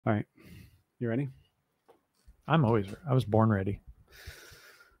All right. You ready? I was born ready.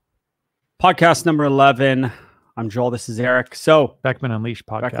 Podcast number 11. I'm Joel. This is Eric. So Beckman Unleashed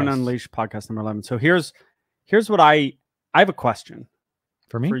podcast. Beckman Unleashed podcast number 11. So here's what I have a question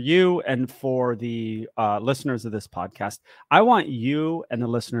For me? for you and for the listeners of this podcast. I want you and the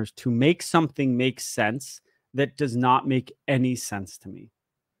listeners to make something make sense that does not make any sense to me.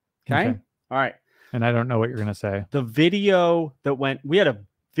 Okay? All right. And I don't know what you're going to say. The video that we had a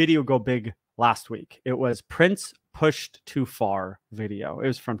video go big last week. It was Prince pushed too far video. It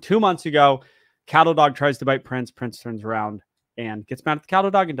was from 2 months ago. Cattle dog tries to bite Prince. Prince turns around and gets mad at the cattle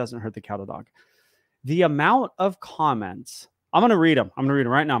dog and doesn't hurt the cattle dog. The amount of comments, I'm going to read them. I'm going to read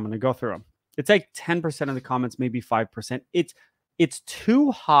them right now. I'm going to go through them. It's like 10% of the comments, maybe 5%. It's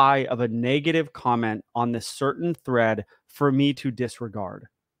too high of a negative comment on this certain thread for me to disregard.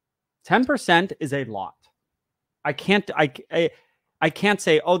 10% is a lot. I can't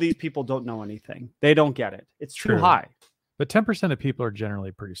say, oh, these people don't know anything. They don't get it. It's too high. But 10% of people are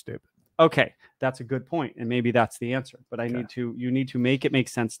generally pretty stupid. Okay, that's a good point, and maybe that's the answer. But you need to make it make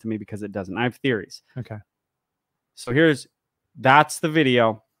sense to me because it doesn't. I have theories. Okay. So that's the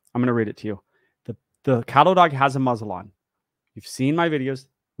video. I'm going to read it to you. The cattle dog has a muzzle on. You've seen my videos.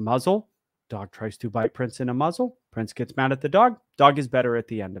 Muzzle. Dog tries to bite Prince in a muzzle. Prince gets mad at the dog. Dog is better at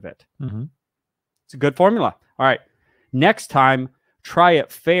the end of it. Mm-hmm. It's a good formula. All right. Next time, try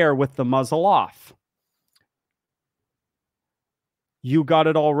it fair with the muzzle off. You got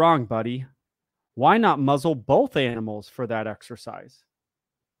it all wrong, buddy. Why not muzzle both animals for that exercise?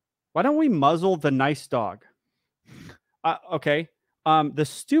 Why don't we muzzle the nice dog? Okay. The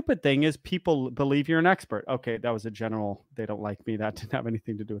stupid thing is people believe you're an expert. Okay, that was a general, they don't like me. That didn't have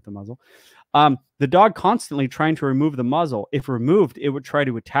anything to do with the muzzle. The dog constantly trying to remove the muzzle. If removed, it would try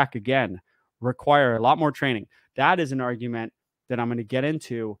to attack again. Require a lot more training. That is an argument that I'm going to get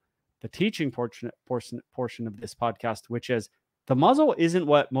into the teaching portion of this podcast, which is the muzzle isn't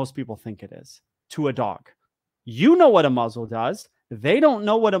what most people think it is to a dog. You know what a muzzle does. They don't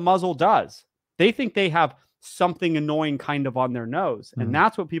know what a muzzle does. They think they have something annoying kind of on their nose. And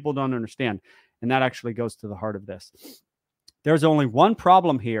that's what people don't understand. And that actually goes to the heart of this. There's only one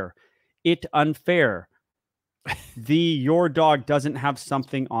problem here. It's unfair. Your dog doesn't have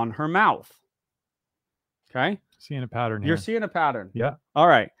something on her mouth. Okay. Seeing a pattern here. You're seeing a pattern. Yeah. All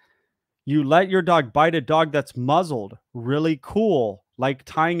right. You let your dog bite a dog that's muzzled. Really cool. Like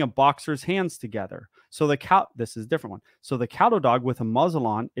tying a boxer's hands together. So this is a different one. So the cattle dog with a muzzle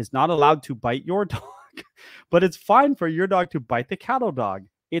on is not allowed to bite your dog, but it's fine for your dog to bite the cattle dog.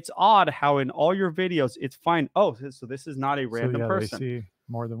 It's odd how in all your videos, it's fine. Oh, so this is not a random person. They see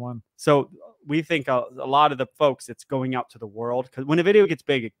more than one. So we think a lot of the folks, it's going out to the world, because when a video gets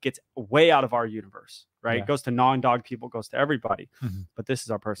big, it gets way out of our universe, right? Yeah. It goes to non-dog people, goes to everybody. But this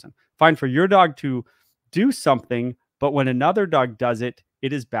is our person. Fine for your dog to do something, but when another dog does it,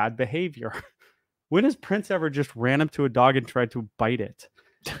 it is bad behavior. When has Prince ever just ran up to a dog and tried to bite it?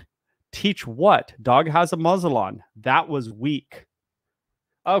 Teach what? Dog has a muzzle on. That was weak.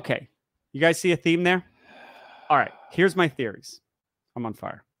 Okay. You guys see a theme there? All right. Here's my theories. I'm on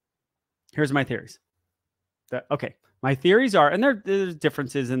fire. Here's my theories. Okay. My theories are, and there's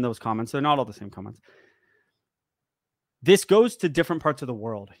differences in those comments. They're not all the same comments. This goes to different parts of the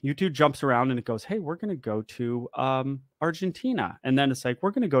world. YouTube jumps around and it goes, hey, we're going to go to Argentina. And then it's like,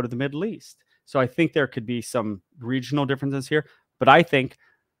 we're going to go to the Middle East. So I think there could be some regional differences here. But I think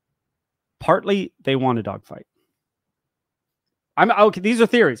partly they want a dog fight. Okay, these are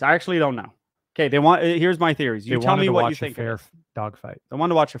theories. I actually don't know. Okay, here's my theories. You tell me what you think. Fair dog fight. They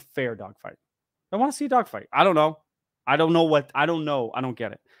want to watch a fair dog fight. They want to see a dog fight. I don't know. I don't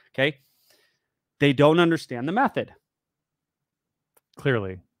get it. Okay. They don't understand the method.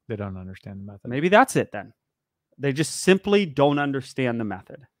 Clearly, they don't understand the method. Maybe that's it then. They just simply don't understand the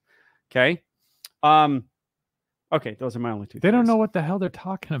method. Okay. Okay, those are my only two. They don't know what the hell they're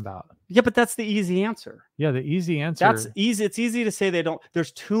talking about. Yeah, but that's the easy answer. Yeah, the easy answer. That's easy. It's easy to say they don't.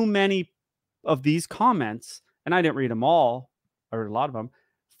 There's too many of these comments, and I didn't read them all, or a lot of them,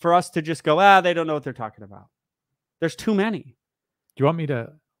 for us to just go, they don't know what they're talking about. There's too many. Do you want me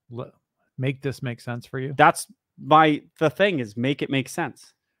to make this make sense for you? That's the thing is make it make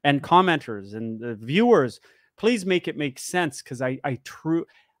sense. And commenters and the viewers, please make it make sense, because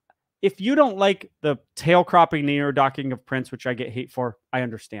if you don't like the tail cropping neo docking of Prince, which I get hate for, I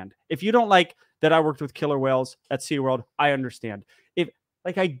understand. If you don't like that I worked with killer whales at SeaWorld, I understand.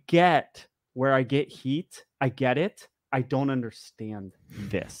 I get where I get heat. I get it. I don't understand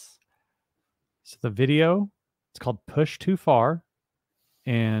this. So the video, it's called Push Too Far.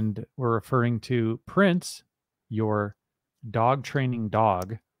 And we're referring to Prince, your dog training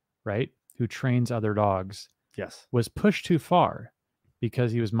dog, right, who trains other dogs, Yes. was pushed too far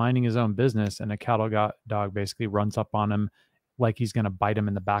because he was minding his own business, and a cattle dog basically runs up on him like he's going to bite him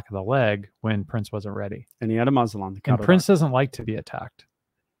in the back of the leg when Prince wasn't ready. And he had a muzzle on the cattle And Prince dog. doesn't like to be attacked.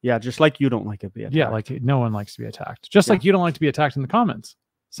 Yeah, just like you don't like to be attacked. Yeah, like no one likes to be attacked. Just like you don't like to be attacked in the comments.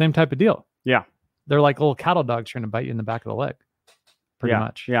 Same type of deal. Yeah. They're like little cattle dogs trying to bite you in the back of the leg. Pretty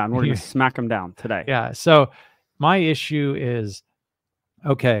much. Yeah, and we're going to smack them down today. Yeah. So my issue is,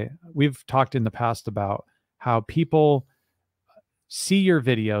 okay, we've talked in the past about how people see your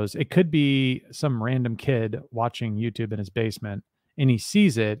videos. It could be some random kid watching YouTube in his basement, and he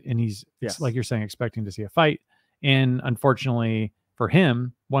sees it, and he's, like you're saying, expecting to see a fight. And unfortunately for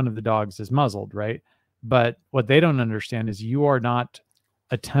him, one of the dogs is muzzled, right? But what they don't understand is you are not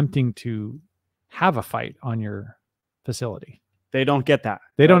attempting to have a fight on your facility. They don't get that.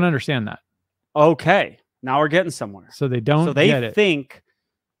 They don't understand that. Okay. Now we're getting somewhere. So they don't So they get it. think,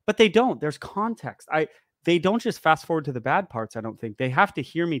 but they don't. There's context. They don't just fast forward to the bad parts, I don't think. They have to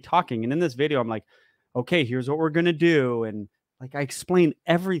hear me talking. And in this video, I'm like, okay, here's what we're going to do. And like, I explain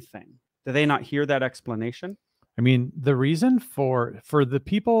everything. Do they not hear that explanation? I mean, the reason for the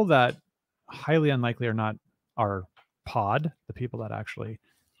people that highly unlikely are not our pod, the people that actually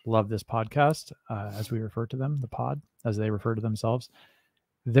love this podcast, as we refer to them, the pod, as they refer to themselves,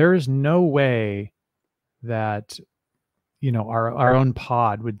 there's no way that, you know, our own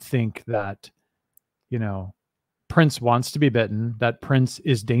pod would think that, you know, Prince wants to be bitten, that Prince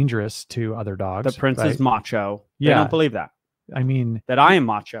is dangerous to other dogs. That Prince is macho. They Yeah. don't believe that. I mean, that I am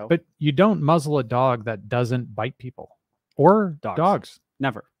macho. But you don't muzzle a dog that doesn't bite people or dogs.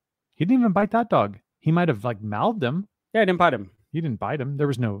 Never. He didn't even bite that dog. He might have like mouthed him. Yeah, I didn't bite him. He didn't bite him. There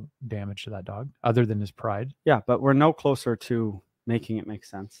was no damage to that dog other than his pride. Yeah, but we're no closer to making it make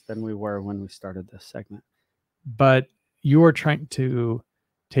sense than we were when we started this segment. But you are trying to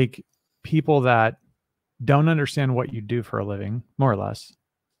take people that don't understand what you do for a living, more or less.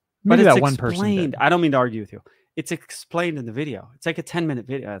 Maybe but that one person did. I don't mean to argue with you. It's explained in the video. It's like a 10-minute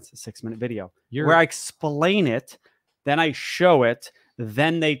video. It's a 6-minute video where I explain it, then I show it,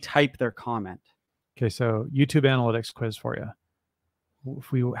 then they type their comment. Okay, so YouTube analytics quiz for you.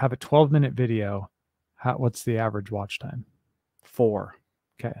 If we have a 12-minute video, what's the average watch time? 4.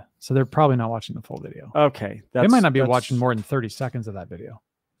 Okay, so they're probably not watching the full video. Okay. They might not be watching more than 30 seconds of that video.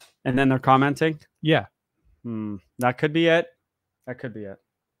 And then they're commenting? Yeah. That could be it. That could be it.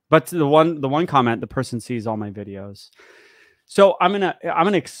 But the one comment, the person sees all my videos. So I'm gonna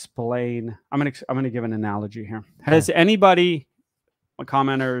explain. I'm gonna give an analogy here. Has anybody,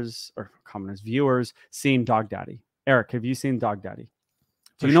 viewers, seen Dog Daddy? Eric, have you seen Dog Daddy?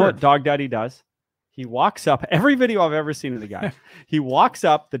 Do you know what Dog Daddy does? He walks up. Every video I've ever seen of the guy, he walks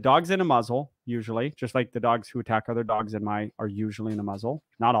up. The dog's in a muzzle, usually, just like the dogs who attack other dogs are usually in a muzzle.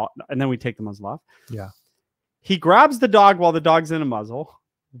 Not all, and then we take the muzzle off. Yeah. He grabs the dog while the dog's in a muzzle.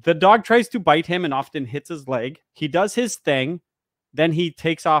 The dog tries to bite him and often hits his leg. He does his thing. Then he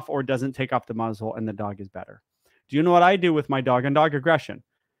takes off or doesn't take off the muzzle, and the dog is better. Do you know what I do with my dog and dog aggression?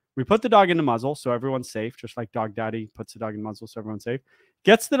 We put the dog in the muzzle so everyone's safe, just like Dog Daddy puts the dog in the muzzle so everyone's safe.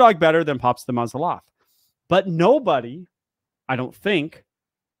 Gets the dog better, then pops the muzzle off. But nobody, I don't think,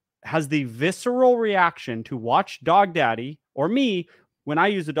 has the visceral reaction to watch Dog Daddy or me when I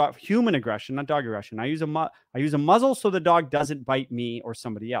use human aggression, not dog aggression. I use a muzzle so the dog doesn't bite me or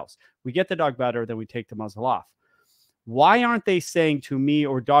somebody else. We get the dog better, then we take the muzzle off. Why aren't they saying to me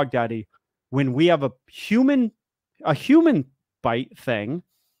or Dog Daddy, when we have a human bite thing,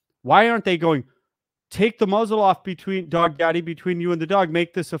 why aren't they going, take the muzzle off between Dog Daddy, between you and the dog,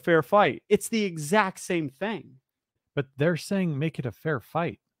 make this a fair fight? It's the exact same thing. But they're saying make it a fair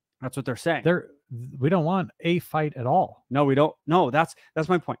fight. That's what they're saying. We don't want a fight at all. No, we don't. No, that's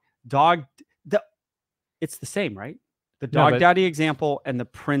my point. It's the same, right? The Dog Daddy example and the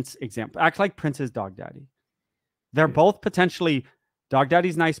Prince example. Act like Prince is Dog Daddy. They're both potentially, Dog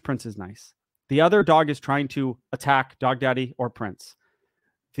Daddy's nice, Prince is nice. The other dog is trying to attack Dog Daddy or Prince.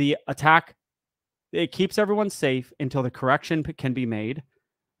 The attack, it keeps everyone safe until the correction can be made.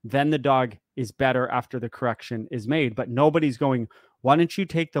 Then the dog is better after the correction is made. But nobody's going, why don't you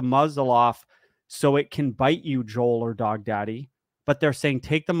take the muzzle off so it can bite you, Joel or Dog Daddy? But they're saying,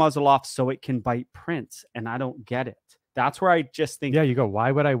 take the muzzle off so it can bite Prince. And I don't get it. That's where I just think. Yeah, you go,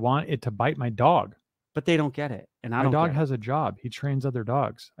 why would I want it to bite my dog? But they don't get it. And my dog has a job. He trains other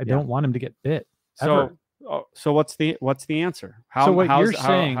dogs. I don't want him to get bit. Ever. So what's the answer?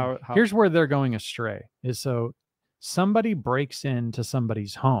 Here's where they're going astray is, so somebody breaks into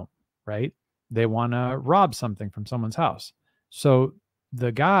somebody's home, right? They want to rob something from someone's house. So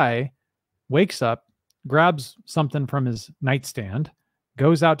the guy wakes up, grabs something from his nightstand,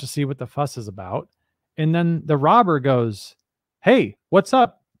 goes out to see what the fuss is about. And then the robber goes, "Hey, what's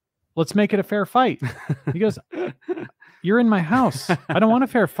up? Let's make it a fair fight." He goes, "You're in my house. I don't want a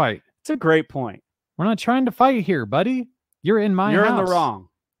fair fight. It's a great point. We're not trying to fight here, buddy. You're in my house. You're in the wrong.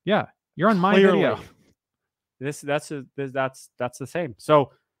 Yeah, you're on my Clearly. video." That's the same.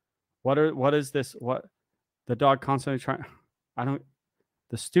 So what is this? What the dog constantly trying?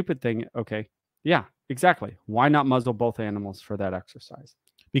 The stupid thing. Okay. Yeah, exactly. Why not muzzle both animals for that exercise?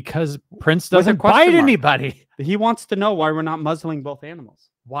 Because Prince doesn't bite anybody. He wants to know why we're not muzzling both animals.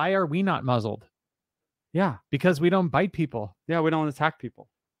 Why are we not muzzled? Yeah. Because we don't bite people. Yeah, we don't attack people.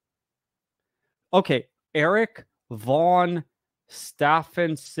 Okay. Eric Vaughn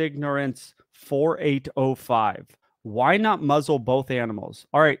Staffensignorance 4805. Why not muzzle both animals?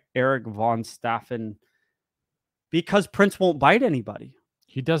 All right, Eric Von Staffen. Because Prince won't bite anybody.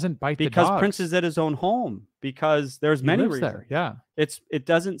 He doesn't bite because the dogs. Prince is at his own home. Because there's many reasons. There. Yeah. It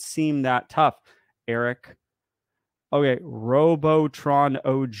doesn't seem that tough, Eric. Okay, Robotron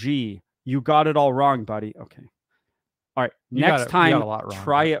OG. You got it all wrong, buddy. Okay. All right. Next time,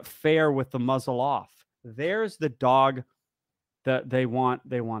 try it fair with the muzzle off. There's the dog that they want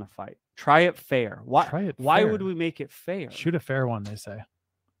to fight. Try it fair. Why would we make it fair? Shoot a fair one, they say.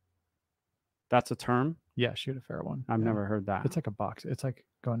 That's a term? Yeah, shoot a fair one. I've never heard that. It's like a box. It's like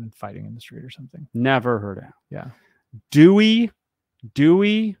going and fighting in the street or something. Never heard it. Yeah. Dewey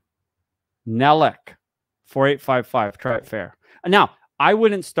Nellick 4855. Try it fair. Now, I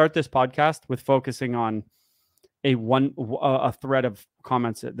wouldn't start this podcast with focusing on a thread of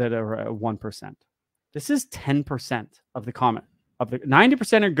comments that are at 1%. This is 10% of the comment. Of the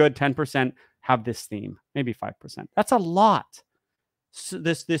 90% are good, 10% have this theme, maybe 5%. That's a lot. So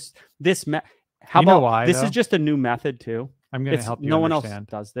how about why, this though? Is just a new method too. I'm going to help you. No understand. one else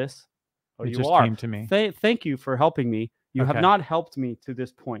does this. Oh, it you just are. Came to me. Thank you for helping me. You have not helped me to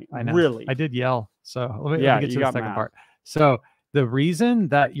this point. I know. Really. I did yell. So let me get to the second part. So the reason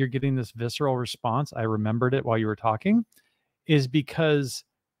that you're getting this visceral response, I remembered it while you were talking, is because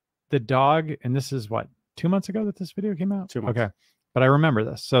the dog, and this is what, 2 months ago that this video came out? 2 months. Okay. But I remember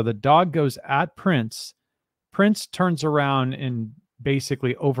this. So the dog goes at Prince. Prince turns around and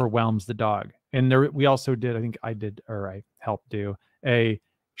basically overwhelms the dog. And we also did, I think I helped do a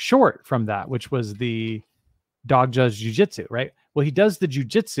short from that, which was the dog does jiu-jitsu, right? Well, he does the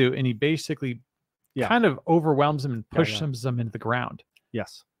jiu-jitsu and he basically kind of overwhelms him and pushes him into the ground.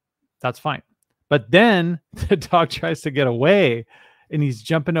 Yes. That's fine. But then the dog tries to get away and he's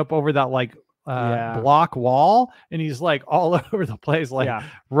jumping up over that block wall and he's like all over the place,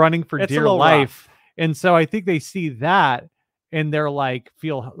 running for dear life. Rough. And so I think they see that and they're like,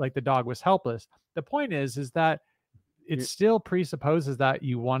 feel like the dog was helpless. The point is that it still presupposes that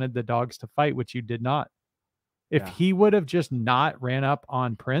you wanted the dogs to fight, which you did not. If he would have just not ran up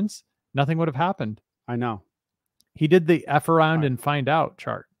on Prince, nothing would have happened. I know. He did the F around and find out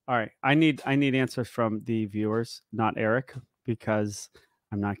chart. All right. I need answers from the viewers, not Eric, because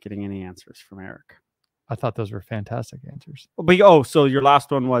I'm not getting any answers from Eric. I thought those were fantastic answers. But, so your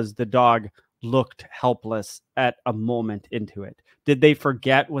last one was the dog looked helpless at a moment into it. Did they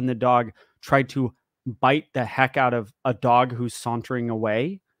forget when the dog tried to bite the heck out of a dog who's sauntering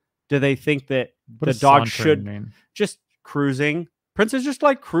away? Do they think that the dog should just cruising? Prince is just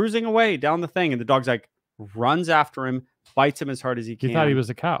like cruising away down the thing, and the dog's like runs after him, bites him as hard as he can. He thought he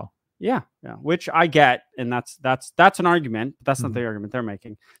was a cow. Yeah, which I get, and that's an argument, but that's not the argument they're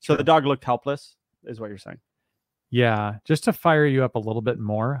making. So the dog looked helpless, is what you're saying. Yeah, just to fire you up a little bit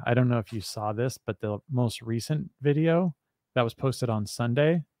more. I don't know if you saw this, but the most recent video that was posted on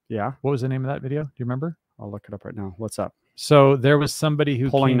Sunday. Yeah. What was the name of that video? Do you remember? I'll look it up right now. What's up? So there was somebody who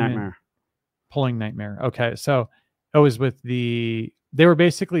Pulling Nightmare. Okay. So it was they were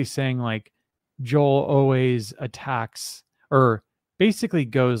basically saying like Joel always attacks or basically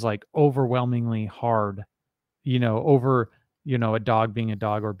goes like overwhelmingly hard, over, a dog being a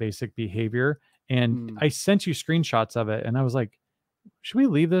dog or basic behavior. And I sent you screenshots of it and I was like, should we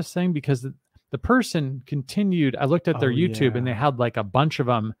leave this thing? Because the person continued. I looked at their YouTube and they had like a bunch of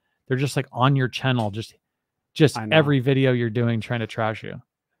them. They're just like on your channel, just every video you're doing, trying to trash you.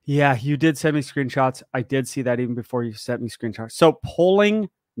 Yeah, you did send me screenshots. I did see that even before you sent me screenshots. So Pulling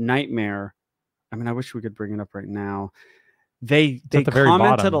Nightmare. I mean, I wish we could bring it up right now. They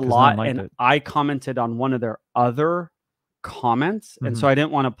commented a lot, and I commented on one of their other comments, and so I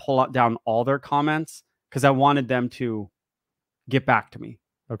didn't want to pull down all their comments because I wanted them to get back to me.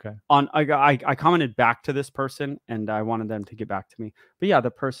 Okay. I commented back to this person, and I wanted them to get back to me. But yeah,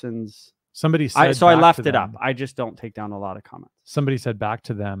 the person's. Somebody said so I left it up. I just don't take down a lot of comments. Somebody said back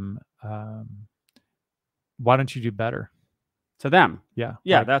to them, why don't you do better? to them. Yeah.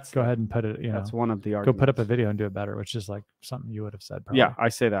 Yeah, like, that's go ahead and put it, that's one of the go arguments. put up a video and do it better, which is like something you would have said probably. Yeah, I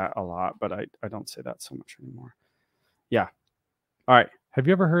say that a lot, but I don't say that so much anymore. Yeah. All right. Have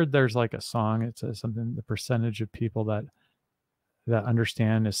you ever heard there's like a song, it says something, the percentage of people that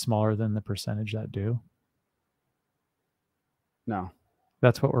understand is smaller than the percentage that do? No.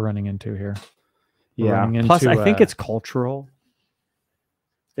 That's what we're running into here. Yeah. Plus, I think it's cultural.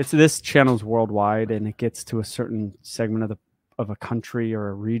 It's this channel's worldwide, and it gets to a certain segment of a country or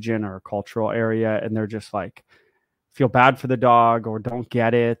a region or a cultural area, and they're just like feel bad for the dog or don't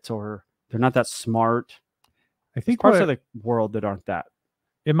get it, or they're not that smart. I think parts of the world that aren't that.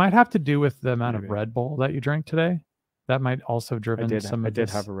 It might have to do with the amount of Red Bull that you drank today. That might also have driven some of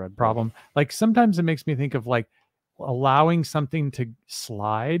this have a Red Bull problem. Like sometimes it makes me think of like allowing something to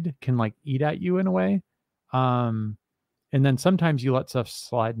slide can like eat at you in a way. And then sometimes you let stuff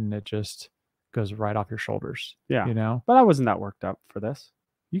slide and it just goes right off your shoulders. Yeah. You know? But I wasn't that worked up for this.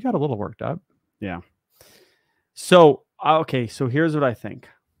 You got a little worked up. Yeah. So, okay. So here's what I think.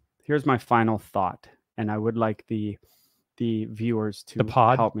 Here's my final thought. And I would like the viewers to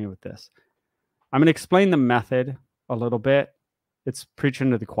help me with this. I'm going to explain the method a little bit. It's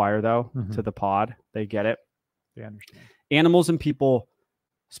preaching to the choir, though, to the pod. They get it. They understand. Animals and people,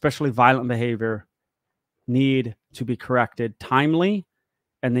 especially violent behavior, need to be corrected timely,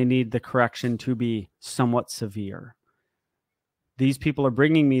 and they need the correction to be somewhat severe. These people are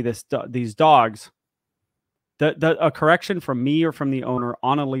bringing me these dogs. A correction from me or from the owner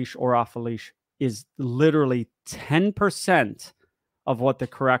on a leash or off a leash is literally 10% of what the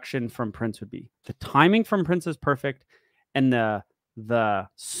correction from Prince would be. The timing from Prince is perfect, and the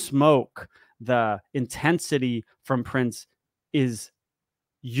smoke, the intensity from Prince is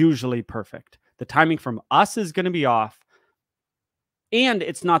usually perfect. The timing from us is going to be off, and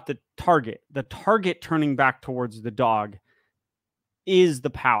it's not the target. The target turning back towards the dog is the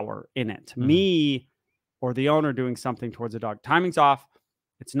power in it. Me or the owner doing something towards the dog. Timing's off.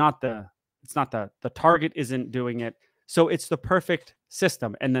 It's not the target isn't doing it. So it's the perfect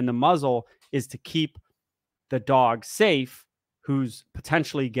system. And then the muzzle is to keep the dog safe who's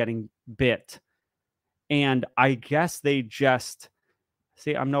potentially getting bit. And I guess they just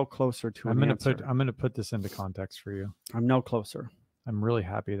see, I'm no closer to I'm going to put this into context for you. I'm no closer. I'm really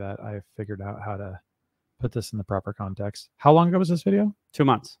happy that I figured out how to put this in the proper context. How long ago was this video? 2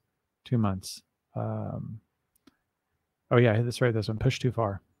 months. 2 months. Oh yeah, that's right. This one push too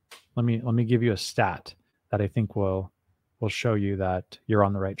far. Let me give you a stat that I think will show you that you're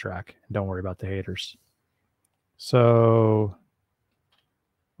on the right track. And don't worry about the haters. So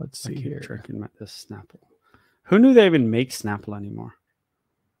let's see here. Tricking at this Snapple. Who knew they even make Snapple anymore?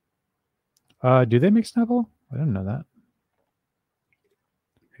 Do they make Snapple? I didn't know that.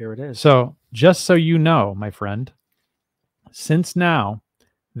 Here it is. So just so you know, my friend, since now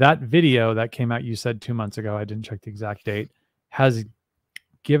that video that came out, you said 2 months ago, I didn't check the exact date, has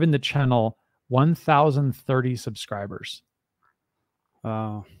given the channel 1,030 subscribers.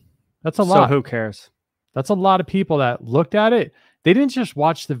 Oh, that's a lot. So who cares? That's a lot of people that looked at it. They didn't just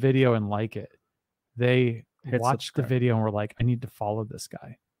watch the video and like it. They watched the video and were like, I need to follow this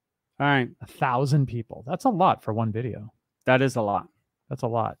guy. All right. 1,000 people. That's a lot for one video. That is a lot. That's a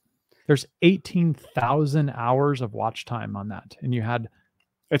lot. There's 18,000 hours of watch time on that. And you had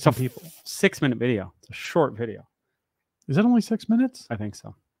it's a 6-minute video. It's a short video. Is it only 6 minutes? I think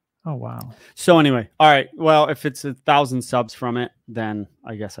so. Oh, wow. So anyway, all right. Well, if it's 1,000 subs from it, then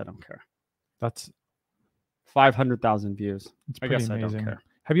I guess I don't care. That's 500,000 views. I guess amazing. I don't care.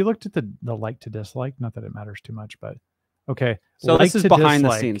 Have you looked at the like to dislike? Not that it matters too much, but okay. So this is behind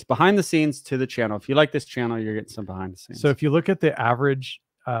the scenes. Behind the scenes to the channel. If you like this channel, you're getting some behind the scenes. So if you look at the average,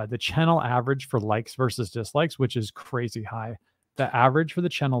 the channel average for likes versus dislikes, which is crazy high. The average for the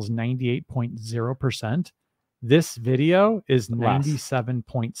channel is 98.0%. This video is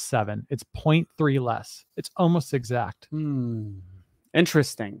 97.7. It's 0.3 less. It's almost exact.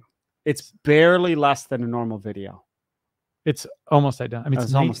 Interesting. It's barely less than a normal video. It's almost identical. I mean,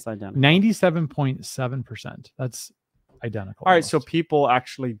 it's almost identical. 97.7%. That's identical. All right. So people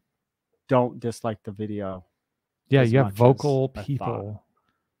actually don't dislike the video. Yeah. You have vocal people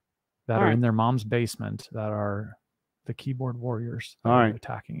that are in their mom's basement that are the keyboard warriors that are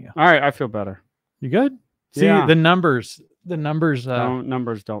attacking you. All right. I feel better. You good? See, the numbers numbers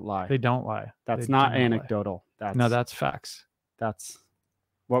don't lie. They don't lie. That's not anecdotal. That's facts. That's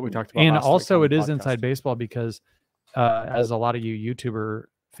what we talked about. And also it is inside baseball because as a lot of you YouTuber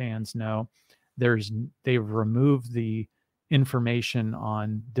fans know, they've removed the information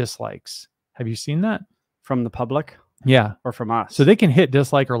on dislikes. Have you seen that? From the public? Yeah. Or from us? So they can hit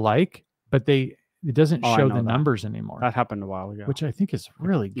dislike or like, but they it doesn't Oh, I show know the that. numbers anymore, That happened a while ago. which I think is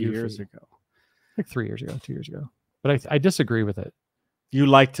really a few goofy. years ago. Like 3 years ago, 2 years ago. But I disagree with it. You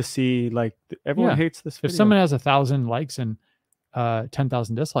like to see, like, everyone Yeah. hates this video. If someone has 1,000 likes and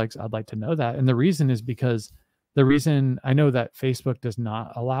 10,000 dislikes, I'd like to know that. And the reason is because the reason I know that Facebook does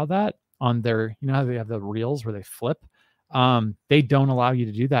not allow that on their, you know how they have the reels where they flip? They don't allow you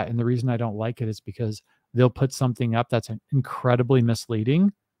to do that. And the reason I don't like it is because they'll put something up that's incredibly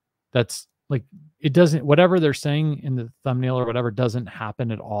misleading. That's like, it doesn't, whatever they're saying in the thumbnail or whatever doesn't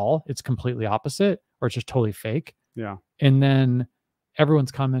happen at all. It's completely opposite, or it's just totally fake. Yeah. And then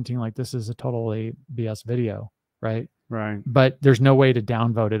everyone's commenting like this is a totally BS video, right? Right. But there's no way to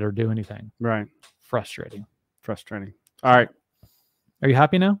downvote it or do anything. Right. Frustrating. Frustrating. All right. Are you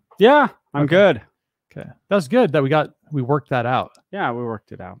happy now? Yeah, I'm Okay. good. Okay. That's good that we worked that out. Yeah, we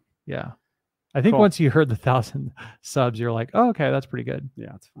worked it out. Yeah. I think Cool. once you heard the 1,000 subs, you're like, oh, okay, that's pretty good.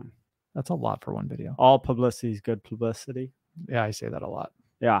 Yeah, it's fine. That's a lot for one video. All publicity is good publicity. Yeah, I say that a lot.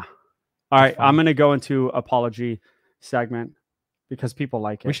 Yeah. All right. fine. I'm going to go into apology segment because people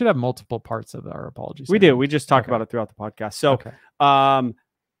like it. We should have multiple parts of our apology We do. segment. We just talk Okay. about it throughout the podcast. So, Okay.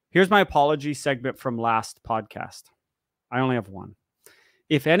 here's my apology segment from last podcast. I only have one.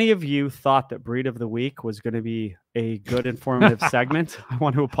 If any of you thought that Breed of the Week was going to be a good informative segment, I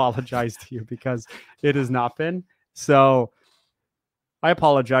want to apologize to you because it has not been. So I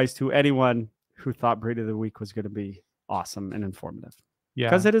apologize to anyone who thought Breed of the Week was going to be awesome and informative. Yeah.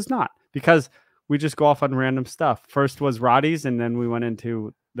 Because it is not. Because we just go off on random stuff. First was Roddy's, and then we went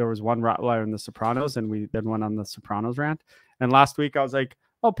into, there was one Rottweiler in the Sopranos, and we then went on the Sopranos rant. And last week I was like,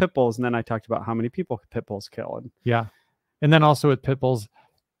 oh, pit bulls. And then I talked about how many people pit bulls kill. And Yeah. And then also with pit bulls,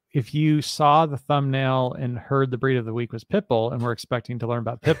 if you saw the thumbnail and heard the breed of the week was pit bull and we're expecting to learn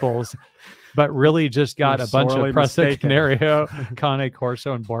about pit bulls, but really just got You're a bunch sorely of Presa mistaken. Canario, Cane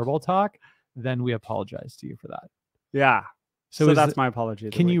Corso, and Borbal talk, then we apologize to you for that. yeah. So So is that's it- my apology.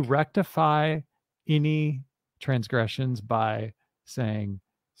 of the Can you week. rectify any transgressions by saying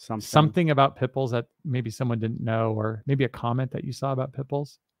something? about pit bulls that maybe someone didn't know, or maybe a comment that you saw about pit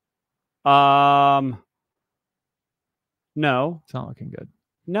bulls? No. It's not looking good.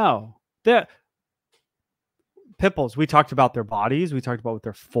 No. The pit bulls, we talked about their bodies. We talked about what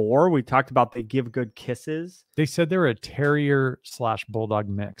they're for. We talked about they give good kisses. They said they were a terrier / bulldog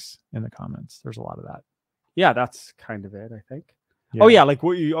mix in the comments. There's a lot of that. Yeah, that's kind of it, I think. Oh yeah, like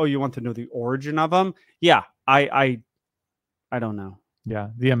what you want to know the origin of them? Yeah, I don't know. Yeah,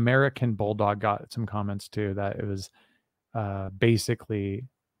 the American bulldog got some comments too that it was basically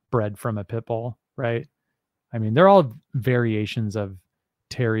bred from a pit bull, right? I mean, they're all variations of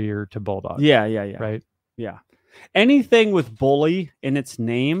terrier to bulldog. Yeah. Right. Yeah. Anything with bully in its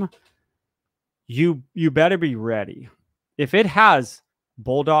name, you better be ready. If it has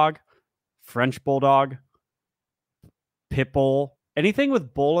bulldog, French bulldog, pit bull, anything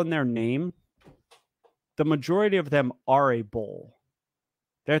with bull in their name, the majority of them are a bull.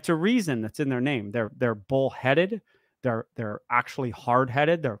 That's a reason that's in their name. They're bull-headed. They're actually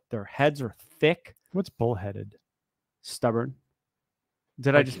hard-headed. Their heads are thick. What's bullheaded? Stubborn.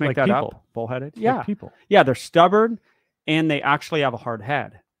 Did I just make that people. up? Bullheaded? Like Yeah. people. Yeah, they're stubborn and they actually have a hard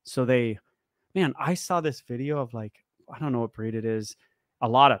head. So man, I saw this video of like, I don't know what breed it is, a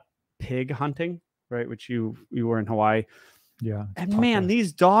lot of pig hunting, right? Which you were in Hawaii. Yeah. And man,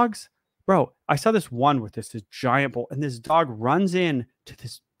 these dogs, bro, I saw this one with this giant bull, and this dog runs in to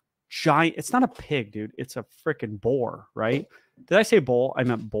this giant, it's not a pig, dude. It's a freaking boar, right? Did I say bull? I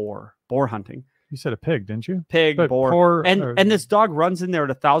meant boar hunting. You said a pig, didn't you? Pig, But boar. And this dog runs in there at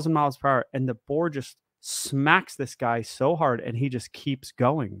 1,000 miles per hour, and the boar just smacks this guy so hard, and he just keeps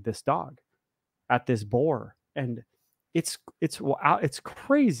going, this dog, at this boar. And it's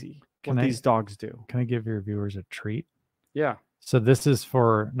crazy what these dogs do. Can I give your viewers a treat? Yeah. So this is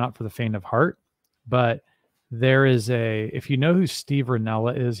not for the faint of heart, but there is if you know who Steve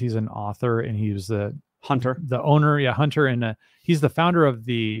Ranella is, he's an author and he was the Hunter. Hunter, and he's the founder of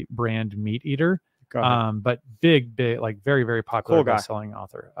the brand Meat Eater. But big, like very, very popular Cool guy. best-selling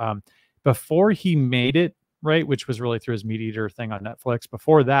author. Before he made it, right, which was really through his Meat Eater thing on Netflix.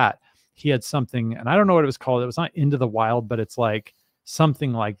 Before that, he had something, and I don't know what it was called. It was not Into the Wild, but it's like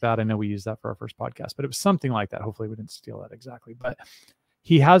something like that. I know we used that for our first podcast, but it was something like that. Hopefully we didn't steal that exactly. But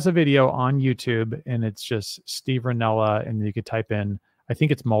he has a video on YouTube, and it's just Steve Ranella, and you could type in, I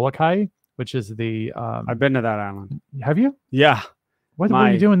think it's Molokai, which is the I've been to that island. Have you? Yeah. What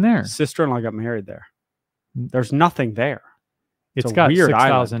are you doing there? Sister-in-law got married there. There's nothing there. It's a got weird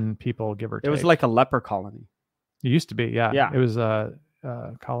 6,000 people, give or take. It was like a leper colony. It used to be, yeah. Yeah. It was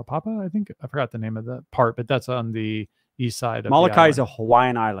Kalapapa, I think. I forgot the name of the part, but that's on the east side of Molokai the is a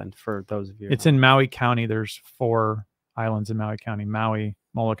Hawaiian island for those of you. It's in Maui County. There's 4 islands in Maui County: Maui,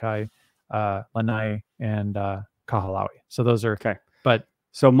 Molokai, Lanai, and Kahalawi. So those are okay. But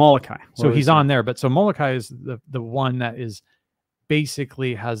so Molokai. So he's on there. But so Molokai is the one that is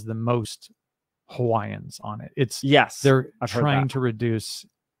basically has the most Hawaiians on it. It's they're trying to reduce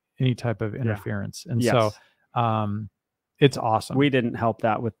any type of interference, and so it's awesome. We didn't help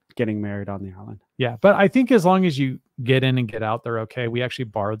that with getting married on the island. Yeah, but I think as long as you get in and get out, they're okay. We actually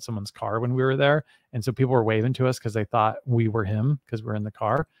borrowed someone's car when we were there, and so people were waving to us because they thought we were him because we're in the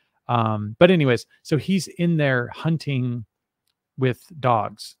car. But anyways, so he's in there hunting with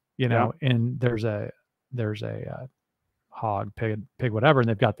dogs, you know, and there's a hog, pig, whatever, and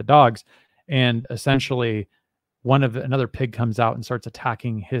they've got the dogs, and essentially another pig comes out and starts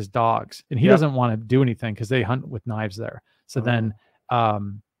attacking his dogs, and he doesn't want to do anything because they hunt with knives there. So then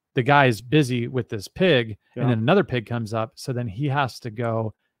the guy's busy with this pig, and then another pig comes up. So then he has to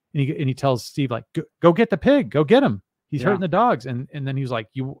go, and he tells Steve, like, go get the pig, go get him. He's hurting the dogs. And then he was like,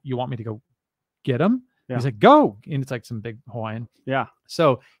 you want me to go get him? Yeah. He's like, go. And it's like some big Hawaiian. Yeah.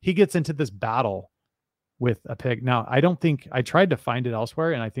 So he gets into this battle with a pig. Now, I tried to find it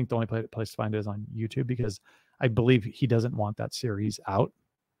elsewhere, and I think the only place to find it is on YouTube, because I believe he doesn't want that series out,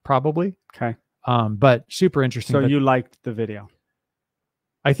 probably. Okay. But super interesting. So you liked the video?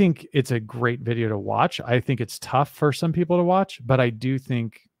 I think it's a great video to watch. I think it's tough for some people to watch, but I do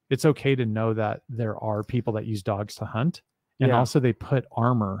think it's okay to know that there are people that use dogs to hunt. And also they put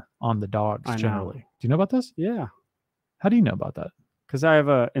armor on the dogs generally. Do you know about this? Yeah. How do you know about that? Because I have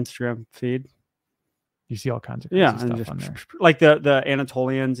a Instagram feed. You see all kinds of crazy stuff on there. Like the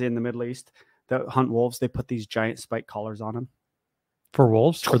Anatolians in the Middle East that hunt wolves, they put these giant spike collars on them. For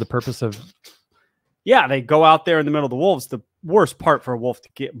wolves? For the purpose of... Yeah, they go out there in the middle of the wolves. The worst part for a wolf to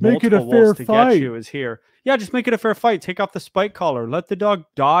get make it a fair fight. Get you is here. Yeah, just make it a fair fight. Take off the spike collar. Let the dog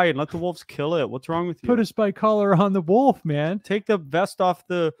die and let the wolves kill it. What's wrong with you? Put a spike collar on the wolf, man. Take the vest off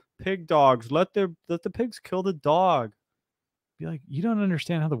the pig dogs. Let the pigs kill the dog. Be like, you don't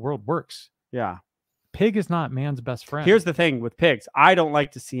understand how the world works. Yeah. Pig is not man's best friend. Here's the thing with pigs. I don't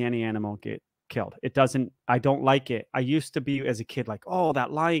like to see any animal get killed. I don't like it. I used to be as a kid like, oh,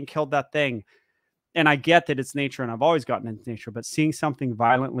 that lion killed that thing. And I get that it's nature, and I've always gotten into nature, but seeing something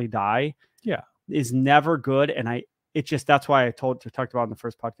violently die is never good. And that's why I talked about in the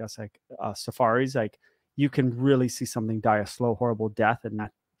first podcast, like safaris, like you can really see something die a slow, horrible death. And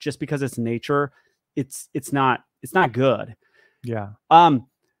not just because it's nature, it's not good. Yeah.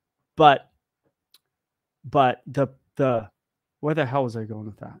 But the where the hell was I going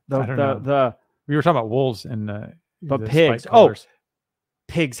with that? We were talking about wolves and the pigs.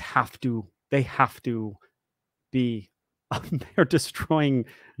 Pigs have to be they're destroying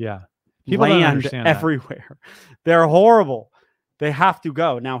people land everywhere. They're horrible. They have to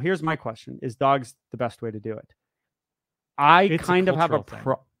go. Now, here's my question. Is dogs the best way to do it? It's kind of have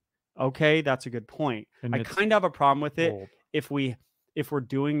okay, that's a good point. And I kind of have a problem with it if we're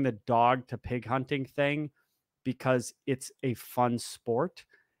doing the dog to pig hunting thing because it's a fun sport.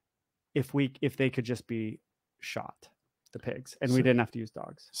 If they could just be shot, the pigs, and we didn't have to use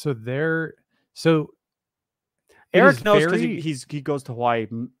dogs. Eric knows because he goes to Hawaii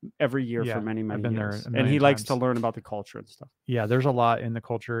every year for many years, and he likes to learn about the culture and stuff. Yeah, there's a lot in the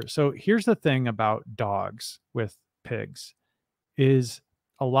culture. So here's the thing about dogs with pigs is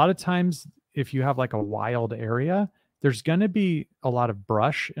a lot of times if you have like a wild area, there's going to be a lot of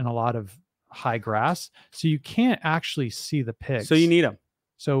brush and a lot of high grass, so you can't actually see the pigs. So you need them.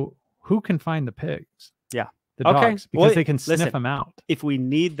 So who can find the pigs? Yeah. The dogs, because they can sniff them out. If we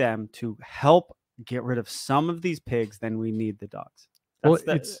need them to help get rid of some of these pigs, then we need the dogs.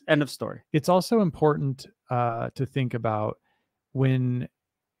 That's end of story. It's also important to think about when,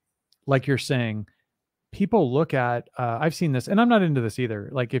 like you're saying, people look at, I've seen this, and I'm not into this either.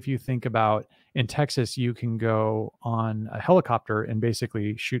 Like if you think about in Texas, you can go on a helicopter and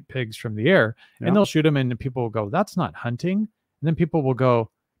basically shoot pigs from the air, and they'll shoot them, and people will go, that's not hunting. And then people will go,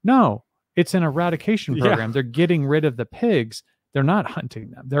 no, it's an eradication program. They're getting rid of the pigs. They're not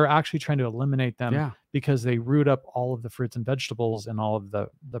hunting them. They're actually trying to eliminate them because they root up all of the fruits and vegetables and all of the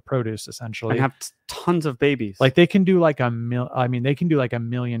produce essentially. And have tons of babies. Like they can do like they can do like $1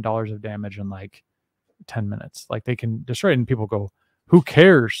 million of damage in like 10 minutes. Like they can destroy it, and people go, who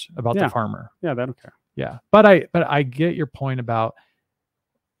cares about the farmer? Yeah, they don't care. Yeah. But I get your point about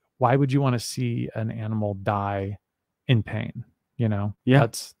why would you want to see an animal die in pain? You know? Yeah.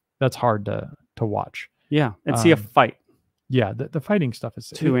 That's hard to watch. Yeah. And see a fight. Yeah. The fighting stuff is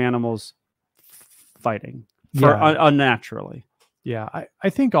two animals fighting for unnaturally. Yeah. I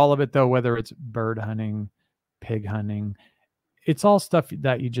think all of it though, whether it's bird hunting, pig hunting. It's all stuff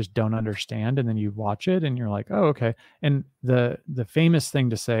that you just don't understand, and then you watch it and you're like, oh, okay. And the famous thing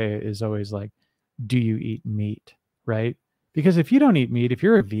to say is always like, do you eat meat? Right? Because if you don't eat meat, if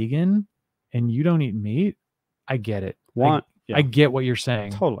you're a vegan and you don't eat meat, I get it. I get what you're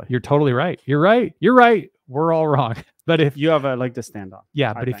saying. Totally. You're totally right. You're right. You're right. We're all wrong. But if you have a leg to stand on.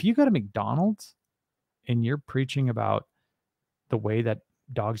 Yeah, but if you go to McDonald's and you're preaching about the way that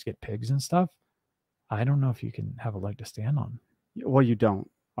dogs get pigs and stuff, I don't know if you can have a leg to stand on. Well, you don't,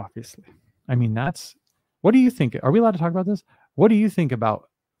 obviously. I mean, what do you think? Are we allowed to talk about this? What do you think about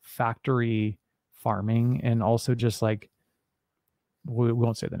factory farming and also just like, we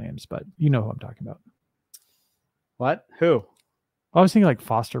won't say the names, but you know who I'm talking about. What? Who? I was thinking like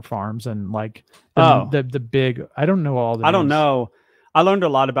Foster Farms and like the big, I don't know all the I don't know. I learned a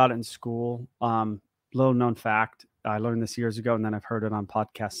lot about it in school. Little known fact. I learned this years ago and then I've heard it on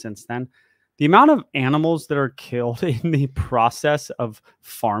podcasts since then. The amount of animals that are killed in the process of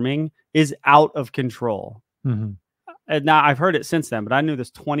farming is out of control. Mm-hmm. And now I've heard it since then, but I knew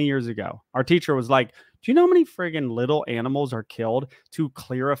this 20 years ago. Our teacher was like, do you know how many friggin' little animals are killed to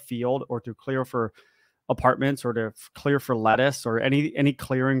clear a field or to clear for apartments or to clear for lettuce or any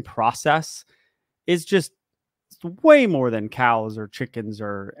clearing process? Is just way more than cows or chickens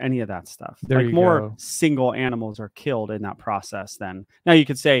or any of that stuff. Like more single animals are killed in that process than. Now you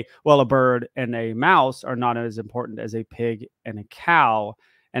could say, well, a bird and a mouse are not as important as a pig and a cow.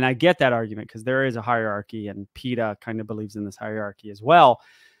 And I get that argument because there is a hierarchy and PETA kind of believes in this hierarchy as well.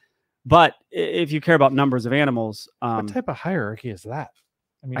 But if you care about numbers of animals, what type of hierarchy is that?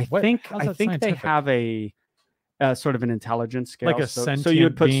 I mean, I think they have a sort of an intelligence scale. Like a sentient so you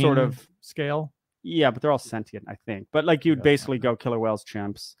would put sort of scale. Yeah, but they're all sentient, I think. But like you'd basically go killer whales,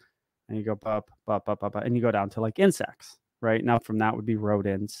 chimps, and you go and you go down to like insects, right? Now from that would be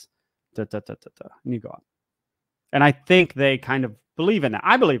rodents, and you go up. And I think they kind of believe in that.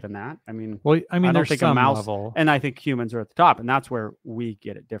 I believe in that. I mean, I don't think a mouse, level. And I think humans are at the top, and that's where we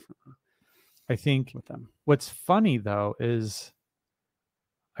get it differently. I think with them. What's funny though is,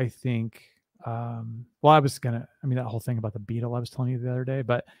 I think, that whole thing about the beetle I was telling you the other day,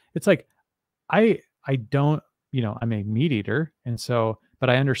 but it's like, I don't, I'm a meat eater. And so, but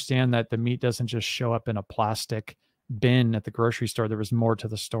I understand that the meat doesn't just show up in a plastic bin at the grocery store. There was more to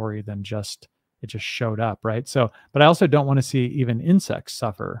the story than it just showed up. Right. So, but I also don't want to see even insects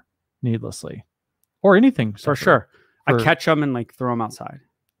suffer needlessly or anything. For sure. I catch them and like throw them outside.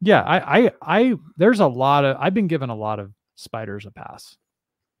 Yeah. I've been given a lot of spiders a pass.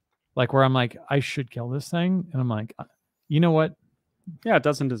 Like where I'm like, I should kill this thing. And I'm like, you know what? Yeah, it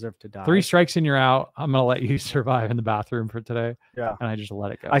doesn't deserve to die. 3 strikes and you're out. I'm going to let you survive in the bathroom for today. Yeah. And I just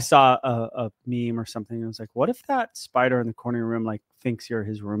let it go. I saw a meme or something. It was like, what if that spider in the corner of your room like thinks you're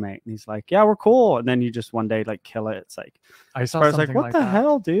his roommate? And he's like, yeah, we're cool. And then you just one day like kill it. It's like, I saw something like, what the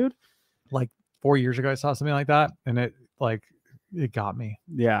hell, dude? Like 4 years ago, I saw something like that. And it got me.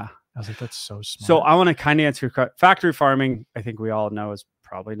 Yeah. I was like, that's so smart. So I want to kind of answer your factory farming. I think we all know is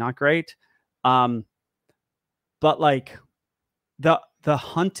probably not great. But like the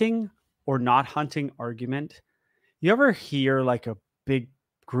hunting or not hunting argument, you ever hear like a big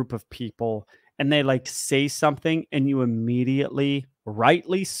group of people and they like say something and you immediately,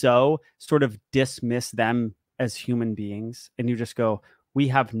 rightly so, sort of dismiss them as human beings. And you just go, we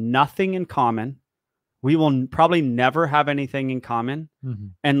have nothing in common. We will probably never have anything in common. Mm-hmm.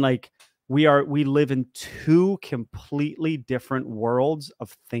 And like we live in 2 completely different worlds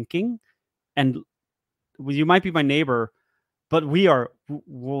of thinking. And you might be my neighbor, but we're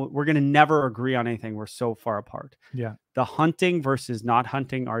going to never agree on anything. We're so far apart. Yeah. The hunting versus not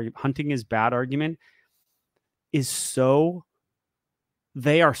hunting, hunting is bad argument is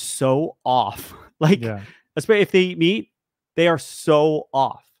they are so off. Like, especially if they eat meat, they are so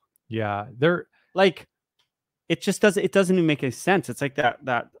off. Yeah. They're like, it doesn't even make any sense. It's like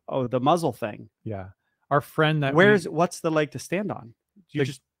the muzzle thing. Yeah. Our friend what's the leg to stand on?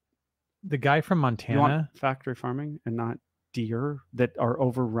 The guy from Montana. You want factory farming and not deer that are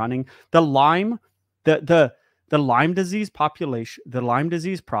overrunning the Lyme disease population, the Lyme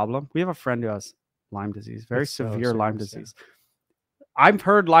disease problem. We have a friend who has Lyme disease, very severe Lyme disease. Yeah. I've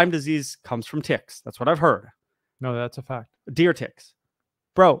heard Lyme disease comes from ticks. That's what I've heard. No, that's a fact. Deer ticks.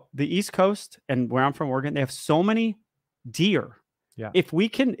 Bro, the East Coast and where I'm from, Oregon, they have so many deer. Yeah. If we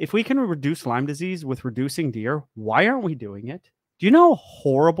can reduce Lyme disease with reducing deer, why aren't we doing it? Do you know how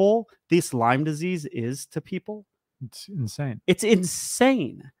horrible this Lyme disease is to people? It's insane. It's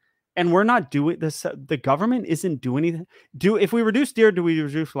insane. And we're not doing this. The government isn't doing anything. If we reduce deer, do we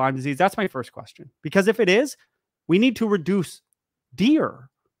reduce Lyme disease? That's my first question. Because if it is, we need to reduce deer.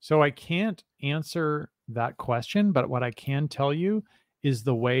 So I can't answer that question, but what I can tell you is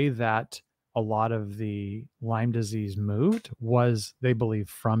the way that a lot of the Lyme disease moved was, they believe,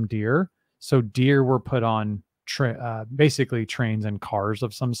 from deer. So deer were put on basically trains and cars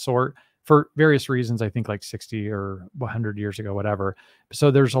of some sort for various reasons, I think like 60 or 100 years ago, whatever. So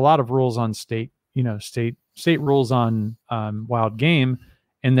there's a lot of rules on state rules on wild game,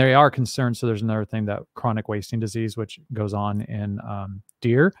 and they are concerned. So there's another thing, that chronic wasting disease, which goes on in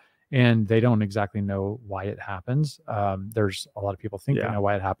deer, and they don't exactly know why it happens. There's a lot of people think they know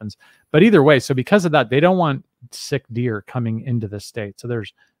why it happens, but either way, so because of that, they don't want sick deer coming into the state. So they're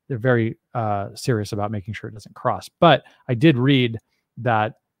very serious about making sure it doesn't cross. But I did read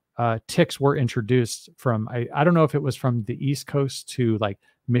that ticks were introduced from, I don't know if it was from the East Coast to like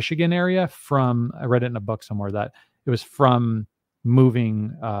Michigan area, I read it in a book somewhere that it was from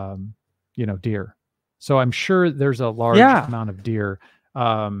moving, deer. So I'm sure there's a large amount of deer,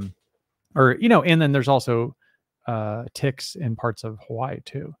 and then there's also ticks in parts of Hawaii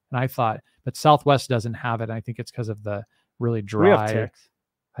too. And I thought, but Southwest doesn't have it. I think it's because of the really dry. We have ticks.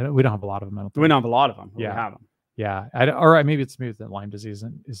 We don't have a lot of them. We don't have a lot of them. We have them. Yeah. Or maybe the Lyme disease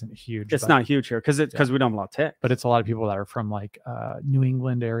isn't huge. It's not huge here because we don't have a lot of ticks. But it's a lot of people that are from like New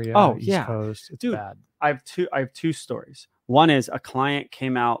England area, East Coast. It's bad. I have two stories. One is a client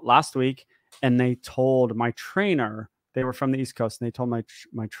came out last week and they told my trainer, they were from the East Coast, and they told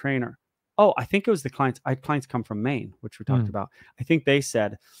my trainer, I think it was the clients. I had clients come from Maine, which we talked about. I think they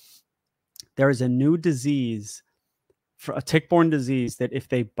said there is a new disease, a tick-borne disease, that if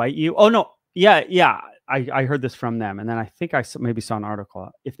they bite you, I heard this from them, and then I think I maybe saw an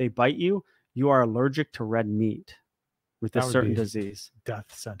article. If they bite you, you are allergic to red meat with a certain disease. Death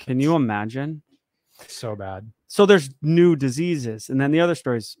sentence. Can you imagine? So bad. So there's new diseases, and then the other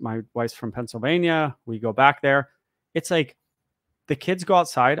stories. My wife's from Pennsylvania. We go back there. It's like the kids go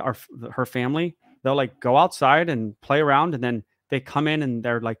outside. Her family, they'll like go outside and play around, and then they come in and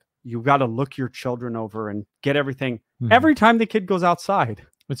they're like, "You got to look your children over and get everything." Every time the kid goes outside.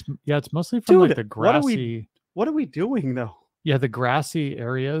 It's mostly from like the grassy. What are we doing though? Yeah, the grassy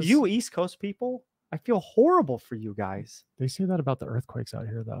areas. You East Coast people, I feel horrible for you guys. They say that about the earthquakes out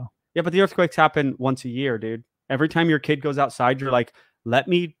here though. Yeah, but the earthquakes happen once a year, dude. Every time your kid goes outside, you're like, let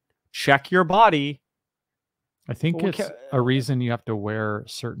me check your body. I think it's a reason you have to wear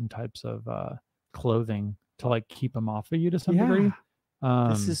certain types of clothing to like keep them off of you to some degree.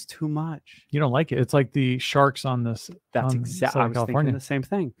 This is too much. You don't like it. It's like the sharks on this. That's exactly. I was thinking the same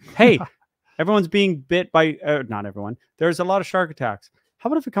thing. Hey, everyone's being bit by. Not everyone. There's a lot of shark attacks. How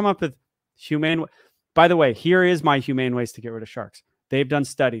about if we come up with humane? By the way, here is my humane ways to get rid of sharks. They've done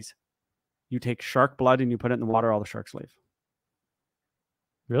studies. You take shark blood and you put it in the water. All the sharks leave.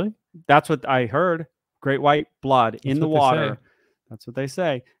 Really? That's what I heard. Great white blood in the water. That's what they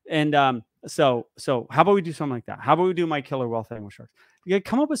say. And so how about we do something like that? How about we do my killer whale thing with sharks? You gotta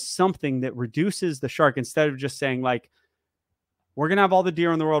come up with something that reduces the shark instead of just saying like, we're gonna have all the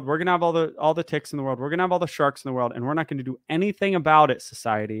deer in the world, we're gonna have all the ticks in the world, we're gonna have all the sharks in the world, and we're not gonna do anything about it,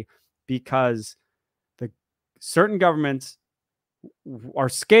 society, because the certain governments are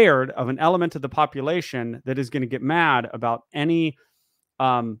scared of an element of the population that is going to get mad about any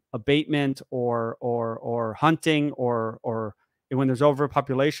abatement or hunting or when there's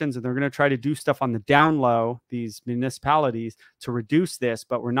overpopulations, and they're going to try to do stuff on the down low, these municipalities, to reduce this,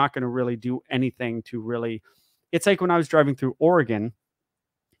 but we're not going to really do anything to really. It's like when I was driving through Oregon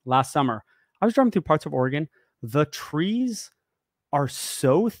last summer. I was driving through parts of Oregon. The trees are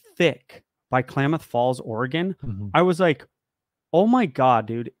so thick by Klamath Falls, Oregon. I was like, oh my God,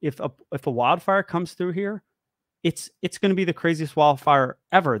 dude, if a wildfire comes through here, it's going to be the craziest wildfire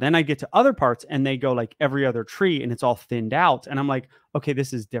ever. Then I get to other parts and they go like every other tree and it's all thinned out. And I'm like, okay,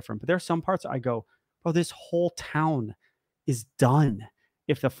 this is different. But there are some parts I go, bro, this whole town is done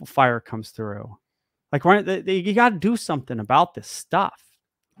if the fire comes through. Like, you got to do something about this stuff.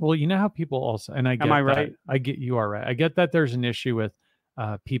 Well, you know how people also, and I get, am I right? You are right. I get that there's an issue with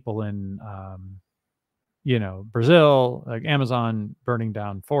people in, Brazil, like Amazon burning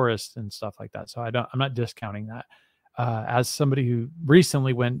down forests and stuff like that. So I'm not discounting that. As somebody who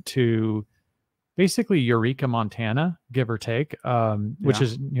recently went to basically Eureka, Montana, give or take, which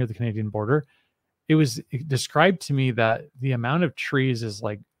is near the Canadian border, it described to me that the amount of trees is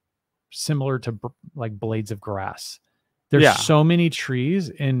like similar to like blades of grass. There's so many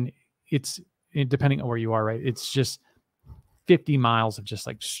trees, and depending on where you are, right? It's just 50 miles of just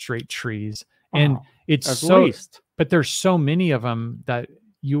like straight trees. And it's but there's so many of them that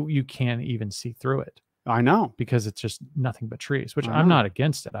you can't even see through it. I know, because it's just nothing but trees, which I'm not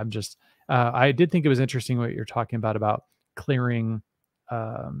against it. I'm just, I did think it was interesting what you're talking about clearing,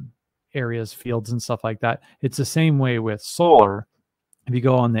 areas, fields and stuff like that. It's the same way with solar. If you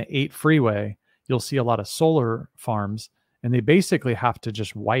go on the 8 freeway, you'll see a lot of solar farms, and they basically have to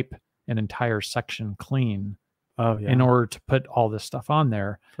just wipe an entire section clean in order to put all this stuff on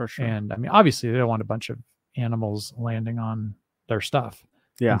there. For sure. And I mean, obviously they don't want a bunch of animals landing on their stuff.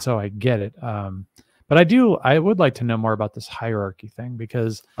 Yeah. And so I get it. But I would like to know more about this hierarchy thing,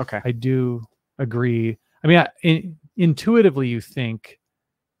 because I do agree. I mean, intuitively you think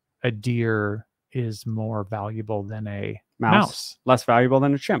a deer is more valuable than a mouse. Less valuable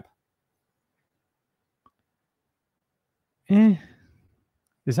than a chimp. Are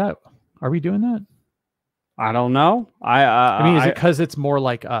we doing that? I don't know. I mean, is it because it's more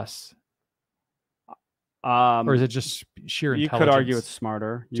like us? Or is it just sheer intelligence? You could argue it's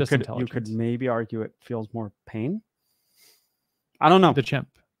smarter. You could maybe argue it feels more pain. I don't know. The chimp.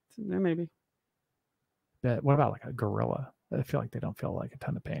 Yeah, maybe. What about like a gorilla? I feel like they don't feel like a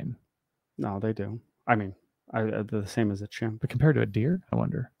ton of pain. No, they do. I mean, they're the same as a chimp. But compared to a deer, I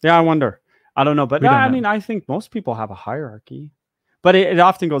wonder. Yeah, I wonder. I don't know. But I mean, I think most people have a hierarchy. But it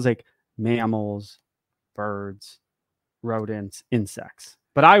often goes like mammals, birds, rodents, insects.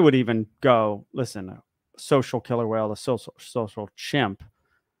 But I would even go, listen, a social killer whale, a social chimp.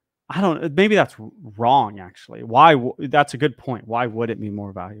 I don't. Maybe that's wrong. Actually, why? That's a good point. Why would it be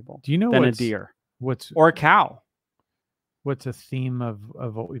more valuable? Do you know than a deer? Or a cow? What's a theme of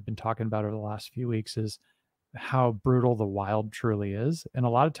what we've been talking about over the last few weeks is how brutal the wild truly is. And a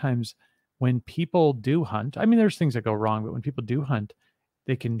lot of times when people do hunt, I mean, there's things that go wrong, but when people do hunt,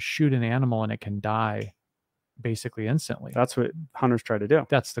 they can shoot an animal and it can die basically instantly. That's what hunters try to do.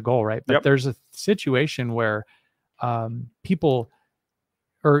 That's the goal, right? But there's a situation where people,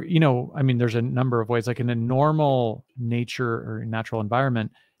 or, you know, I mean, there's a number of ways, like in a normal nature or natural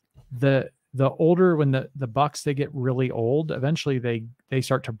environment, the older, when the bucks, they get really old, eventually they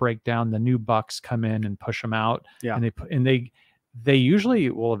start to break down. The new bucks come in and push them out. Yeah. And they usually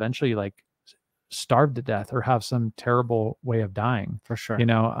will eventually like starve to death or have some terrible way of dying. For sure. You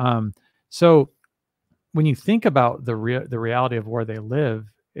know, so when you think about the reality of where they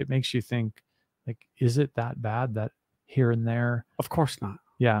live, it makes you think, like, is it that bad that here and there? Of course not.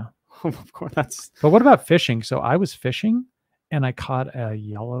 Yeah. Of course. But what about fishing? So I was fishing and I caught a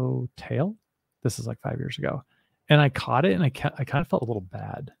yellow tail. This is like 5 years ago. And I caught it and I kind of felt a little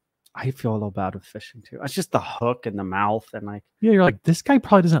bad. I feel a little bad with fishing too. It's just the hook in the mouth and like, yeah, you're like, this guy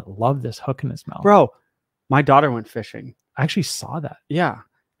probably doesn't love this hook in his mouth. Bro, my daughter went fishing. I actually saw that. Yeah.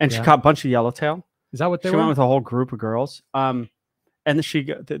 And she caught a bunch of yellowtail. Is that what they were? She went with a whole group of girls. And then she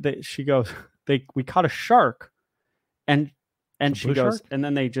goes, we caught a shark and she goes, shark? And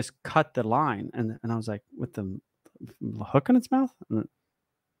then they just cut the line. And I was like, with the hook in its mouth?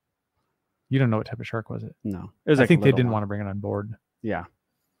 You don't know what type of shark was it? No. It was I think they didn't want to bring it on board. Yeah.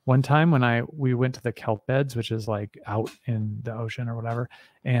 One time when we went to the kelp beds, which is like out in the ocean or whatever,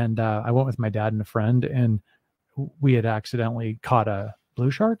 and I went with my dad and a friend, and we had accidentally caught a blue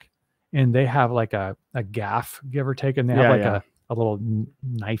shark, and they have like a gaff, give or take, and they have like a little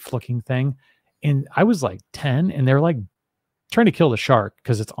knife looking thing. And I was like 10, and they're like trying to kill the shark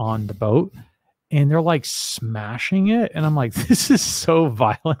because it's on the boat. And they're like smashing it. And I'm like, this is so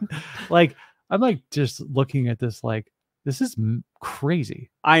violent. Like, I'm like just looking at this, like, this is crazy.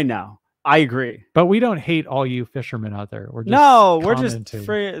 I know. I agree. But we don't hate all you fishermen out there. We're just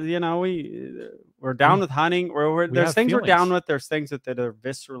free. You know, we're down with hunting. There's things we're down with. There's things that are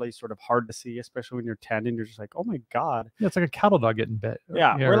viscerally sort of hard to see, especially when you're 10 and you're just like, oh my God. Yeah, it's like a cattle dog getting bit.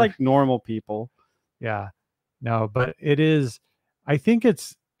 Yeah. We're like normal people. Yeah. No, but it is, I think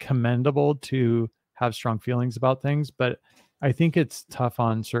it's commendable to have strong feelings about things, but I think it's tough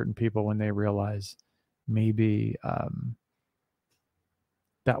on certain people when they realize maybe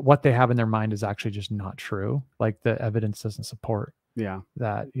that what they have in their mind is actually just not true. Like the evidence doesn't support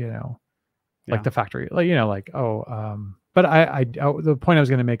that, you know, like the factory, like, you know, like, but the point I was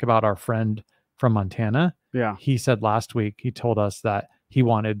going to make about our friend from Montana. Yeah. He said last week, he told us that he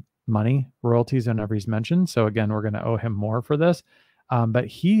wanted money, royalties whenever he's mentioned. So again, we're going to owe him more for this. But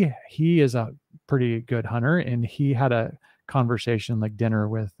he is a pretty good hunter, and he had a conversation, like dinner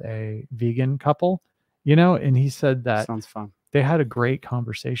with a vegan couple, you know, and he said that sounds fun. They had a great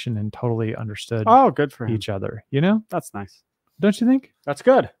conversation and totally understood good for each other, you know? That's nice. Don't you think? That's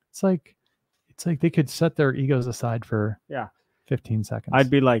good. It's like they could set their egos aside for 15 seconds. I'd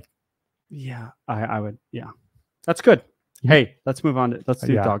be like, I would. Yeah, that's good. Hey, let's move on. Let's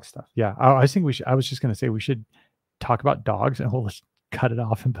do dog stuff. Yeah. I think we should. I was just going to say we should talk about dogs, and we'll just cut it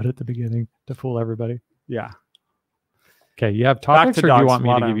off and put it at the beginning to fool everybody. Yeah. Okay. You have topics, or do you want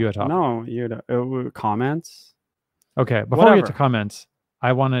me to give you a topic? No, comments. Okay. Before we get to comments,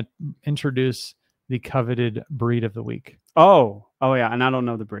 I want to introduce the coveted breed of the week. Oh yeah. And I don't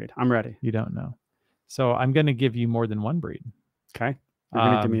know the breed. I'm ready. You don't know. So I'm going to give you more than one breed. Okay. You're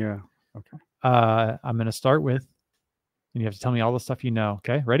going to give me a, okay. I'm going to start with, and you have to tell me all the stuff you know.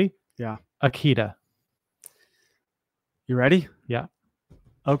 Okay. Ready? Yeah. Akita. You ready? Yeah.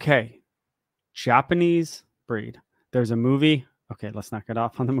 Okay. Japanese breed. There's a movie. Okay, let's not get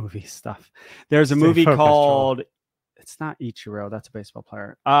off on the movie stuff. There's a movie called, it's not Ichiro, that's a baseball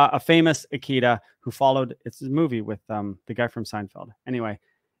player. A famous Akita who followed, it's a movie with the guy from Seinfeld. Anyway,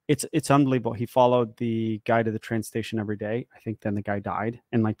 it's unbelievable. He followed the guy to the train station every day. I think then the guy died.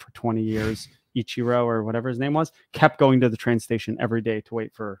 And like for 20 years, Ichiro or whatever his name was, kept going to the train station every day to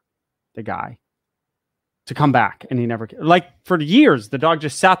wait for the guy to come back. And he never, like for years, the dog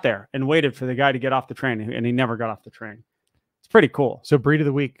just sat there and waited for the guy to get off the train, and he never got off the train. It's pretty cool. So breed of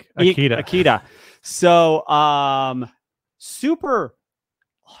the week, Akita. Akita. So super,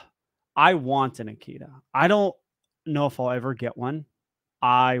 I want an Akita. I don't know if I'll ever get one.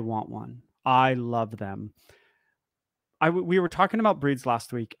 I want one. I love them. We were talking about breeds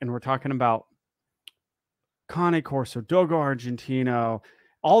last week, and we're talking about Cane Corso, Dogo Argentino,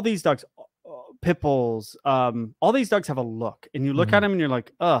 all these dogs, pit bulls, all these dogs have a look, and you look at them and you're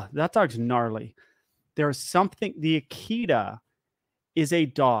like, that dog's gnarly. There's something, the Akita is a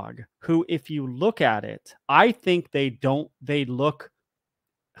dog who, if you look at it, I think they look,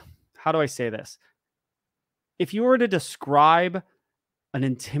 how do I say this? If you were to describe an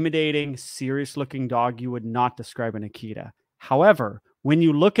intimidating, serious looking dog, you would not describe an Akita. However, when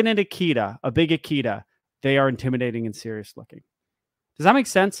you look at an Akita, a big Akita, they are intimidating and serious looking. Does that make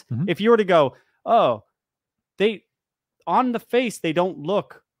sense? Mm-hmm. If you were to go, they on the face, they don't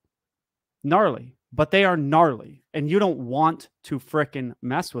look gnarly, but they are gnarly, and you don't want to frickin'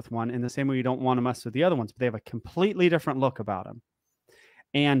 mess with one in the same way you don't want to mess with the other ones, but they have a completely different look about them.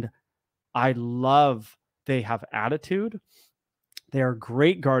 And I love, they have attitude. They are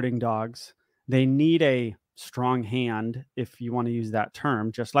great guarding dogs. They need a strong hand, if you want to use that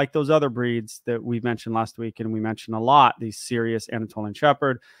term, just like those other breeds that we mentioned last week. And we mentioned a lot, these serious Anatolian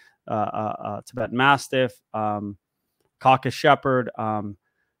Shepherd, Tibetan Mastiff, Caucasus Shepherd,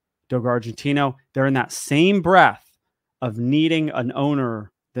 Dogo Argentino. They're in that same breath of needing an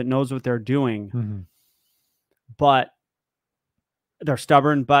owner that knows what they're doing, but they're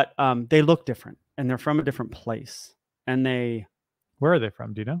stubborn, but they look different, and they're from a different place. And where are they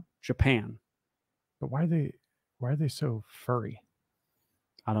from? Do you know? Japan. But why are they so furry?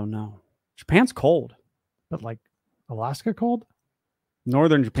 I don't know. Japan's cold. But like Alaska cold?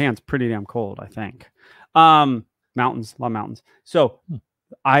 Northern Japan's pretty damn cold, I think. Mountains, a lot of mountains. So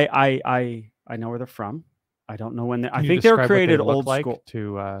I know where they're from. I don't know when I think they were created old school.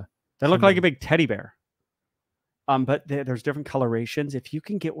 They look like a big teddy bear. But there's different colorations. If you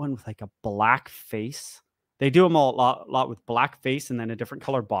can get one with like a black face, they do them a lot with black face and then a different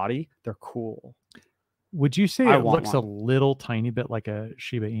color body. They're cool. Would you say it looks a little tiny bit like a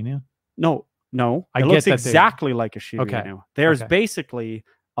Shiba Inu? No. It looks exactly like a Shiba Inu. There's basically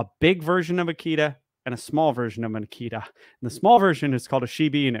a big version of Akita and a small version of an Akita. And the small version is called a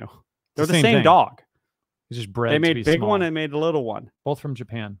Shiba Inu. They're the same dog. It's just bred. They made to be big small. one and made a little one. Both from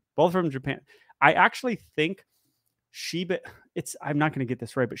Japan. I actually think I'm not going to get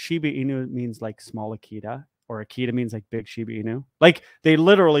this right, but Shiba Inu means like small Akita, or Akita means like big Shiba Inu. Like they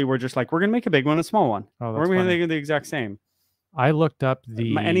literally were just like, we're going to make a big one, a small one. Oh, we're going to make the exact same. I looked up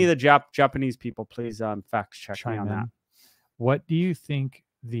any of the Japanese people, please fact check me on that. What do you think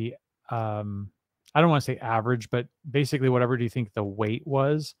the I don't want to say average, but basically whatever do you think the weight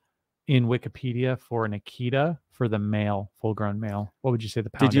was in Wikipedia for an Akita for the male, full-grown male? What would you say the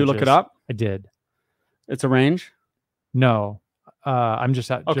poundage is? Did you look it up? I did. It's a range? No. I'm just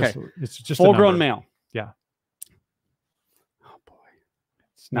at it's just full-grown male. Yeah. Oh boy.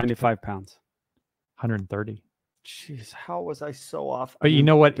 It's 95 pounds. 130. Jeez, how was I so off? But you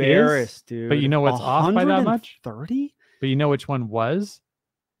know what is? Dude. But you know what's off by that much? 30? But you know which one was?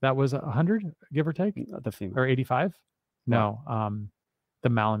 That was 100, give or take? The female. Or 85? No. The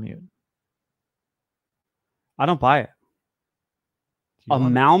Malamute. I don't buy it.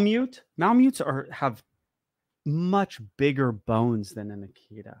 Malamute? Malamutes have much bigger bones than an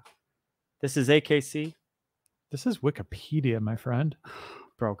Akita. This is AKC. This is Wikipedia, my friend.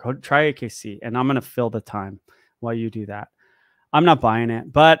 Bro, go try AKC, and I'm going to fill the time while you do that. I'm not buying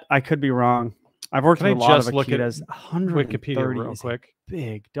it, but I could be wrong. I've worked with a lot of Akitas. 130 Wikipedia real quick.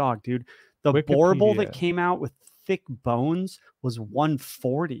 Big dog, dude. The Borbal that came out with thick bones was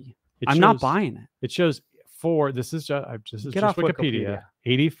 140. I'm not buying it. It shows this is just Wikipedia.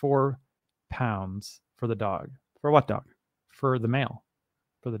 84 pounds for the dog. For what dog? For the male.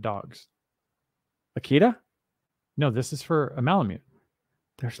 for the dogs. Akita? No, this is for a Malamute.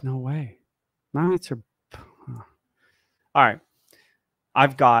 There's no way. Malamutes are. All right.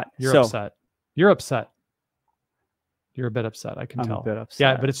 I've got. You're upset. You're upset. You're a bit upset. I can tell. A bit upset.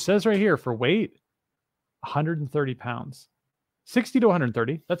 Yeah, but it says right here for weight, 130 pounds. 60 to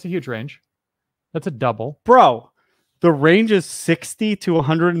 130. That's a huge range. That's a double. Bro, the range is 60 to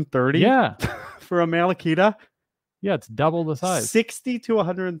 130? Yeah. For a male Akita? Yeah, it's double the size. 60 to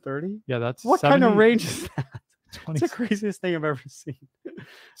 130? Yeah, that's what 70, kind of range is that? 20. It's the craziest thing I've ever seen.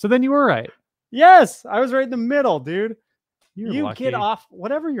 So then you were right. Yes, I was right in the middle, dude. You lucky. Get off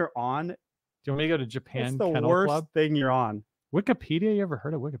whatever you're on. Do you want me to go to Japan It's the Kennel worst Club? thing you're on. Wikipedia? You ever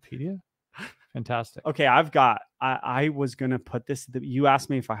heard of Wikipedia? Fantastic. Okay, I was going to put this. You asked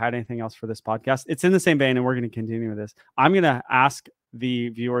me if I had anything else for this podcast. It's in the same vein, and we're going to continue with this. I'm going to ask the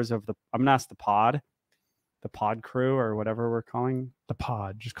viewers of I'm going to ask the pod crew, or whatever we're calling the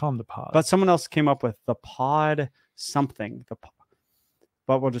pod. Just call them the pod. But someone else came up with the pod something.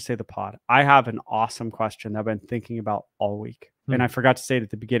 But we'll just say the pod. I have an awesome question that I've been thinking about all week. And I forgot to say it at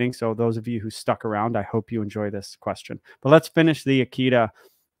the beginning. So those of you who stuck around, I hope you enjoy this question. But let's finish the Akita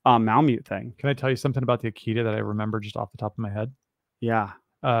Malamute thing. Can I tell you something about the Akita that I remember just off the top of my head? Yeah.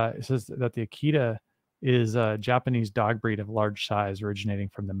 It says that the Akita is a Japanese dog breed of large size originating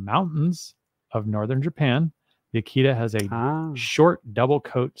from the mountains of northern Japan. The Akita has a short double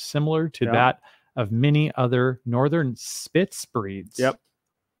coat similar to that of many other northern Spitz breeds. Yep.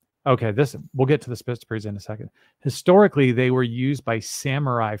 Okay, we'll get to the Spitz breeds in a second. Historically, they were used by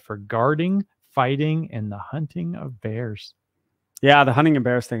samurai for guarding, fighting, and the hunting of bears. Yeah, the hunting of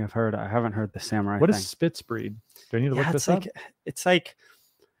bears thing I've heard. I haven't heard the samurai What thing. is Spitz breed? Do I need to look this up? It's like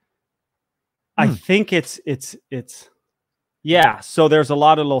I think it's yeah. So there's a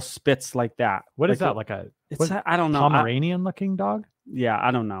lot of little spits like that. What is that? Like a I don't know. Pomeranian looking dog? Yeah, I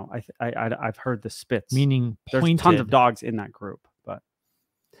don't know. I've heard the spits. Meaning pointed. There's tons of dogs in that group, but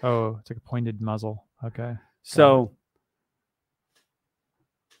it's like a pointed muzzle. Okay. So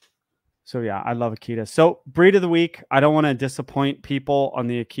yeah, I love Akitas. So breed of the week. I don't want to disappoint people on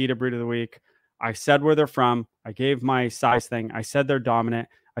the Akita breed of the week. I said where they're from. I gave my size thing. I said they're dominant.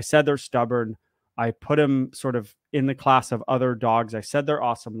 I said they're stubborn. I put them sort of in the class of other dogs. I said they're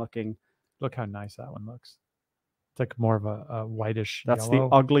awesome looking. Look how nice that one looks. It's like more of a whitish That's yellow.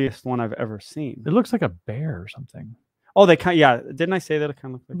 the ugliest one I've ever seen. It looks like a bear or something. Oh, they kind didn't I say that it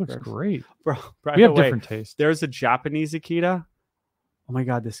kind of looks bears? Great. Bro, we have different tastes. There's a Japanese Akita. Oh my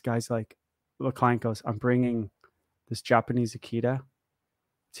God, this guy's like, the client goes, I'm bringing this Japanese Akita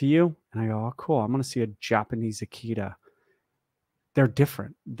to you. And I go, oh, cool. I'm going to see a Japanese Akita. They're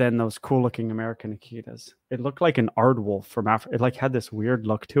different than those cool looking American Akitas. It looked like an aardwolf from Africa. It like had this weird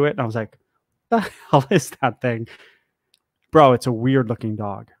look to it. And I was like, what the hell is that thing? Bro, it's a weird looking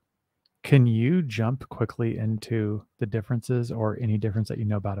dog. Can you jump quickly into the differences or any difference that you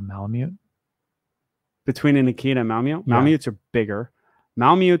know about a Malamute? Between an Akita and Malamute? Yeah. Malamutes are bigger.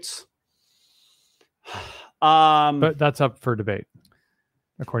 Malamutes... but that's up for debate,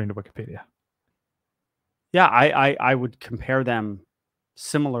 according to Wikipedia. Yeah, I would compare them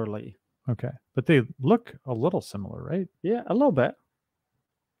similarly. Okay, but they look a little similar, right? Yeah, a little bit.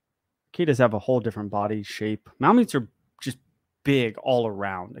 Akitas have a whole different body shape. Malamutes are just big all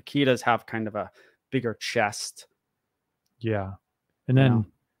around. Akitas have kind of a bigger chest. Yeah, and then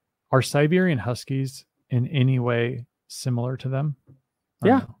are Siberian Huskies in any way similar to them?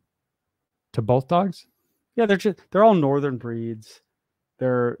 Yeah. No? To both dogs? Yeah, they're all northern breeds.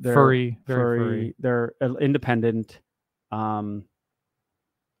 They're furry, very furry. They're independent.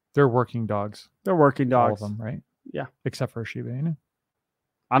 They're working dogs. They're working dogs. All of them, right? Yeah. Except for a Shiba Inu.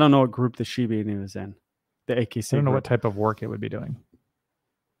 I don't know what group the Shiba Inu is in. The AKC I don't know group. what type of work it would be doing.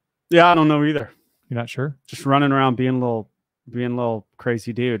 Yeah, I don't know either. You're not sure? Just running around being a little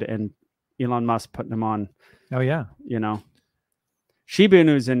crazy dude, and Elon Musk putting him on. Oh yeah. Shiba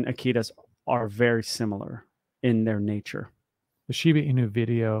Inus and Akitas are very similar in their nature. The Shiba Inu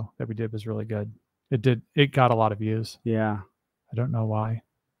video that we did was really good. It got a lot of views. Yeah. I don't know why.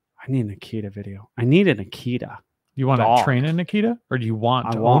 I need an Akita video. I need an Akita. You want to train an Akita, or do you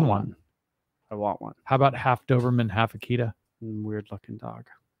want to own one? I want one. How about half Doberman, half Akita? Weird looking dog.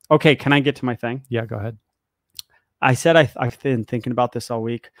 Okay, can I get to my thing? Yeah, go ahead. I said I've been thinking about this all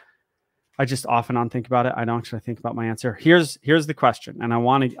week. I just off and on think about it. I don't actually think about my answer. Here's the question, and I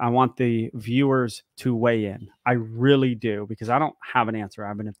want the viewers to weigh in. I really do, because I don't have an answer. I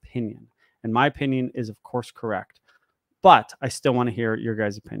have an opinion, and my opinion is of course correct, but I still want to hear your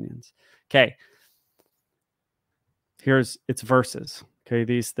guys' opinions. Okay. It's versus. Okay,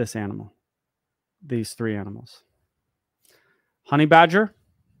 this animal, these three animals. Honey badger,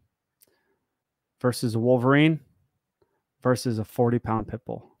 versus a Wolverine versus a 40-pound pit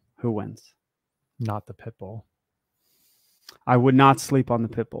bull. Who wins? Not the pit bull. I would not sleep on the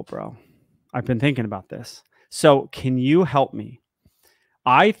pit bull, bro. I've been thinking about this. So can you help me?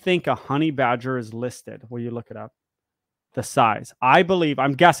 I think a honey badger is listed. Will you look it up? The size. I believe,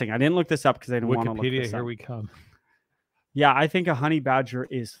 I'm guessing. I didn't look this up because I didn't want to look this Wikipedia, here up. we come. Yeah, I think a honey badger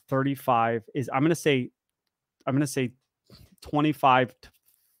is 35. I'm gonna say 25 to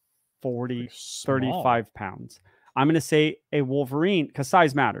 40, 35 pounds. I'm gonna say a Wolverine, because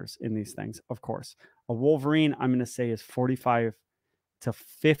size matters in these things, of course. A Wolverine, I'm gonna say, is 45 to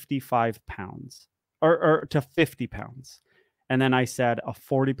 55 pounds. Or to 50 pounds. And then I said a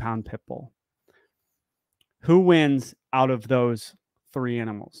 40-pound pit bull. Who wins out of those three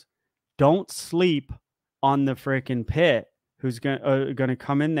animals? Don't sleep on the freaking pit who's gonna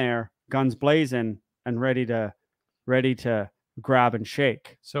come in there, guns blazing, and ready to grab and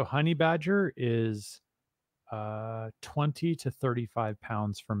shake. So honey badger is 20 to 35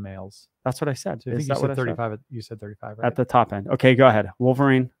 pounds for males. That's what I said. So I think you said 35. You said 35, right? At the top end. Okay, go ahead.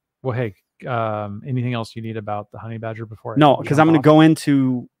 Wolverine. Well, hey, anything else you need about the honey badger before? No, because I'm going to go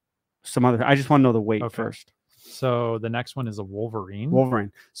into some other. I just want to know the weight first. So the next one is a Wolverine.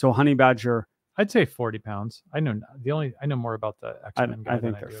 Wolverine. So honey badger. I'd say 40 pounds. I know more about the X-Men guy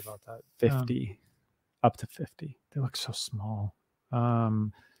than I do about that. 50, up to 50. They look so small.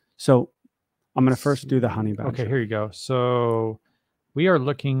 So I'm going to first do the honey badger. Okay, here you go. So we are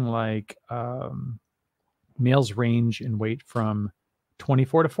looking like males range in weight from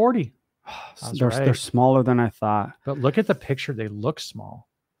 24 to 40. They're smaller than I thought. But look at the picture. They look small.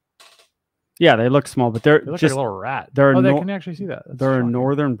 Yeah, they look small, but they're they look just like a little rat. They can actually see that. They're a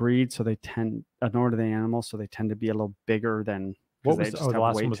northern breed, so they tend a northern animal, so they tend to be a little bigger than. What was the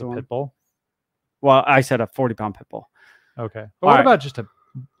last one? Was a pit bull? Well, I said a 40-pound pit bull. Okay, but what about just a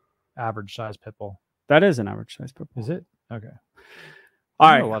average size pit bull? That is an average size pit bull. Is it? Okay.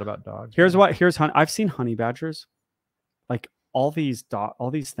 I know a lot about dogs. I've seen honey badgers, like all these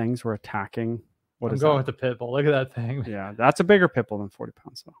things were attacking. I'm going with the pit bull. Look at that thing. Yeah, that's a bigger pit bull than 40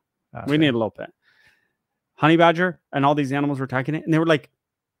 pounds. So we need a little bit. Honey badger and all these animals were attacking it, and they were like,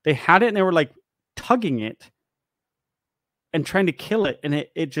 they had it and they were like tugging it and trying to kill it, and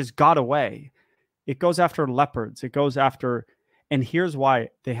it just got away. It goes after leopards. It goes after, and here's why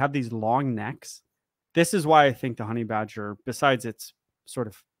they have these long necks. This is why I think the honey badger, besides its sort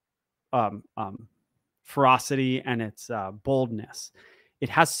of ferocity and its boldness, it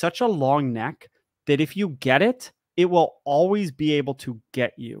has such a long neck that if you get it, it will always be able to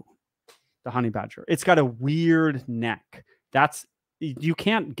get you. The honey badger. It's got a weird neck. You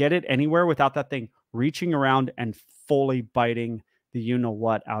can't get it anywhere without that thing reaching around and fully biting the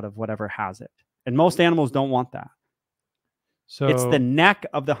you-know-what out of whatever has it. And most animals don't want that. So it's the neck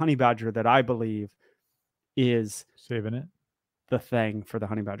of the honey badger that I believe is saving it. The thing for the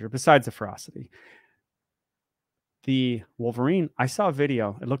honey badger, besides the ferocity. The Wolverine, I saw a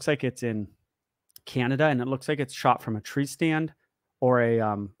video. It looks like it's in Canada, and it looks like it's shot from a tree stand or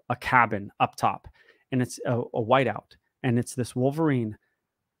a cabin up top, and it's a whiteout, and it's this Wolverine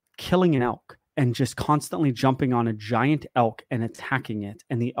killing an elk and just constantly jumping on a giant elk and attacking it,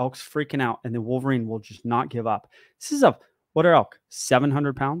 and the elk's freaking out, and the Wolverine will just not give up. This is what are elk?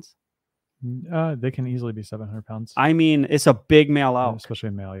 700 pounds? They can easily be 700 pounds. I mean, it's a big male elk, especially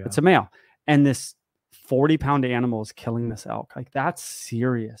a male. Yeah, it's a male, and this 40-pound animal is killing this elk. Like, that's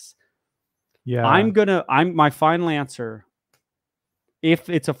serious. Yeah, my final answer.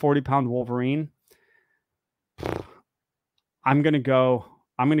 If it's a 40-pound Wolverine, I'm gonna go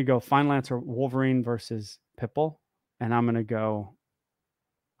final answer Wolverine versus pit bull, and I'm gonna go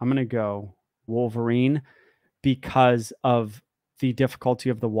Wolverine because of the difficulty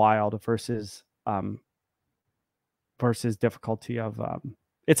of the wild versus difficulty of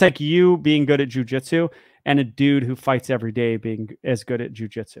it's like you being good at jiu-jitsu and a dude who fights every day being as good at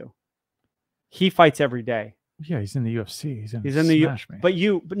jiu-jitsu. He fights every day. Yeah, he's in the UFC. He's in the smash me. But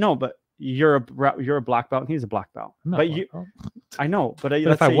you're a black belt and he's a black belt. But I know, but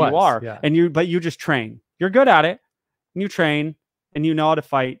let's say you are, yeah. And you just train. You're good at it, and you train, and you know how to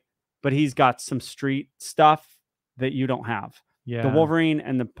fight. But he's got some street stuff that you don't have. Yeah, the Wolverine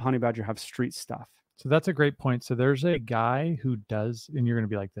and the honey badger have street stuff. So that's a great point. So there's a guy who does, and you're going to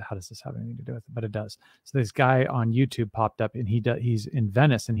be like, how does this have anything to do with it? But it does. So this guy on YouTube popped up, and he's in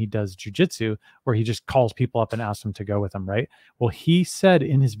Venice, and he does jujitsu, where he just calls people up and asks them to go with him, right? Well, he said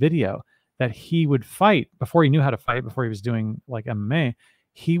in his video that he would fight before he knew how to fight, before he was doing like MMA.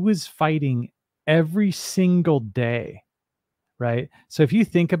 He was fighting every single day, right? So if you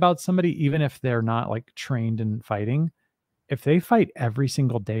think about somebody, even if they're not like trained in fighting, if they fight every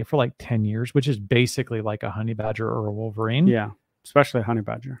single day for like 10 years, which is basically like a honey badger or a wolverine. Yeah, especially a honey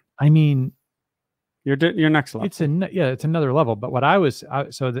badger. I mean, you're next level. It's another level. But what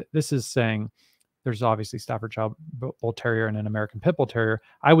this is saying, there's obviously Staffordshire Bull Terrier and an American Pit Bull Terrier.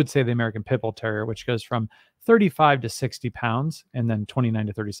 I would say the American Pit Bull Terrier, which goes from 35 to 60 pounds, and then 29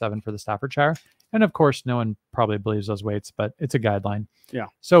 to 37 for the Staffordshire. And of course, no one probably believes those weights, but it's a guideline. Yeah.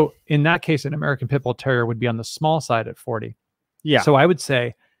 So in that case, an American Pit Bull Terrier would be on the small side at 40. Yeah. So I would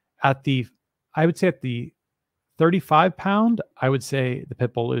say at the 35 pound, I would say the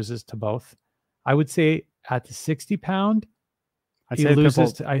Pit Bull loses to both. I would say at the 60 pound, I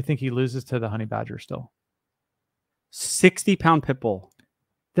think he loses to the honey badger still. 60-pound Pit Bull.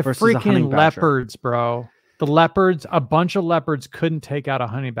 The freaking leopards, bro. The leopards, a bunch of leopards couldn't take out a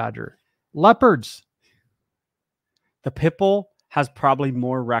honey badger. Leopards. The Pit Bull has probably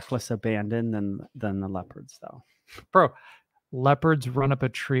more reckless abandon than the leopards, though. Bro, leopards run up a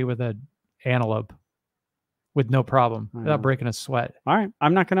tree with an antelope with no problem without breaking a sweat. All right.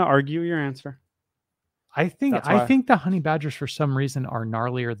 I'm not going to argue your answer. I think the honey badgers for some reason are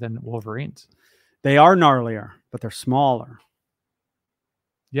gnarlier than wolverines. They are gnarlier, but they're smaller.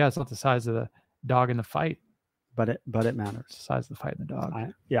 Yeah, it's not the size of the dog in the fight, but it matters. It's the size of the fight in the dog.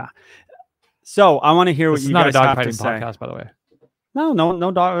 Yeah. So I want to hear what you guys have to say. Podcast, by the way.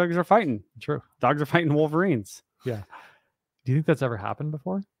 No dogs are fighting. True. Dogs are fighting wolverines. Yeah. Do you think that's ever happened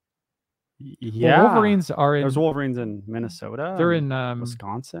before? Yeah. Well, Wolverines are in. There's wolverines in Minnesota. They're in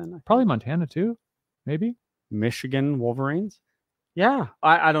Wisconsin. Probably Montana too. Maybe Michigan wolverines. Yeah.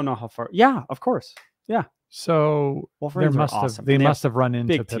 I don't know how far. Yeah, of course. Yeah. So wolverines they must have run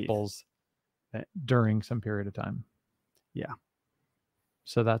into pit bulls during some period of time. Yeah.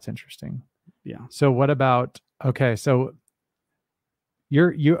 So that's interesting. Yeah. So what about, okay, so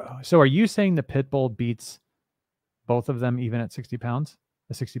are you saying the pit bull beats both of them even at 60 pounds?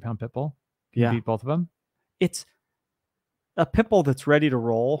 A 60-pound pit bull? Can you beat both of them? It's a pit bull that's ready to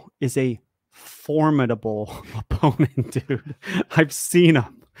roll is a formidable opponent, dude. I've seen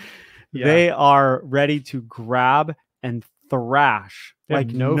them. Yeah. They are ready to grab and thrash like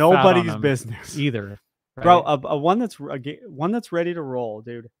nobody's business either. Right? Bro, a one that's ready to roll,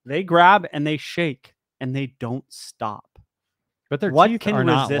 dude. They grab and they shake and they don't stop. But their teeth are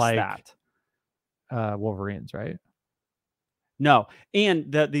not like that. Wolverines, right? No,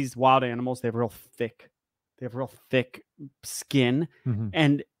 and these wild animals, they have real thick skin,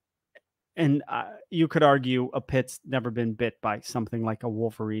 and you could argue a pit's never been bit by something like a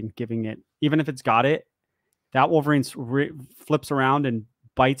wolverine, giving it, even if it's got it, that wolverine flips around and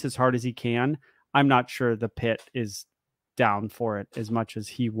bites as hard as he can. I'm not sure the pit is down for it as much as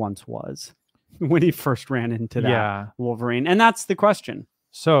he once was when he first ran into that wolverine, and that's the question.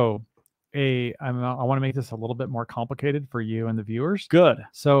 So. I want to make this a little bit more complicated for you and the viewers. Good.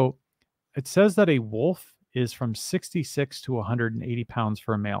 So it says that a wolf is from 66 to 180 pounds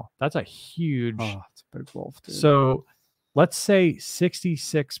for a male. That's a huge. Oh, it's a big wolf, dude. So let's say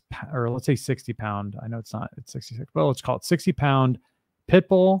 66 or let's say 60 pound. I know it's not. It's 66. Well, let's call it 60 pound pit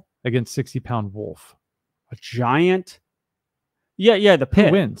bull against 60 pound wolf. A giant. Yeah. The pit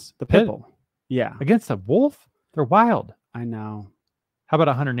Who wins. The pit bull. Yeah. Against a wolf. They're wild. I know. How about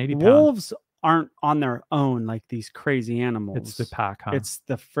 180 pounds? Wolves aren't on their own like these crazy animals. It's the pack, huh? It's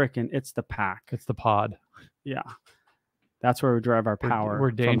the pack. It's the pod. Yeah. That's where we drive our power.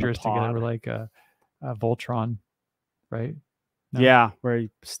 We're dangerous together. We're like a Voltron, right? No? Yeah, where he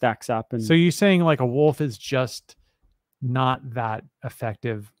stacks up. And so you're saying like a wolf is just not that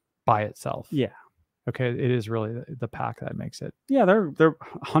effective by itself? Yeah. Okay, it is really the pack that makes it. Yeah, they're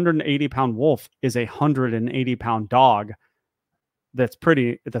 180-pound wolf is a 180-pound dog. That's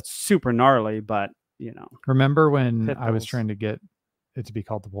super gnarly, but Remember when I was trying to get it to be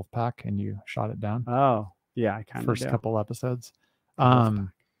called the wolf pack and you shot it down? Oh, yeah, I kind of first couple episodes.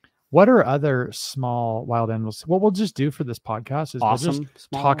 What are other small wild animals? What we'll just do for this podcast is we'll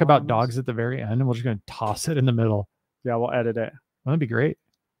just talk about dogs at the very end, and we're just going to toss it in the middle. Yeah, we'll edit it. That'd be great.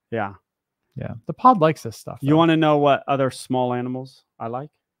 Yeah. Yeah. The pod likes this stuff. You want to know what other small animals I like?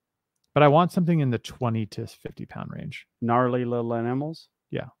 But I want something in the 20 to 50 pound range. Gnarly little animals?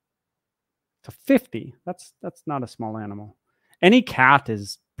 Yeah. To 50. That's not a small animal. Any cat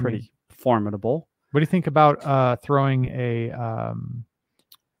is pretty formidable. What do you think about throwing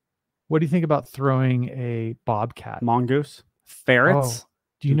a bobcat? Mongoose? Ferrets? Oh,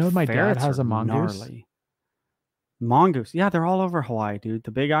 do you know my dad has a mongoose? Gnarly. Mongoose. Yeah, they're all over Hawaii, dude.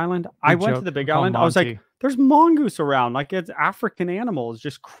 The Big Island. I went to the Big Island. I was like, there's mongoose around. Like, it's African animals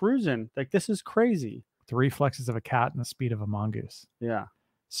just cruising. Like, this is crazy. The reflexes of a cat and the speed of a mongoose. Yeah.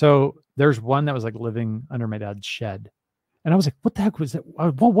 So there's one that was like living under my dad's shed. And I was like, what the heck was that?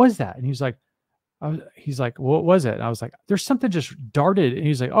 What was that? And he's like, what was it? And I was like, there's something just darted. And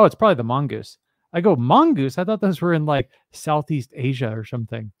he's like, oh, it's probably the mongoose. I go, mongoose? I thought those were in like Southeast Asia or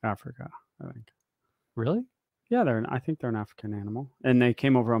something. Africa, I think. Really? Yeah, I think they're an African animal. And they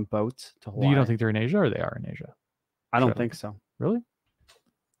came over on boats to Hawaii. You don't think they're in Asia, or they are in Asia? I don't think so. Really?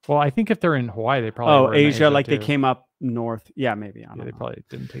 Well, I think if they're in Hawaii, they probably were in Asia, like too. They came up north. Yeah, maybe. I don't know. They probably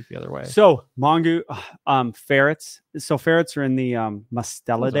didn't take the other way. So mongoose, ferrets. So ferrets are in the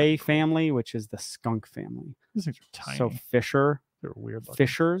Mustelidae family, which is the skunk family. These things are tiny. So they're weird looking.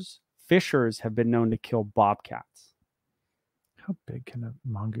 Fishers have been known to kill bobcats. How big can a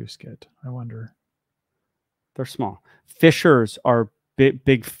mongoose get? I wonder. They're small. Fishers are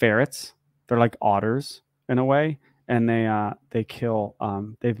big ferrets. They're like otters in a way, and they kill.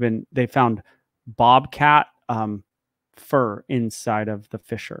 They found bobcat fur inside of the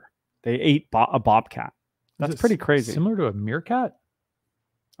fisher. They ate a bobcat. That's pretty crazy. Similar to a meerkat?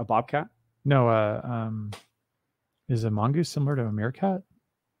 A bobcat? No. Is a mongoose similar to a meerkat?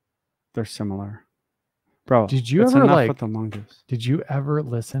 They're similar, bro. Did you ever with the mongoose? Did you ever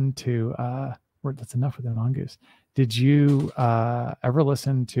listen to? That's enough with the mongoose. Did you ever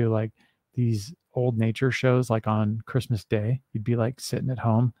listen to like these old nature shows, like on Christmas Day? You'd be like sitting at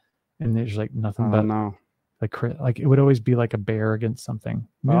home, and there's like nothing but like it would always be like a bear against something.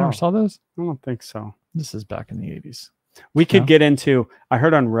 You never saw those? I don't think so. This is back in the 80s. We could get into. I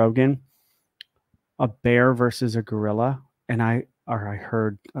heard on Rogan a bear versus a gorilla, and I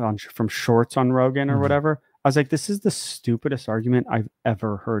heard from Shorts on Rogan or whatever. I was like, this is the stupidest argument I've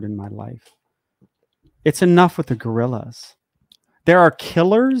ever heard in my life. It's enough with the gorillas. There are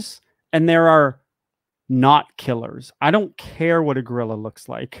killers and there are not killers. I don't care what a gorilla looks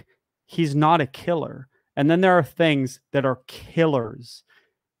like. He's not a killer. And then there are things that are killers.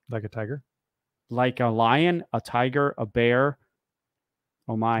 Like a tiger? Like a lion, a tiger, a bear.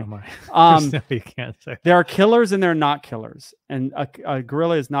 Oh my. You can't say. There are killers and there are not killers. And a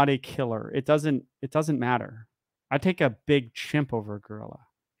gorilla is not a killer. It doesn't matter. I take a big chimp over a gorilla.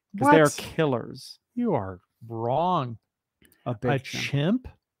 Because they are killers. You are wrong. A chimp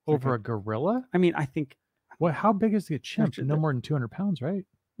over a gorilla? I mean, I think. What? How big is the chimp? No more than 200 pounds, right?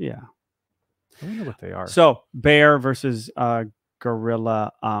 Yeah. I wonder what they are. So bear versus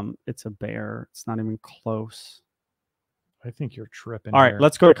gorilla. It's a bear. It's not even close. I think you're tripping. All right,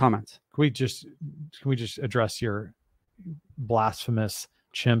 let's go to comments. Can we just address your blasphemous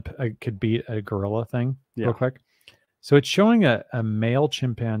chimp could beat a gorilla thing real quick? So it's showing a male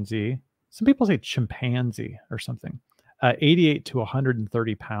chimpanzee. Some people say chimpanzee or something. 88 to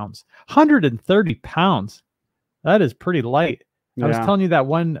 130 pounds. 130 pounds. That is pretty light. I was telling you that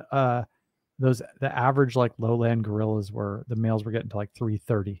one, the average like lowland gorillas the males were getting to like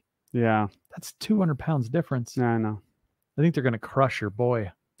 330. Yeah. That's 200 pounds difference. Yeah, I know. I think they're going to crush your boy.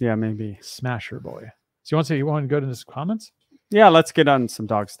 Yeah, maybe. Smash your boy. So you want to go to this comments? Yeah, let's get on some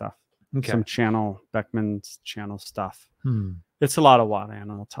dog stuff. Okay. Some Beckman's channel stuff. It's a lot of wild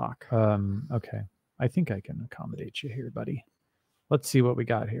animal talk. Okay. I think I can accommodate you here, buddy. Let's see what we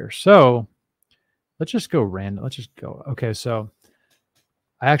got here. So let's just go random. Let's just go. Okay. So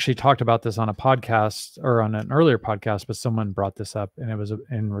I actually talked about this on a podcast or on an earlier podcast, but someone brought this up, and it was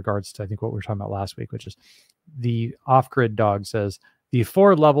in regards to, I think, what we were talking about last week, which is the off-grid dog says the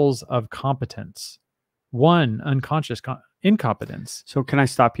 4 levels of competence. 1, unconscious incompetence. So can I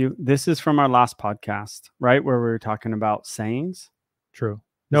stop you? This is from our last podcast, right? Where we were talking about sayings. True.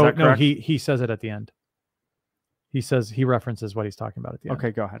 No, he says it at the end. He references what he's talking about at the end.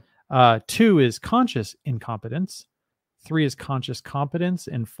 Okay, go ahead. 2 is conscious incompetence. 3 is conscious competence,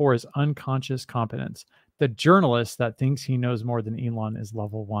 and 4 is unconscious competence. The journalist that thinks he knows more than Elon is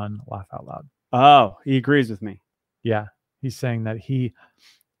level 1. Laugh out loud. Oh, he agrees with me. Yeah, he's saying that he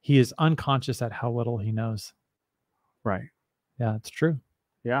is unconscious at how little he knows. Right. Yeah, it's true.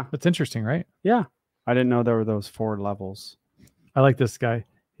 Yeah, that's interesting, right? Yeah, I didn't know there were those 4 levels. I like this guy.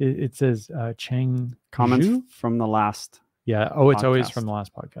 It says Cheng comments Zhu? From the last. Yeah. Oh, it's always from the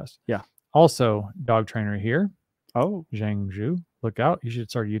last podcast. Yeah. Also, dog trainer here. Oh, Zhang Zhu. Look out. You should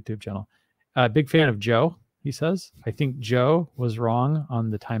start a YouTube channel. Big fan of Joe, he says. I think Joe was wrong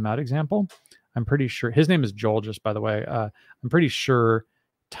on the timeout example. I'm pretty sure. His name is Joel, just by the way. I'm pretty sure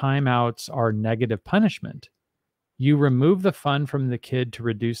timeouts are negative punishment. You remove the fun from the kid to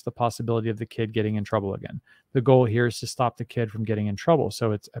reduce the possibility of the kid getting in trouble again. The goal here is to stop the kid from getting in trouble.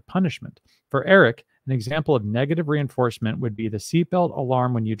 So it's a punishment. For Eric, an example of negative reinforcement would be the seatbelt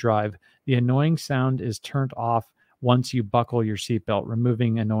alarm when you drive. The annoying sound is turned off once you buckle your seatbelt,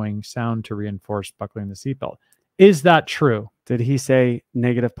 removing annoying sound to reinforce buckling the seatbelt. Is that true? Did he say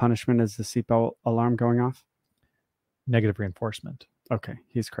negative punishment is the seatbelt alarm going off? negative reinforcement. Okay,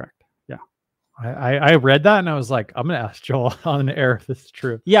 he's correct. Yeah. I read that and I was like, I'm going to ask Joel on the air if this is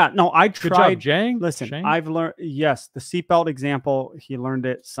true. Yeah, no, I tried. Good job, Jang. Listen, Shang? I've learned, yes, the seatbelt example, he learned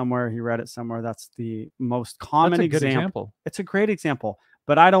it somewhere, he read it somewhere. That's the most common That's a good example. It's a great example,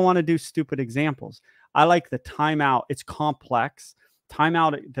 but I don't want to do stupid examples. I like the timeout. It's complex.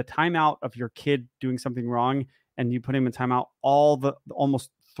 Timeout, the timeout of your kid doing something wrong and you put him in timeout,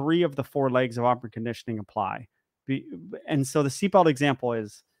 almost 3 of the 4 legs of operant conditioning apply. And so the seatbelt example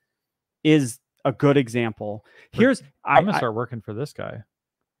is a good example. Here's I'm gonna start working for this guy,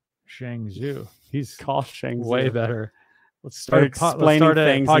 Shang Zhu. He's called Shang way Zhu. better. Let's start explaining a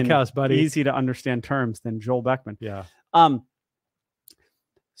things podcast, buddy. Easy to understand terms than Joel Beckman. Yeah.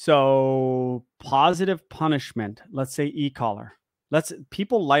 So positive punishment. Let's say e-collar.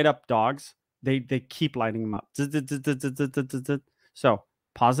 People light up dogs. They keep lighting them up. So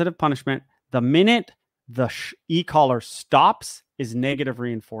positive punishment. The minute the e-collar stops is negative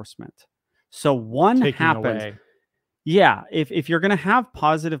reinforcement. So one Taking happens. away. Yeah. If you're going to have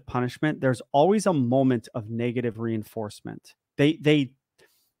positive punishment, there's always a moment of negative reinforcement.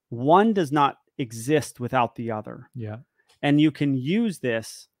 One does not exist without the other. Yeah. And you can use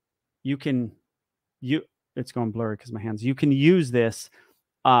this. It's going blurry because my hands. You can use this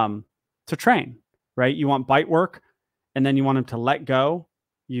to train, right? You want bite work, and then you want them to let go.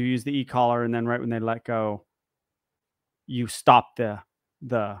 You use the e-collar, and then right when they let go, you stop the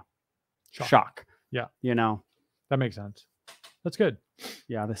shock. Yeah. You know, that makes sense. That's good.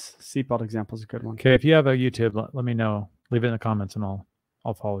 Yeah, this seatbelt example is a good one. Okay, if you have a YouTube, let me know. Leave it in the comments, and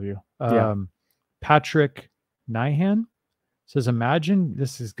I'll follow you. Patrick Nyhan says, imagine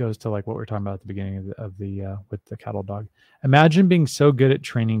goes to like what we are talking about at the beginning of the with the cattle dog. Imagine being so good at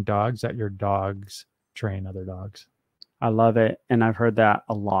training dogs that your dogs train other dogs. I love it, and I've heard that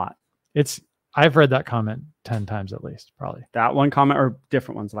a lot. I've read that comment 10 times at least, probably. That one comment or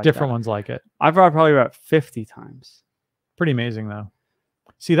different ones like different ones like it. I've read probably about 50 times. Pretty amazing though.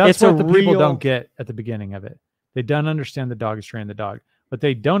 See, that's what the people don't get at the beginning of it. They don't understand the dog is training the dog. What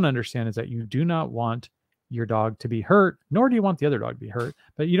they don't understand is that you do not want your dog to be hurt, nor do you want the other dog to be hurt.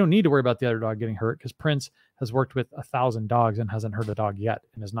 But you don't need to worry about the other dog getting hurt because Prince has worked with 1,000 dogs and hasn't hurt a dog yet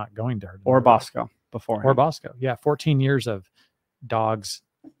and is not going to hurt. Or Bosco before. Or Bosco. Yeah, 14 years of dogs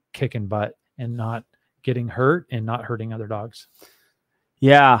kicking butt and not getting hurt and not hurting other dogs.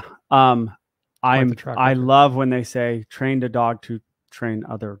 Yeah. I love when they say trained a dog to train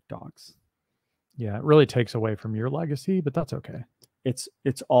other dogs. Yeah, it really takes away from your legacy, but that's okay. It's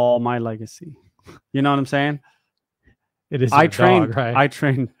all my legacy. You know what I'm saying? It is. I trained, dog, right? I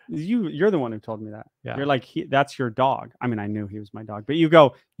trained you. You're the one who told me that. Yeah. You're like, that's your dog. I mean, I knew he was my dog, but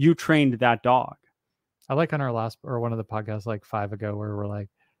you trained that dog. I like on our last or one of the podcasts like 5 ago where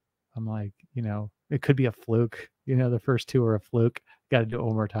I'm like, it could be a fluke. The first 2 are a fluke. Got to do it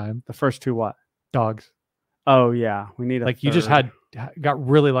one more time. The first 2 what? Dogs. Oh yeah, we need you just got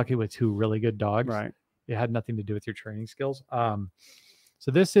really lucky with 2 really good dogs. Right. It had nothing to do with your training skills. So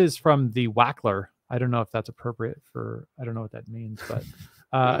this is from the Wackler. I don't know if that's appropriate I don't know what that means, but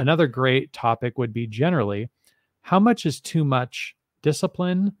another great topic would be generally, how much is too much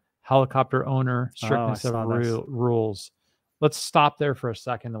discipline, helicopter owner, strictness of rules? Let's stop there for a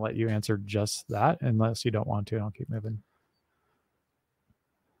second and let you answer just that, unless you don't want to. I'll keep moving.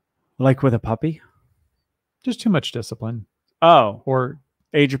 Like with a puppy? Just too much discipline. Oh. Or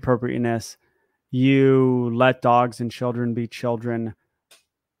age appropriateness. You let dogs and children be children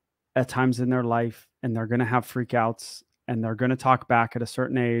at times in their life, and they're going to have freakouts, and they're going to talk back at a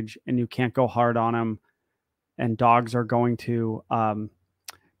certain age, and you can't go hard on them. And dogs are going to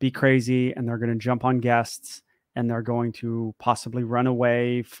be crazy, and they're going to jump on guests, and they're going to possibly run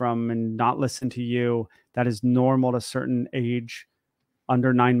away from and not listen to you. That is normal at a certain age,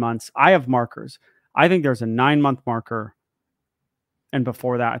 under 9 months. I have markers. I think there's a 9-month marker. And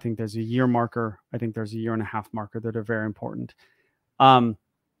before that, I think there's a year marker. I think there's a 1.5-year marker that are very important.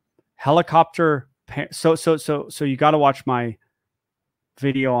 Helicopter. So you got to watch my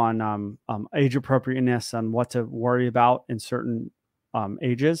video on age appropriateness and what to worry about in certain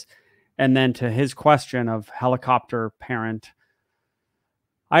ages. And then to his question of helicopter parent,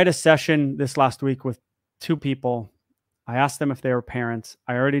 I had a session this last week with 2 people. I asked them if they were parents.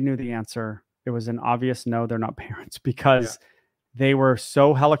 I already knew the answer. It was an obvious no, they're not parents, because they were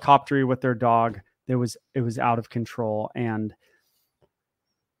so helicoptery with their dog. It was out of control, and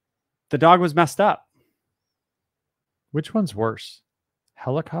the dog was messed up. Which one's worse,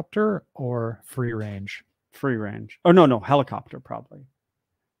 helicopter or free range? Free range. Oh, no, helicopter probably.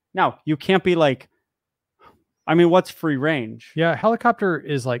 Now, you can't be like, I mean, what's free range? Yeah, helicopter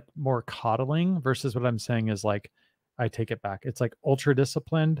is like more coddling versus what I'm saying is like I take it back. It's like ultra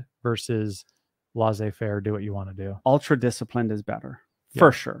disciplined versus laissez-faire, do what you want to do. Ultra disciplined is better Yeah.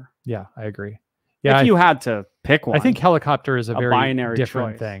 for sure. Yeah, I agree. Yeah, if you had to pick one, I think helicopter is a very binary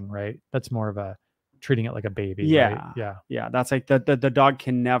different choice. thing, right? That's more of a treating it like a baby. Yeah, right? Yeah, yeah. That's like the dog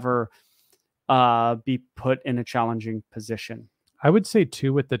can never be put in a challenging position. I would say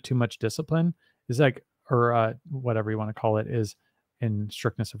too, with the too much discipline is like, or whatever you want to call it, is in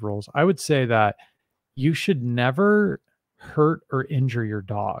strictness of rules. I would say that you should never hurt or injure your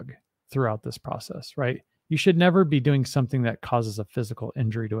dog throughout this process, right? You should never be doing something that causes a physical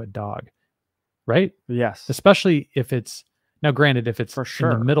injury to a dog, right? Yes. Especially if it's, now granted, if it's for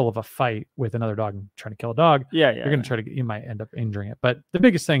sure in the middle of a fight with another dog and trying to kill a dog, you're going to try to you might end up injuring it. But the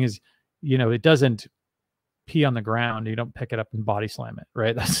biggest thing is, it doesn't pee on the ground. You don't pick it up and body slam it,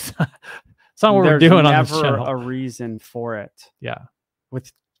 right? That's not what we're doing on this channel. There's never a reason for it. Yeah.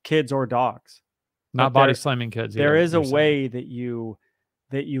 With kids or dogs. Not body slamming kids. There is a way that you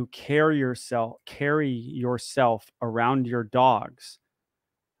carry yourself around your dogs.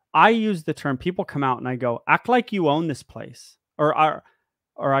 I use the term, people come out and I go, act like you own this place. Or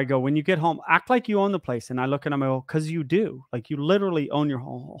I go, when you get home, act like you own the place. And I look at them and I go, because you do. Like, you literally own your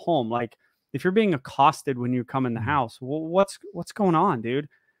home. Like, if you're being accosted when you come in the house, well, what's going on, dude?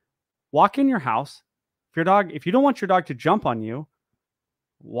 Walk in your house. If you don't want your dog to jump on you,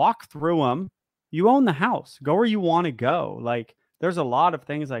 walk through them. You own the house. Go where you want to go. Like, there's a lot of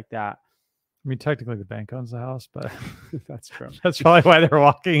things like that. I mean, technically the bank owns the house, but that's true. That's probably why they're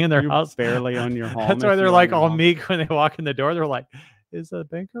walking in their house. Barely own your home. That's why they're like all meek when they walk in the door. They're like, is the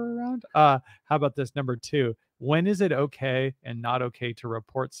banker around? How about this? Number 2, when is it okay and not okay to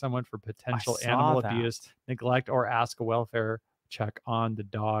report someone for potential animal abuse, neglect, or ask a welfare check on the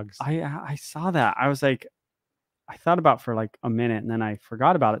dogs? I saw that. I was like, I thought about it for like a minute and then I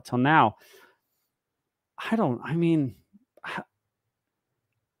forgot about it till now.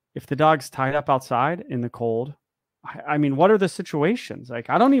 If the dog's tied up outside in the cold, I mean, what are the situations? Like,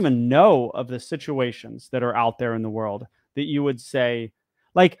 I don't even know of the situations that are out there in the world that you would say,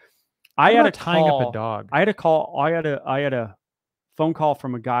 like, I had tying up a dog. I had a phone call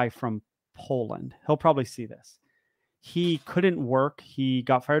from a guy from Poland. He'll probably see this. He couldn't work. He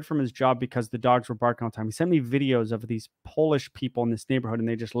got fired from his job because the dogs were barking all the time. He sent me videos of these Polish people in this neighborhood, and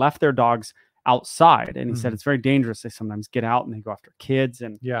they just left their dogs outside. And he said it's very dangerous. They sometimes get out and they go after kids.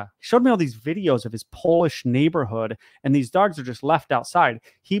 And yeah, he showed me all these videos of his Polish neighborhood, and these dogs are just left outside.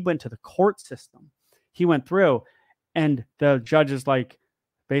 He went to the court system. He went through, and the judge is like,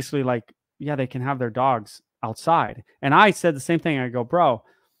 basically like, yeah, they can have their dogs outside. And I said the same thing. I go, bro,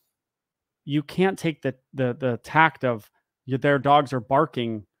 you can't take the tact of their dogs are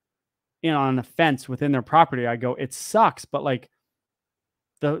barking on a fence within their property. I go, it sucks, but like,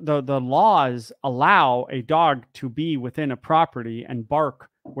 the laws allow a dog to be within a property and bark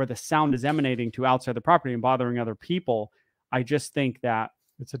where the sound is emanating to outside the property and bothering other people. I just think that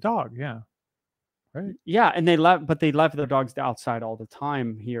it's a dog. Yeah. Right. Yeah. And they left their dogs outside all the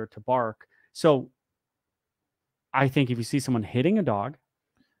time here to bark. So I think if you see someone hitting a dog.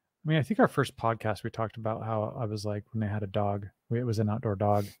 I mean, I think our first podcast, we talked about how I was like, when they had a dog, it was an outdoor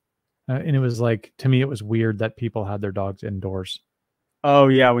dog. And it was like, to me, it was weird that people had their dogs indoors. Oh,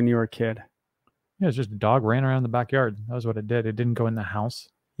 yeah, when you were a kid. Yeah, it's just a dog ran around the backyard. That was what it did. It didn't go in the house.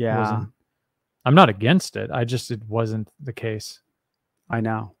 Yeah. I'm not against it. It wasn't the case. I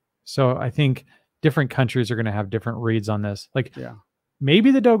know. So I think different countries are going to have different reads on this. Like, yeah, maybe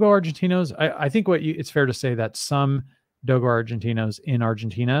the Dogo Argentinos, I think it's fair to say that some Dogo Argentinos in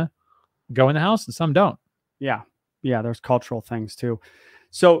Argentina go in the house and some don't. Yeah. Yeah, there's cultural things too.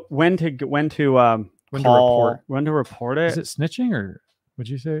 So when to report it? Is it snitching, or would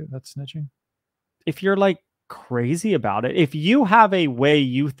you say that's snitching? If you're like crazy about it, if you have a way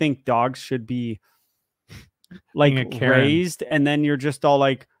you think dogs should be like raised, and then you're just all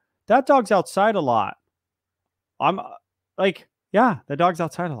like, that dog's outside a lot. I'm like, yeah, the dog's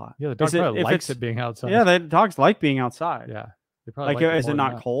outside a lot. Yeah, the dog probably likes it being outside. Yeah, the dogs like being outside. Yeah. They probably like is it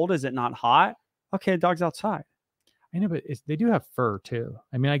not cold? Is it not hot? Okay, the dog's outside. I know, but they do have fur too.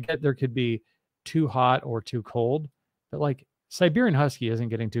 I mean, I get there could be too hot or too cold, but like Siberian Husky isn't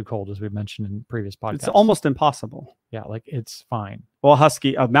getting too cold, as we mentioned in previous podcasts. It's almost impossible. Yeah, like it's fine. Well,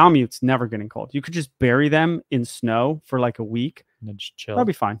 Malamute's never getting cold. You could just bury them in snow for like a week and then just chill. That'd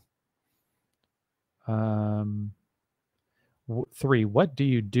be fine. 3, what do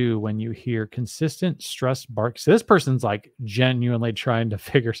you do when you hear consistent stressed barks? So this person's like genuinely trying to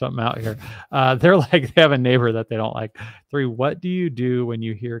figure something out here. They're like, they have a neighbor that they don't like. 3, what do you do when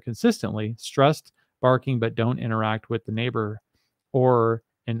you hear consistently stressed barking but don't interact with the neighbor or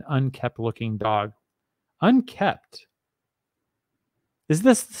an unkept looking dog? Unkept. Is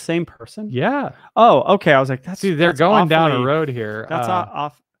this the same person? Yeah. Oh, okay. I was like, See, they're going down a road here. That's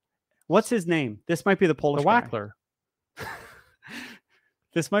off. What's his name? This might be the Polish guy. Wackler.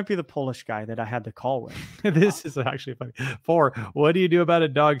 This might be the Polish guy that I had to call with. This is actually funny. 4, what do you do about a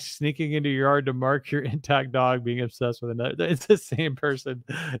dog sneaking into your yard to mark your intact dog being obsessed with another? It's the same person.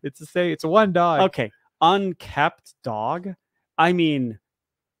 It's the same. It's one dog. Okay. Unkept dog. I mean,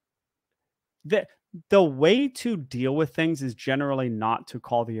 the way to deal with things is generally not to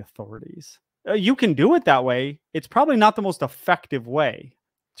call the authorities. You can do it that way. It's probably not the most effective way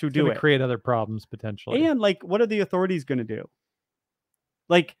to do it. Create other problems potentially. And like, what are the authorities going to do?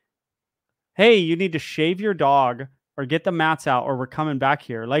 Like, hey, you need to shave your dog or get the mats out or we're coming back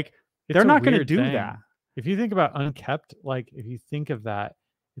here. Like, they're not going to do that. If you think about unkept, like if you think of that,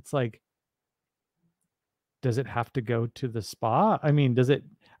 it's like, does it have to go to the spa? I mean, does it?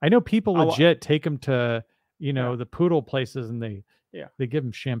 I know people legit take them to, the poodle places and they give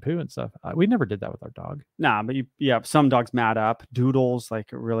them shampoo and stuff. We never did that with our dog. Nah, but some dogs mat up. Doodles like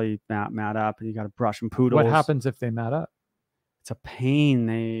really mat up and you got to brush them. Poodles. What happens if they mat up? It's a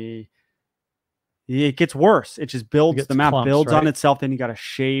pain. It gets worse. It just builds. The mat builds on itself. Then you got to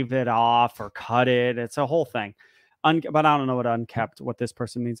shave it off or cut it. It's a whole thing. But I don't know what this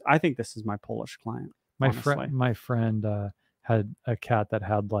person means. I think this is my Polish client. My friend had a cat that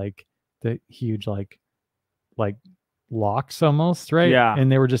had like the huge like locks almost, right? Yeah.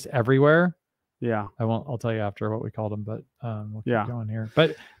 And they were just everywhere. Yeah. I'll tell you after what we called them, but we'll keep going here.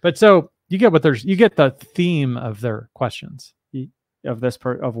 But so you get the theme of their questions. Of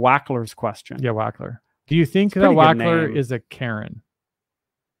Wackler's question. Yeah, Wackler. Do you think that Wackler is a Karen?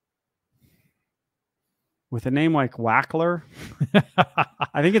 With a name like Wackler?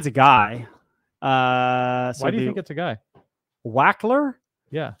 I think it's a guy. Why do you think it's a guy? Wackler?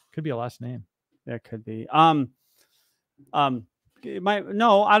 Yeah, could be a last name. Yeah, it could be. No,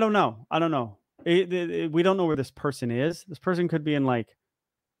 I don't know. We don't know where this person is. This person could be in like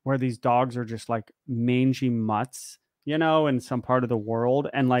where these dogs are just like mangy mutts, in some part of the world,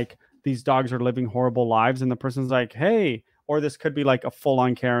 and like these dogs are living horrible lives, and the person's like, hey, or this could be like a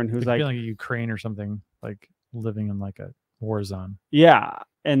full-on Karen who's like Ukraine or something, like living in like a war zone. Yeah,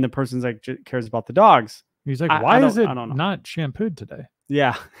 and the person's like cares about the dogs. He's like, why is it not shampooed today?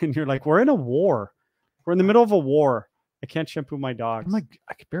 Yeah, and you're like, we're in a war. We're in the middle of a war. I can't shampoo my dogs. I'm like,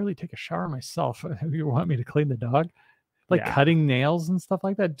 I could barely take a shower myself. You want me to clean the dog? Like cutting nails and stuff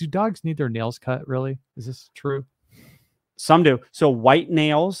like that. Do dogs need their nails cut, really? Is this true? Some do. So white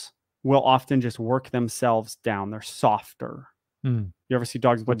nails will often just work themselves down. They're softer. You ever see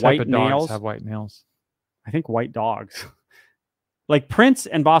dogs with white nails? Dogs have white nails? I think white dogs. Like Prince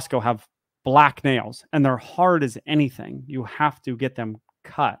and Bosco have black nails, and they're hard as anything. You have to get them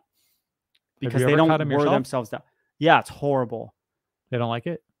cut because they don't wear themselves down. Yeah, it's horrible. They don't like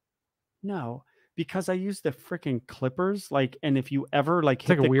it? No, because I use the freaking clippers. Like, and if you ever like, it's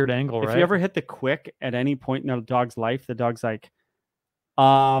like a weird angle, right? If you ever hit the quick at any point in a dog's life, the dog's like,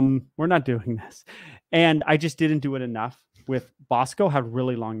 we're not doing this. And I just didn't do it enough. With Bosco had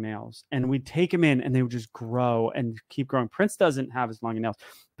really long nails, and we'd take him in and they would just grow and keep growing. Prince doesn't have as long nails,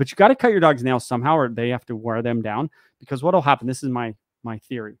 but you got to cut your dog's nails somehow, or they have to wear them down, because what'll happen, this is my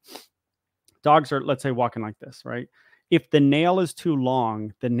theory. Dogs are, let's say, walking like this, right? If the nail is too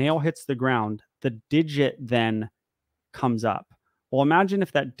long, the nail hits the ground, the digit then comes up. Well, imagine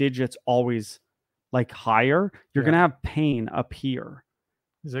if that digit's always like higher, you're going to have pain up here.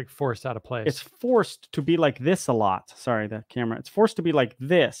 It's like forced out of place. It's forced to be like this a lot. Sorry, the camera. It's forced to be like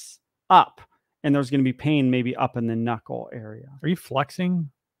this up, and there's going to be pain maybe up in the knuckle area. Are you flexing? You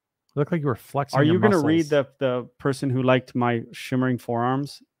look like you were flexing. Are you going to read the person who liked my shimmering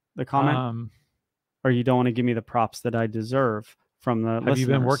forearms, the comment? Or you don't want to give me the props that I deserve from the listeners? Have you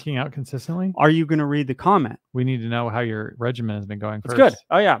been working out consistently? Are you going to read the comment? We need to know how your regimen has been going first. It's good.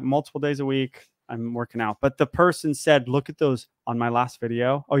 Oh, yeah. Multiple days a week. I'm working out. But the person said, look at those on my last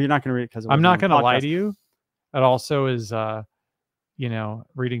video. Oh, you're not going to read it because I'm not going to lie to you. It also is,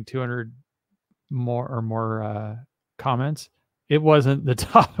 reading 200 more comments. It wasn't the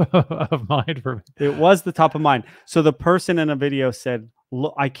top of mind for me. It was the top of mind. So the person in a video said,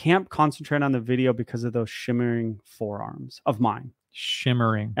 look, I can't concentrate on the video because of those shimmering forearms of mine.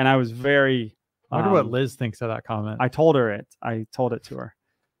 Shimmering. And I was very... I wonder what Liz thinks of that comment. I told her it. I told it to her.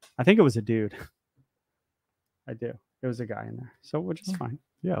 I think it was a dude. I do. It was a guy in there. So which is fine.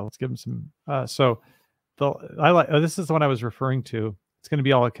 Yeah, let's give him some. This is the one I was referring to. It's going to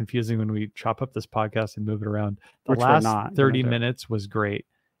be all confusing when we chop up this podcast and move it around. The last 30 minutes was great.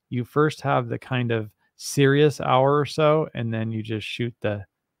 You first have the kind of serious hour or so, and then you just shoot the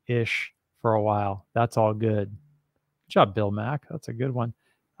ish for a while. That's all good. job, Bill Mack. That's a good one.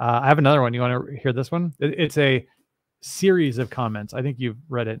 I have another one. You want to hear this one? It's a series of comments. I think you've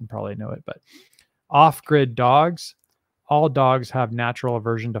read it and probably know it, but off-grid dogs. All dogs have natural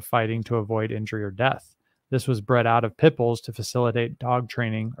aversion to fighting to avoid injury or death. This was bred out of pit bulls to facilitate dog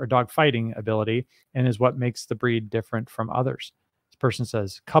training or dog fighting ability and is what makes the breed different from others. This person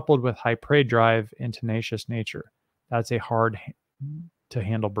says, coupled with high prey drive and tenacious nature. That's a hard to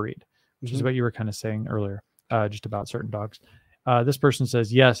handle breed, which is what you were kind of saying earlier, just about certain dogs. This person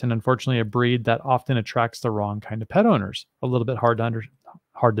says, yes, and unfortunately a breed that often attracts the wrong kind of pet owners. A little bit hard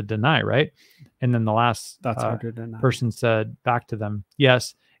to deny, right? And then the last person said back to them,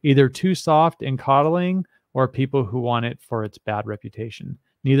 yes, either too soft and coddling or people who want it for its bad reputation,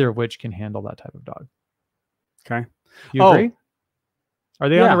 neither of which can handle that type of dog. Okay. You agree? Are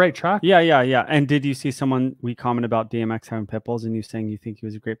they on the right track? Yeah. And did you see someone, we commented about DMX having pit bulls and you saying you think he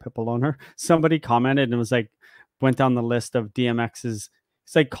was a great pit bull owner? Somebody commented and was like, went down the list of DMX's,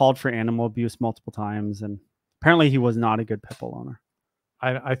 it's like called for animal abuse multiple times. And apparently he was not a good pit bull owner.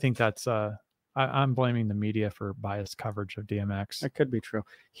 I think that's, I'm blaming the media for biased coverage of DMX. That could be true.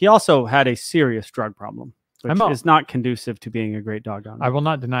 He also had a serious drug problem, which is not conducive to being a great dog owner. I will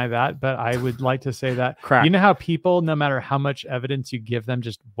not deny that, but I would like to say that Crack. You know how people, no matter how much evidence you give them,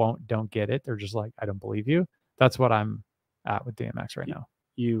 just don't get it. They're just like, I don't believe you. That's what I'm at with DMX right now.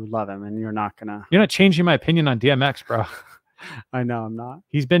 You love him and you're not changing my opinion on DMX, bro. I know I'm not.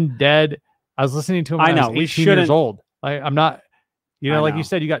 He's been dead. I was listening to him when I was 18 years old. I'm not, like you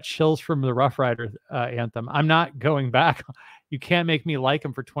said, you got chills from the Rough Rider anthem. I'm not going back. You can't make me like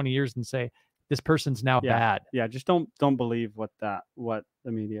him for 20 years and say, this person's now bad. Yeah, just don't believe what the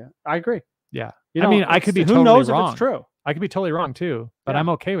media. I agree. Yeah. I could be totally knows wrong. If it's true. I could be totally wrong too, but I'm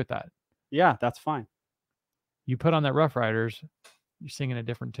okay with that. Yeah, that's fine. You put on that Rough Riders, you're singing a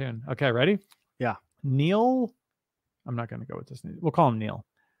different tune. Okay, ready? Yeah. Neil, I'm not going to go with this. We'll call him Neil.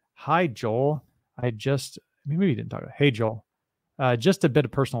 Hi, Joel. Maybe we didn't talk about. Hey, Joel. Just a bit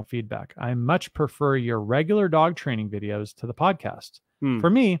of personal feedback. I much prefer your regular dog training videos to the podcast. For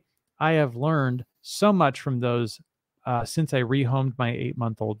me, I have learned so much from those since I rehomed my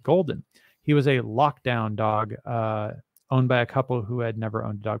 8-month-old Golden. He was a lockdown dog owned by a couple who had never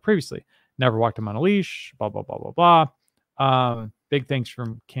owned a dog previously. Never walked him on a leash, blah, blah, blah, blah, blah. Big thanks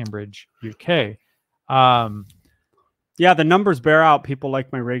from Cambridge, UK. Yeah, the numbers bear out. People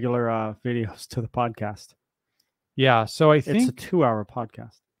like my regular videos to the podcast. Yeah, so I think it's a 2-hour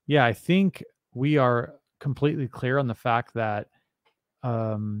podcast. Yeah, I think we are completely clear on the fact that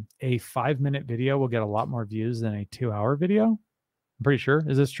a 5-minute video will get a lot more views than a 2-hour video. I'm pretty sure.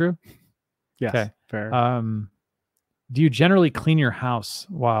 Is this true? Yes. Okay. Fair. Do you generally clean your house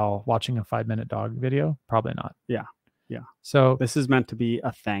while watching a 5-minute dog video? Probably not. Yeah. So this is meant to be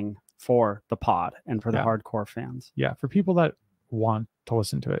a thing for the pod and for the hardcore fans. Yeah, for people that want to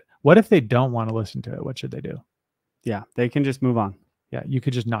listen to it. What if they don't want to listen to it? What should they do? Yeah, they can just move on. Yeah, you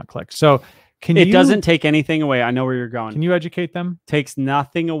could just not click. So it doesn't take anything away. I know where you're going. Can you educate them? Takes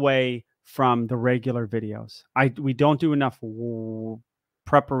nothing away from the regular videos. We don't do enough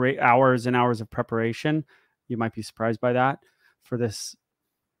hours and hours of preparation. You might be surprised by that for this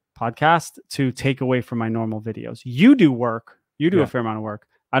podcast to take away from my normal videos. You do work. You do a fair amount of work.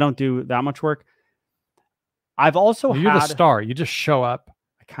 I don't do that much work. I've also You're the star. You just show up.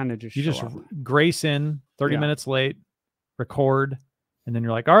 I kind of just grace in 30 minutes late, record, and then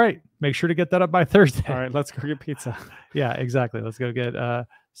you're like, all right, make sure to get that up by Thursday. All right, let's go get pizza. Yeah, exactly. Let's go get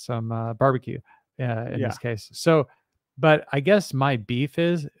some barbecue in this case. So, but I guess my beef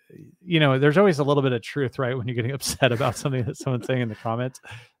is, there's always a little bit of truth, right? When you're getting upset about something that someone's saying in the comments.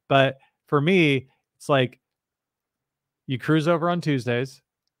 But for me, it's like you cruise over on Tuesdays,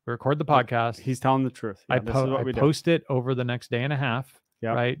 we record the podcast. He's telling the truth. Yeah, I post it over the next day and a half,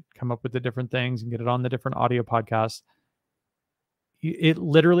 right? Come up with the different things and get it on the different audio podcasts. It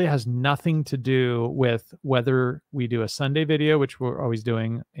literally has nothing to do with whether we do a Sunday video, which we're always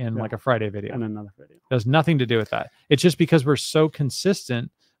doing, and like a Friday video. And another video. It has nothing to do with that. It's just because we're so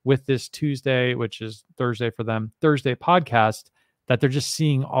consistent with this Tuesday, which is Thursday for them, Thursday podcast, that they're just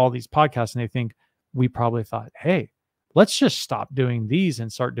seeing all these podcasts and they think we probably thought, hey, let's just stop doing these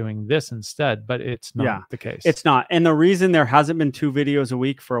and start doing this instead. But it's not the case. It's not. And the reason there hasn't been 2 videos a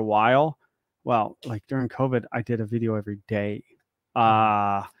week for a while, well, like during COVID, I did a video every day.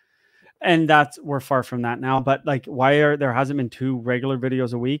 And we're far from that now. But like why there hasn't been 2 regular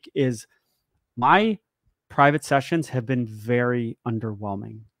videos a week is my private sessions have been very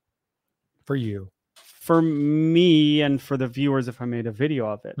underwhelming. For you. For me and for the viewers if I made a video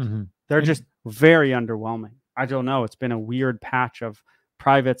of it. They're just very underwhelming. I don't know. It's been a weird patch of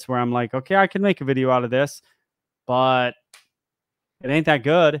privates where I'm like, okay, I can make a video out of this. but it ain't that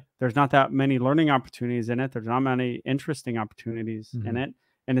good. There's not that many learning opportunities in it. There's not many interesting opportunities in it.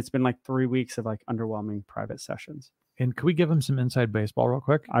 And it's been like 3 weeks of like underwhelming private sessions. And can we give them some inside baseball real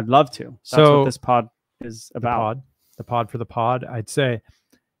quick? I'd love to. That's So what this pod is about. The pod for the pod. I'd say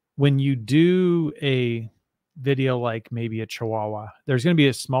when you do a video like maybe a Chihuahua, there's going to be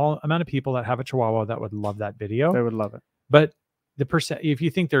a small amount of people that have a Chihuahua that would love that video. They would love it. But the percent, if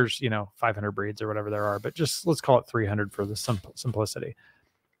you think there's 500 breeds or whatever there are, but just let's call it 300 for the simplicity,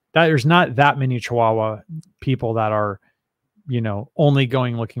 that there's not that many Chihuahua people that are only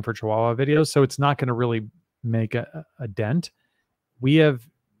going looking for Chihuahua videos, so it's not going to really make a dent. We have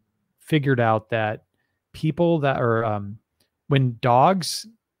figured out that people that are when dogs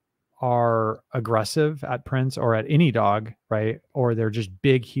are aggressive at Prince or at any dog, right, or they're just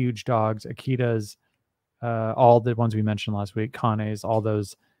big huge dogs, Akitas, all the ones we mentioned last week, Kanes, all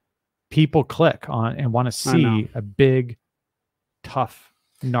those, people click on and want to see a big, tough,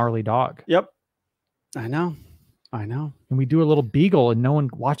 gnarly dog. Yep. I know. And we do a little beagle and no one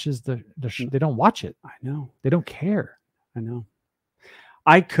watches they don't watch it. I know. They don't care. I know.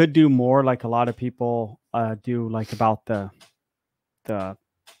 I could do more like a lot of people do, like about the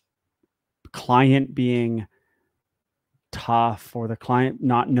client being tough or the client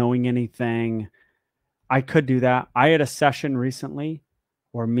not knowing anything. I could do that. I had a session recently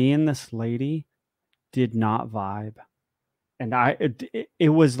where me and this lady did not vibe. And it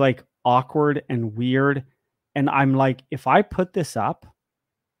was like awkward and weird. And I'm like, if I put this up,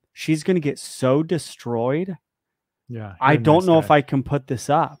 she's going to get so destroyed. Yeah. I don't know if I can put this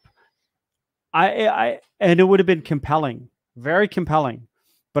up. And it would have been compelling, very compelling.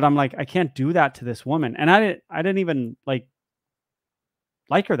 But I'm like, I can't do that to this woman. And I didn't even like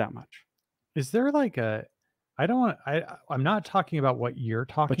her that much. Is there like I'm not talking about what you're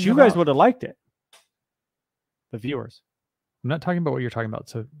talking about. But you guys would have liked it. The viewers. I'm not talking about what you're talking about.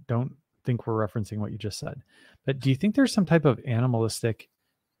 So don't think we're referencing what you just said. But do you think there's some type of animalistic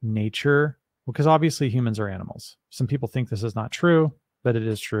nature? Because obviously humans are animals. Some people think this is not true, but it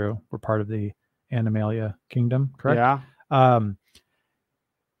is true. We're part of the Animalia kingdom, correct? Yeah.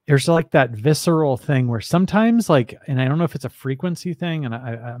 There's like that visceral thing where sometimes and I don't know if it's a frequency thing, and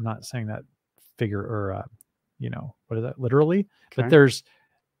I'm not saying that figure or, what is that literally, Okay. but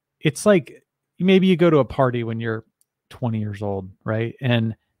it's like, maybe you go to a party when you're 20 years old, right?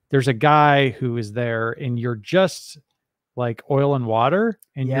 And there's a guy who is there and you're just like oil and water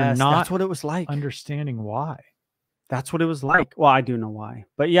and you're not, that's what it was like. Understanding why. That's what it was like. Well, I do know why,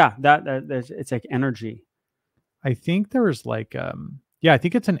 but yeah, it's like energy. I think there was like, I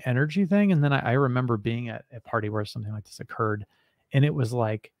think it's an energy thing. And then I remember being at a party where something like this occurred, and it was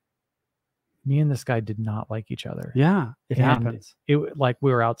like me and this guy did not like each other. Yeah, it happens. It like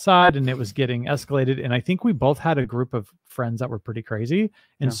we were outside and it was getting escalated. And I think we both had a group of friends that were pretty crazy.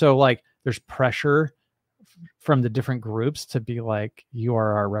 And so like there's pressure from the different groups to be like, you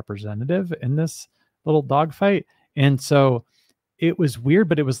are our representative in this little dogfight. And so it was weird,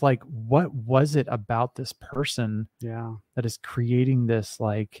 but it was like, what was it about this person that is creating this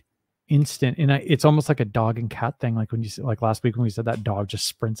like instant? And it's almost like a dog and cat thing. Like when you like last week when we said that dog just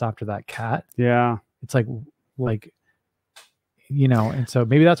sprints after that cat. Yeah. It's like, and so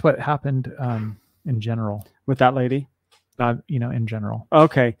maybe that's what happened in general with that lady, in general.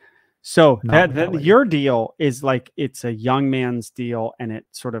 Okay. So your deal is like, it's a young man's deal and it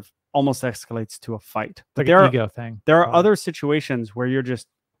sort of almost escalates to a fight. But like an ego thing. There are other situations where you're just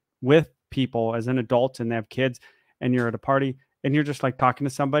with people as an adult and they have kids and you're at a party and you're just like talking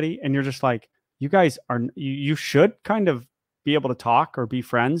to somebody and you're just like, you guys are, you should kind of be able to talk or be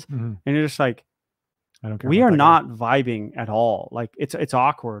friends. Mm-hmm. And you're just like, I don't care. We are not vibing at all. Like it's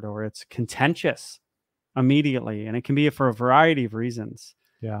awkward or it's contentious immediately. And it can be for a variety of reasons.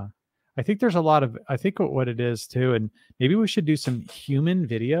 Yeah. I think there's I think what it is too, and maybe we should do some human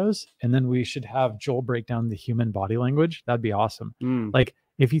videos and then we should have Joel break down the human body language. That'd be awesome. Like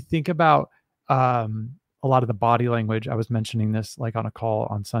if you think about a lot of the body language, I was mentioning this like on a call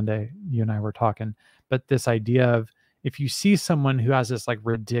on Sunday, you and I were talking, but this idea of if you see someone who has this like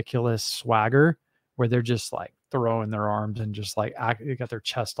ridiculous swagger where they're just like throwing their arms and just like they got their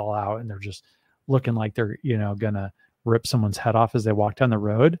chest all out and they're just looking like they're, gonna rip someone's head off as they walk down the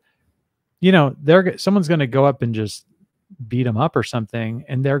road. Someone's going to go up and just beat them up or something.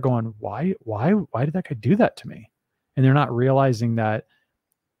 And they're going, why did that guy do that to me? And they're not realizing that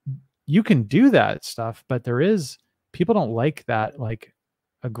you can do that stuff, but people don't like that, like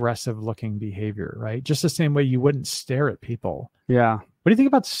aggressive looking behavior, right? Just the same way you wouldn't stare at people. Yeah. What do you think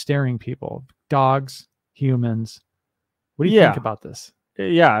about staring people? Dogs, humans. What do you think about this?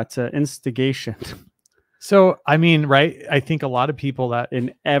 Yeah. It's an instigation. So, I mean, right. I think a lot of people that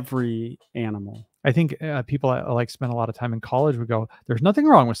in every animal. I think people that like spend a lot of time in college would go, there's nothing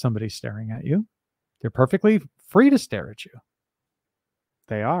wrong with somebody staring at you. They're perfectly free to stare at you.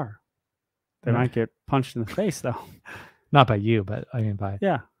 They are. They might get punched in the face though. Not by you, but I mean by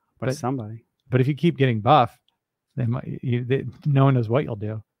somebody. But if you keep getting buff, they might. No one knows what you'll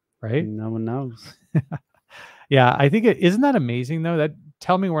do, right? No one knows. Yeah, I think isn't that amazing though. That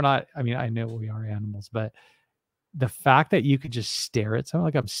tell me we're not. I mean, I know we are animals, but the fact that you could just stare at someone,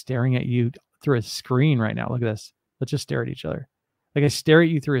 like I'm staring at you through a screen right now. Look at this. Let's just stare at each other. Like I stare at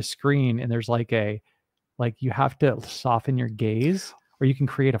you through a screen, and there's like you have to soften your gaze, or you can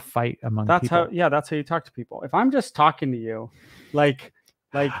create a fight among people. That's how you talk to people. If I'm just talking to you, like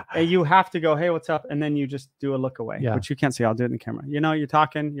you have to go, hey, what's up? And then you just do a look away, which you can't see. I'll do it in the camera. You know, you're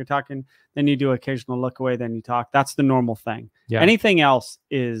talking, then you do occasional look away, then you talk. That's the normal thing. Yeah. Anything else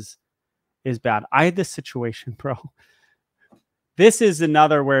is bad. I had this situation, bro. This is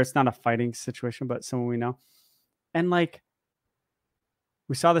another where it's not a fighting situation, but someone we know. And like,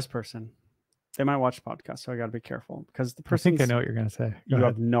 we saw this person. They might watch the podcast, so I got to be careful because the person. I think I know what you're going to say. You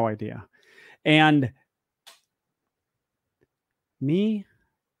have no idea. And me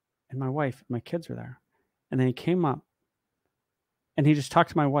and my wife, and my kids were there. And then he came up and he just talked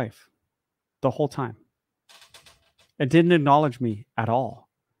to my wife the whole time. It didn't acknowledge me at all.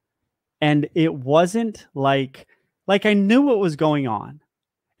 And it wasn't like I knew what was going on.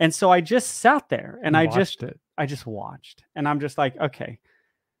 And so I just sat there and I just watched. And I'm just like, okay,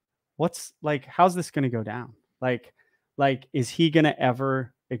 what's like, how's this going to go down? Like, is he going to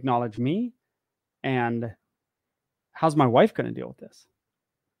ever acknowledge me? And how's my wife going to deal with this?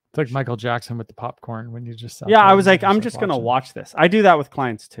 It's like Michael Jackson with the popcorn when you just I was like, I'm just going to watch this. I do that with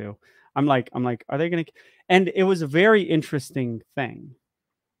clients too. I'm like, are they going to? And it was a very interesting thing.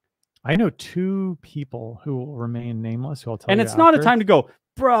 I know 2 people who will remain nameless who will tell you. And it's not a time to go,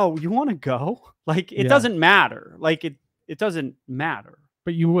 bro, you want to go? Like, it doesn't matter. Like, it doesn't matter.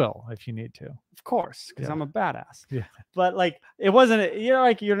 But you will if you need to. Of course, because I'm a badass. Yeah. But like, it wasn't,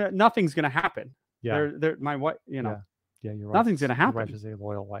 nothing's going to happen. Yeah. My wife, Yeah, you're right. Nothing's going to happen. Your wife is a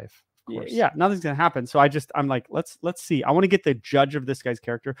loyal wife. Of course. Yeah, nothing's going to happen. So I'm like, let's see. I want to get the judge of this guy's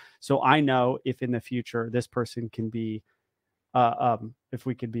character. So I know if in the future this person can be, if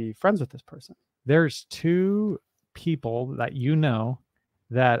we could be friends with this person. There's 2 people that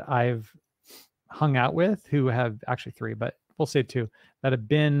that I've hung out with who have actually 3, but we'll say 2 that have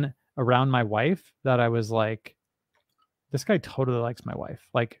been around my wife that I was like, this guy totally likes my wife,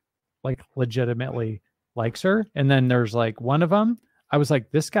 like legitimately likes her. And then there's like one of them, I was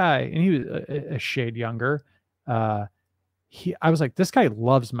like, this guy, and he was a shade younger. I was like, this guy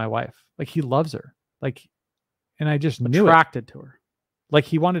loves my wife. Like he loves her. Like, and I just knew attracted to her. Like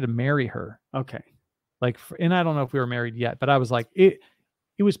he wanted to marry her. Okay. Like, and I don't know if we were married yet, but I was like, it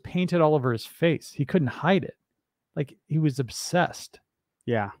was painted all over his face. He couldn't hide it. Like he was obsessed.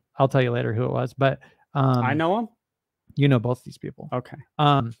 Yeah. I'll tell you later who it was, but I know him. You know both these people. Okay.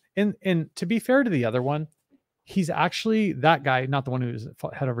 And to be fair to the other one, he's actually that guy, not the one who's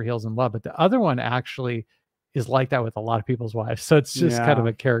head over heels in love, but the other one actually is like that with a lot of people's wives. So it's just kind of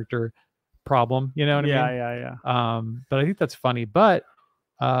a character problem, you know what I mean? Yeah. But I think that's funny. But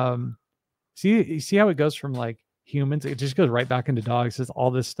see how it goes from like humans, it just goes right back into dogs. Because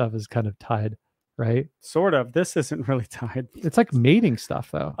all this stuff is kind of tied, right? Sort of. This isn't really tied. It's like mating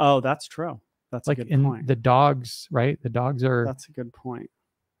stuff, though. Oh, that's true. That's like a good point. The dogs, right? The dogs are. That's a good point.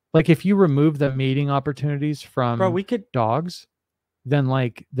 Like if you remove the mating opportunities from dogs, then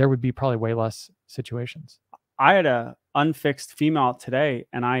like there would be probably way less situations. I had a unfixed female today,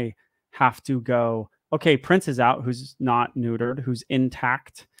 and I have to go, okay, Prince is out, who's not neutered, who's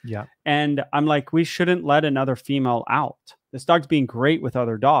intact. Yeah. And I'm like, we shouldn't let another female out. This dog's being great with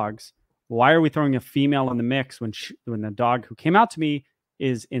other dogs. Why are we throwing a female in the mix when the dog who came out to me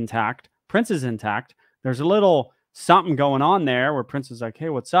is intact? Prince is intact. There's a little something going on there where Prince is like, hey,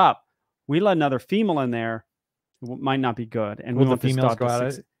 what's up? We let another female in there. It might not be good. And will the females go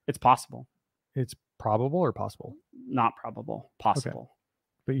out? It's possible. It's probable or possible? Not probable. Possible. Okay.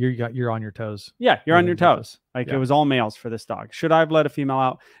 But you're on your toes. Yeah, you're on your toes. Like it was all males for this dog. Should I have let a female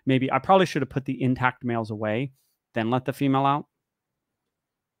out? Maybe. I probably should have put the intact males away, then let the female out.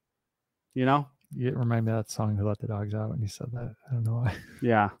 You know? You remind me of that song, Who Let the Dogs Out, when you said that. I don't know why.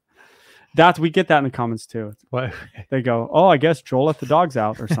 Yeah. We get that in the comments too. What? They go, oh, I guess Joel let the dogs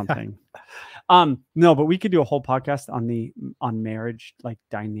out or something. No, but we could do a whole podcast on marriage, like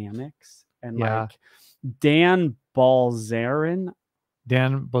dynamics and like Dan Balzerian.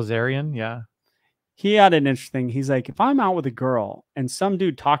 Yeah. He had an interesting, he's like, if I'm out with a girl and some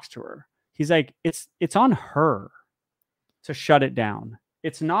dude talks to her, He's like, it's on her to shut it down.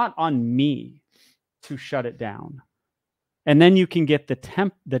 It's not on me to shut it down. And then you can get the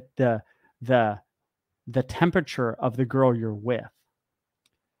temperature of the girl you're with.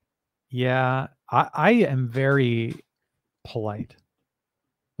 Yeah, I am very polite.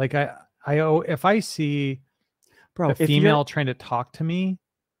 Like if I see a female trying to talk to me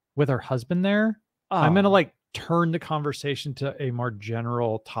with her husband there, I'm gonna like turn the conversation to a more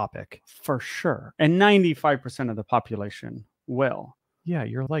general topic. For sure. And 95% of the population will. Yeah,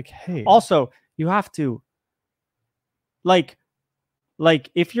 you're like, hey. Also, you have to like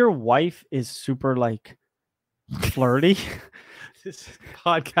if your wife is super like flirty, this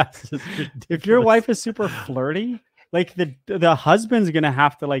podcast is ridiculous. If your wife is super flirty, like the husband's gonna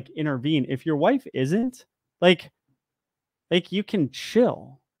have to like intervene. If your wife isn't, like you can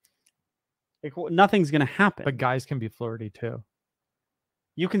chill. Like nothing's gonna happen. But guys can be flirty too.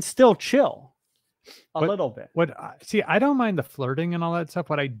 You can still chill a little bit. See, I don't mind the flirting and all that stuff.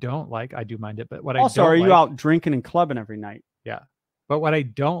 What I don't like, I do mind it. But what also, I don't are like, you out drinking and clubbing every night? Yeah. But what I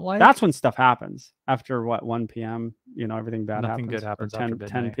don't like, that's when stuff happens after 1 p.m. You know, everything bad nothing happens. Good happens 10, after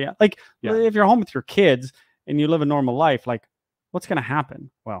midnight. 10 p.m. Like if you're home with your kids and you live a normal life, like what's gonna happen?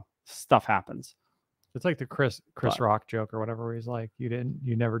 Well, stuff happens. It's like the Chris Rock joke or whatever, where he's like, you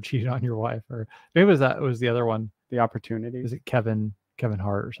never cheated on your wife, or maybe it was the other one. The Opportunity. Is it Kevin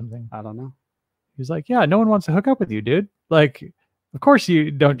Hart or something? I don't know. He's like, yeah, no one wants to hook up with you, dude. Like, of course you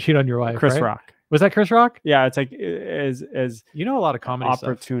don't cheat on your wife. Chris right? Rock. Was that Chris Rock? Yeah, it's like as you know a lot of comedy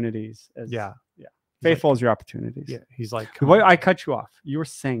opportunities. Yeah. Faithful as your opportunities. Yeah, he's like, I cut you off. You were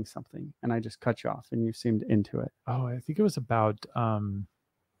saying something, and I just cut you off, and you seemed into it. Oh, I think it was about.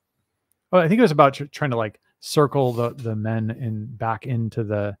 I think it was about trying to like circle the men back into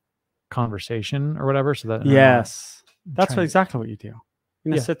the conversation or whatever. So that yes, that's exactly what you do.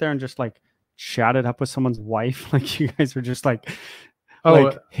 You're gonna sit there and just like chat it up with someone's wife, like you guys are just like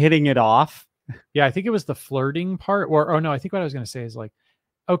hitting it off. Yeah, I think it was the flirting part, or no, I think what I was gonna say is like,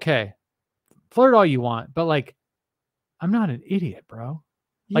 okay, flirt all you want, but like, I'm not an idiot, bro.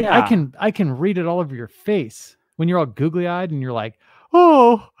 Like I can read it all over your face when you're all googly eyed and you're like,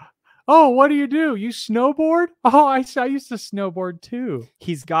 oh, what do? You snowboard? Oh, I used to snowboard too.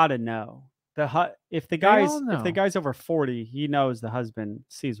 He's got to know if the guy's over 40, he knows the husband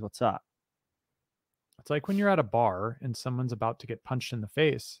sees what's up. It's like when you're at a bar and someone's about to get punched in the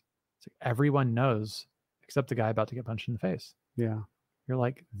face. It's like everyone knows except the guy about to get punched in the face. Yeah. You're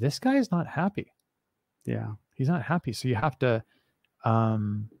like, this guy is not happy. Yeah. He's not happy. So you have to,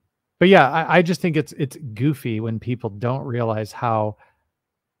 but yeah, I just think it's goofy when people don't realize how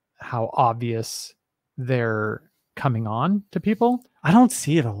obvious they're coming on to people. I don't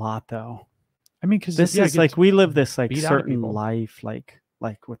see it a lot though. I mean, because this is like, we live this like certain life, like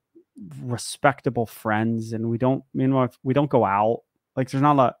with respectable friends, and we don't go out. Like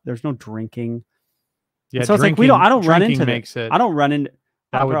there's no drinking. Yeah. So it's like I don't run into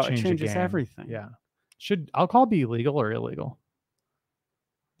that would change changes everything. Yeah. Should alcohol be legal or illegal?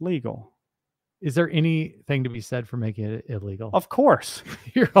 Legal. Is there anything to be said for making it illegal? Of course.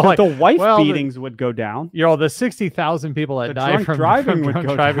 You're like, the wife beatings would go down. You're all the 60,000 people that die from driving would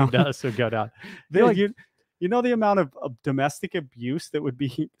go down. You know the amount of domestic abuse that would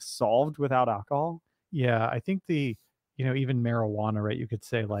be solved without alcohol? Yeah, I think even marijuana, right? You could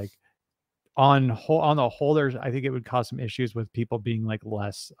say like on the whole, I think it would cause some issues with people being like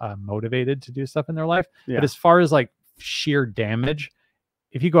less motivated to do stuff in their life. Yeah. But as far as like sheer damage,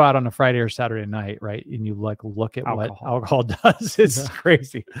 if you go out on a Friday or Saturday night, right, and you like look at what alcohol does, it's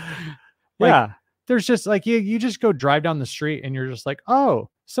crazy. There's just like you just go drive down the street and you're just like, oh,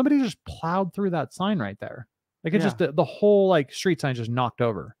 somebody just plowed through that sign right there. Like it's just the whole like street sign just knocked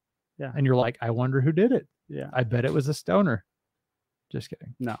over. Yeah. And you're like, I wonder who did it. Yeah. I bet it was a stoner. Just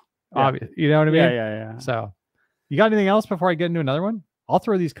kidding. No. Obvious. You know what I mean? Yeah. So you got anything else before I get into another one? I'll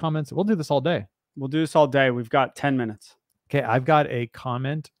throw these comments. We'll do this all day. We've got 10 minutes. Okay. I've got a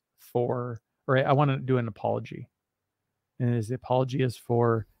comment I want to do an apology. And the apology is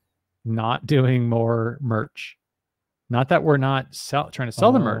for not doing more merch. Not that we're not trying to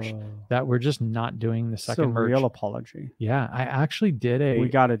sell the merch, that we're just not doing the second merch. Real apology. Yeah. I actually did we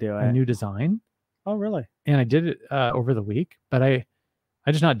got to do a new design. Oh, really? And I did it over the week, but I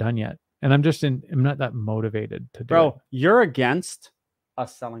just not done yet. And I'm not that motivated to do it. You're against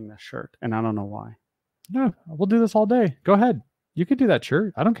us selling this shirt, and I don't know why. No, we'll do this all day. Go ahead. You could do that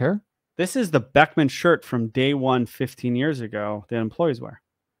shirt. I don't care. This is the Beckman shirt from day one 15 years ago that employees wear.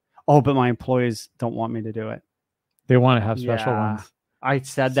 Oh, but my employees don't want me to do it. They want to have special ones. I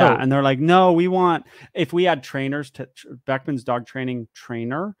said that, and they're like, no, if we had trainers to Beckman's dog training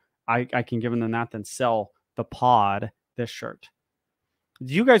trainer, I can give them that, then sell the pod this shirt.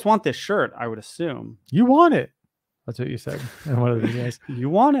 Do you guys want this shirt? I would assume You want it. That's what you said in one of the videos. you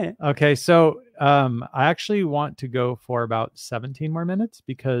want it. Okay, so I actually want to go for about 17 more minutes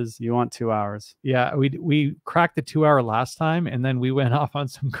because You want 2 hours. yeah, we cracked the 2 hour last time, and then we went off on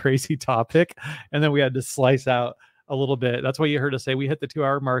some crazy topic, and then we had to slice out a little bit. That's why you heard us say we hit the 2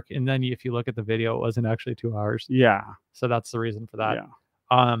 hour mark, and then if you look at the video, it wasn't actually 2 hours. Yeah. So that's the reason for that.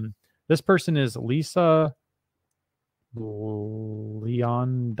 Yeah. This person is Lisa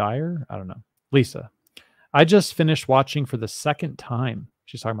Leon Dyer. I don't know. Lisa. I just finished watching for the second time.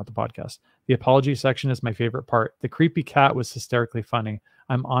 She's talking about the podcast. The apology section is my favorite part. The creepy cat was hysterically funny.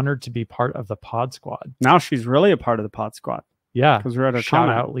 I'm honored to be part of the pod squad. Now she's really a part of the pod squad. Yeah. Because we're at her Shout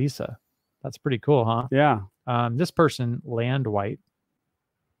comment. out Lisa. That's pretty cool, huh? Yeah. This person, Land White,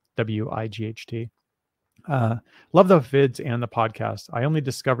 WIGHT. Love the vids and the podcast. I only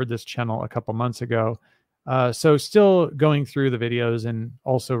discovered this channel a couple months ago. So still going through the videos, and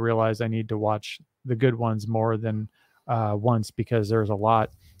also realize I need to watch the good ones more than once because there's a lot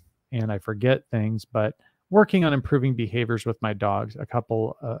and I forget things, but working on improving behaviors with my dogs.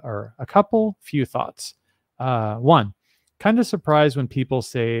 Few thoughts. One, kind of surprised when people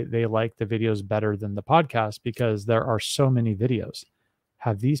say they like the videos better than the podcast because there are so many videos.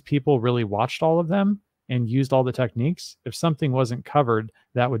 Have these people really watched all of them and used all the techniques? If something wasn't covered,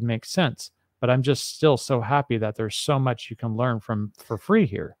 that would make sense. But I'm just still so happy that there's so much you can learn for free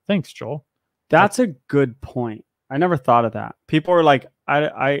here. Thanks, Joel. That's a good point. I never thought of that. People are like,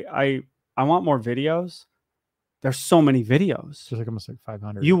 I want more videos. There's so many videos. There's like almost like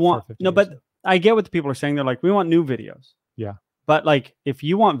 500. You want no, but I get what the people are saying. They're like, we want new videos. Yeah. But like, if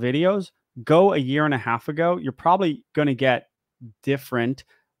you want videos, go a year and a half ago. You're probably going to get different,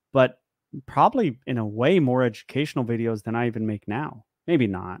 but probably in a way more educational videos than I even make now. Maybe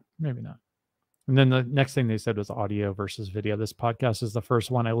not. Maybe not. And then the next thing they said was audio versus video. This podcast is the first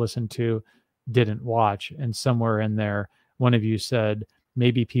one I listened to, didn't watch. And somewhere in there, one of you said,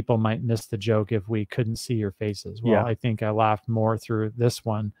 maybe people might miss the joke if we couldn't see your faces. Well, yeah. I think I laughed more through this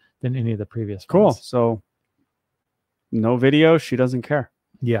one than any of the previous cool ones. So no video, she doesn't care.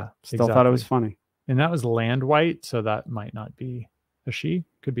 Yeah. Still thought it was funny. And that was Land White, so that might not be a she,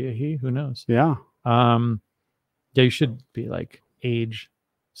 could be a he, who knows. Yeah. Yeah, you should be like age,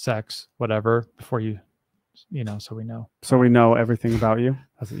 sex, whatever, before you know, so we know. So we know everything about you.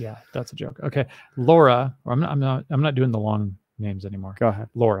 That's a joke. Okay. Laura, I'm not doing the long names anymore. Go ahead.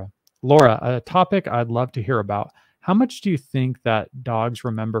 Laura, a topic I'd love to hear about. How much do you think that dogs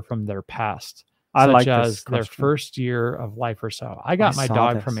remember from their past? Such as their first year of life or so. I got my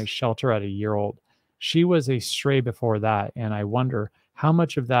dog from a shelter at a year old. She was a stray before that, and I wonder how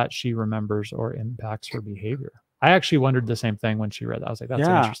much of that she remembers or impacts her behavior. I actually wondered the same thing when she read that. I was like, that's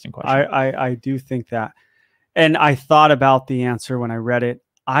an interesting question. I do think that. And I thought about the answer when I read it.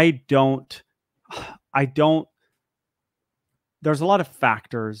 I don't, there's a lot of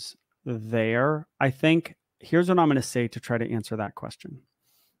factors there. I think here's what I'm going to say to try to answer that question.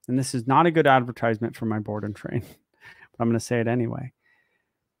 And this is not a good advertisement for my board and train, but I'm going to say it anyway.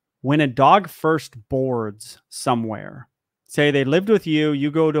 When a dog first boards somewhere, say they lived with you, you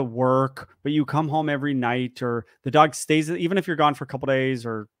go to work, but you come home every night, or the dog stays, even if you're gone for a couple of days,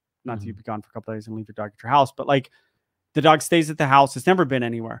 or not that you'd be gone for a couple of days and leave your dog at your house, but like the dog stays at the house. It's never been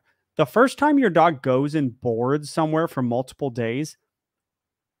anywhere. The first time your dog goes and boards somewhere for multiple days,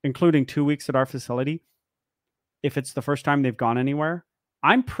 including 2 weeks at our facility, if it's the first time they've gone anywhere,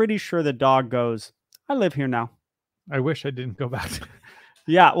 I'm pretty sure the dog goes, I live here now. I wish I didn't go back.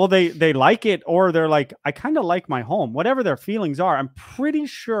 Yeah, well, they like it, or they're like, I kind of like my home. Whatever their feelings are, I'm pretty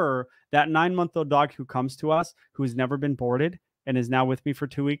sure that 9-month-old dog who comes to us, who's never been boarded and is now with me for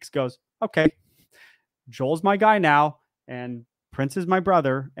 2 weeks, goes, okay, Joel's my guy now, and Prince is my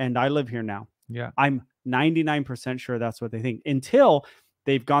brother, and I live here now. Yeah. I'm 99% sure that's what they think, until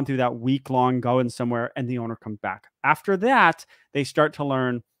they've gone through that week-long going somewhere and the owner comes back. After that, they start to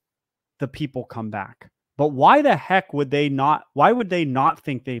learn the people come back. But why the heck would they not? Why would they not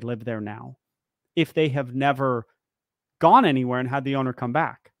think they live there now if they have never gone anywhere and had the owner come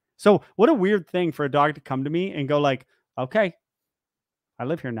back? So what a weird thing for a dog to come to me and go like, okay, I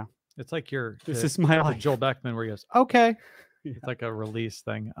live here now. It's like this is my life. Joel Beckman, where he goes, okay. Yeah. It's like a release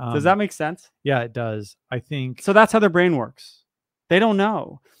thing. Does that make sense? Yeah, it does. I think. So that's how their brain works. They don't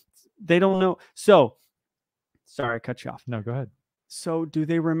know. They don't know. So sorry, I cut you off. No, go ahead. So do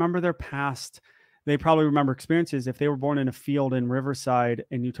they remember their past? They probably remember experiences. If they were born in a field in Riverside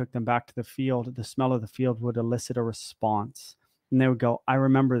and you took them back to the field, the smell of the field would elicit a response. And they would go, I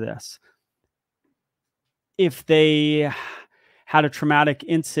remember this. If they had a traumatic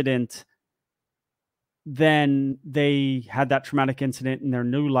incident, then they had that traumatic incident in their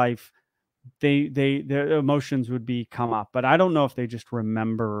new life, their emotions would come up. But I don't know if they just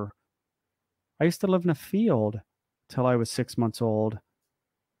remember. I used to live in a field till I was 6 months old.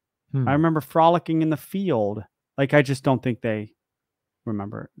 I remember frolicking in the field. Like, I just don't think they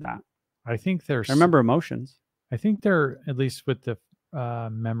remember that. I think there's. I remember emotions. I think they're, at least with the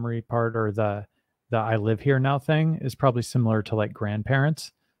memory part, or the I live here now thing, is probably similar to like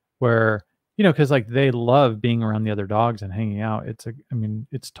grandparents, where, you know, because like they love being around the other dogs and hanging out.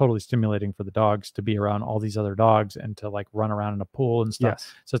 It's totally stimulating for the dogs to be around all these other dogs and to like run around in a pool and stuff.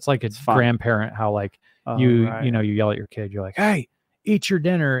 Yes. So it's like it's grandparent, how like you yell at your kid, you're like, hey, eat your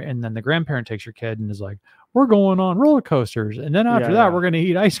dinner, and then the grandparent takes your kid and is like, we're going on roller coasters, and then after that we're going to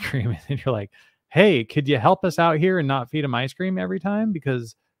eat ice cream. And then you're like, hey, could you help us out here and not feed them ice cream every time,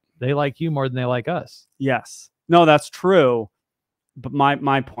 because they like you more than they like us? Yes. No, that's true. But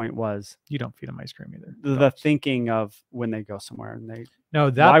my point was, you don't feed them ice cream either. The thinking of when they go somewhere and they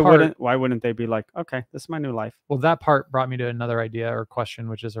why wouldn't they be like, okay, this is my new life? Well, that part brought me to another idea or question,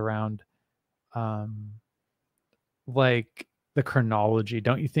 which is around like the chronology.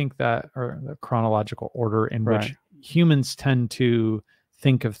 Don't you think that, or the chronological order in which humans tend to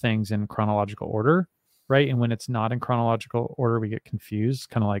think of things in chronological order, right? And when it's not in chronological order, we get confused,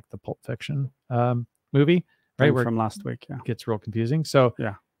 kind of like the Pulp Fiction movie, right? From last week, it gets real confusing. So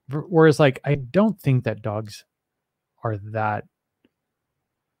yeah. Whereas like, I don't think that dogs are that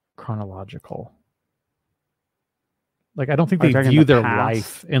chronological. Like, I don't think they view their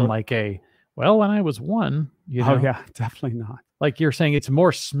life in like a, well, when I was one, you know? Oh yeah, definitely not. Like you're saying, it's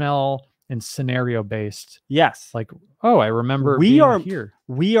more smell and scenario based. Yes. Like, oh, I remember here.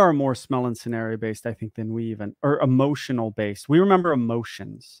 We are more smell and scenario based, I think, than or emotional based. We remember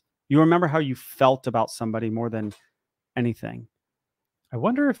emotions. You remember how you felt about somebody more than anything. I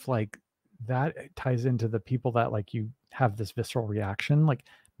wonder if like that ties into the people that like you have this visceral reaction. Like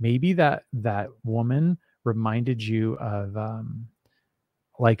maybe that woman reminded you of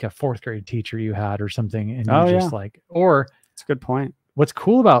like a 4th grade teacher you had or something, and you just like, or it's a good point. What's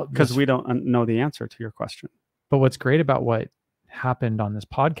cool about, because we don't know the answer to your question, but what's great about what happened on this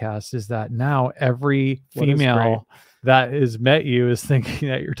podcast is that now every female that has met you is thinking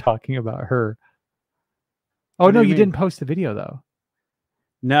that you're talking about her. Oh, no, you didn't post the video though.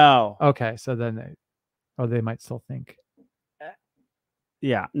 No. Okay. So then they might still think.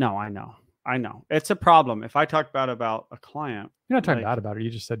 Yeah. No, I know. It's a problem. If I talk bad about a client. You're not talking bad about her. You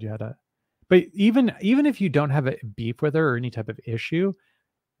just said you had but even if you don't have a beef with her or any type of issue,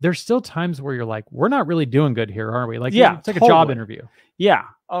 there's still times where you're like, we're not really doing good here, aren't we? Like, yeah, it's like a job interview. Yeah.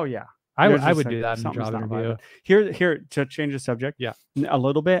 Oh yeah. I would do that in a job interview. Here to change the subject. Yeah. A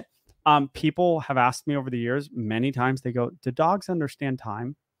little bit. People have asked me over the years many times, they go, do dogs understand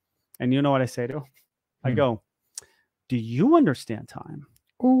time? And you know what I say to them? I go, do you understand time?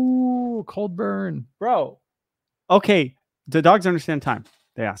 Ooh, cold burn. Bro. Okay. Do dogs understand time?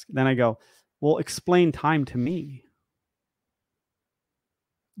 They ask. Then I go, well, explain time to me.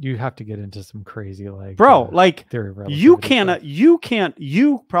 You have to get into some crazy like, bro, like you can't, you're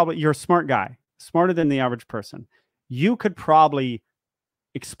a smart guy, smarter than the average person. You could probably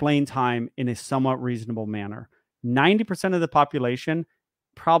explain time in a somewhat reasonable manner. 90% of the population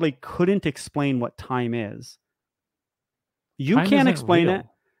probably couldn't explain what time is. You can't explain it.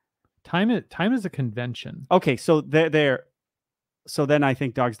 Time is a convention. Okay, so so then I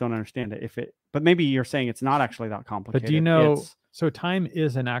think dogs don't understand it. But maybe you're saying it's not actually that complicated. But do you know? So time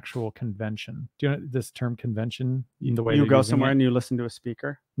is an actual convention. Do you know this term convention? In the way you go somewhere and you listen to a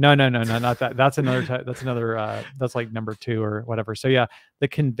speaker. No, not that. That's another. That's another. That's like number 2 or whatever. So yeah, the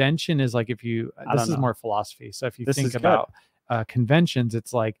convention is like if you. This is more philosophy. So if you think about conventions,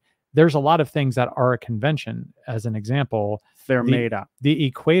 it's like there's a lot of things that are a convention. As an example, they're made up. The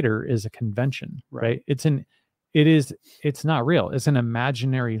equator is a convention, right? It's not real. It's an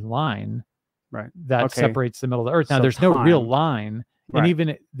imaginary line. Right. That separates the middle of the earth. Now, there's no real line. And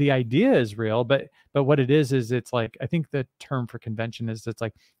even the idea is real, but what it is it's like, I think the term for convention is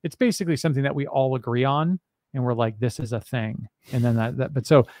it's basically something that we all agree on. And we're like, this is a thing. And then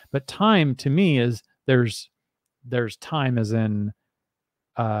but time to me is there's time as in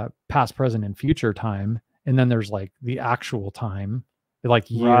past, present, and future time. And then there's like the actual time,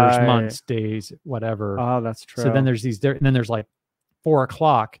 like years, months, days, whatever. Oh, that's true. So then there's and then there's like 4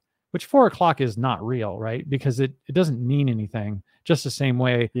 o'clock. Which 4 o'clock is not real, right? Because it doesn't mean anything. Just the same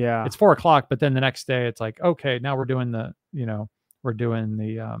way, it's 4 o'clock, but then the next day it's like, okay, now we're doing the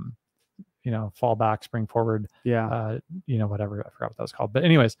fall back, spring forward, whatever. I forgot what that was called. But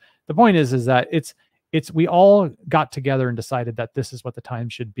anyways, the point is that we all got together and decided that this is what the time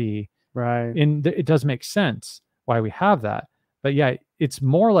should be. Right. And it does make sense why we have that. But yeah, it's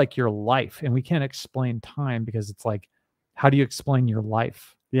more like your life, and we can't explain time because it's like, how do you explain your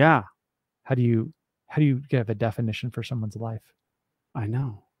life? Yeah. How do you give a definition for someone's life? I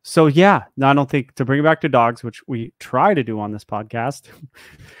know. So yeah, no, I don't think, to bring it back to dogs, which we try to do on this podcast,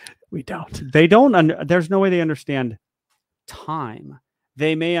 We don't. they don't. There's no way they understand time.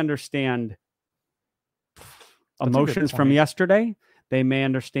 They may understand emotions from yesterday. They may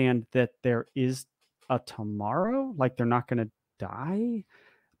understand that there is a tomorrow, like they're not going to die.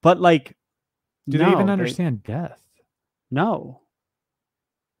 But like, do they even understand death? No.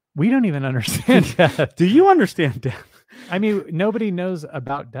 We don't even understand death. Do you understand death? I mean, nobody knows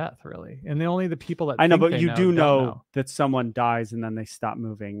about death really, and the people that I know, think but you do know that someone dies and then they stop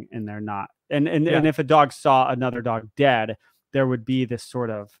moving and they're not. And if a dog saw another dog dead, there would be this sort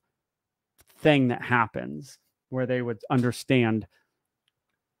of thing that happens where they would understand,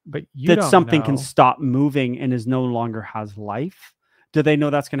 but that something can stop moving and is no longer has life. Do they know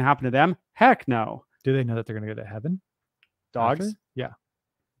that's going to happen to them? Heck no. Do they know that they're going to go to heaven? Dogs? After? Yeah,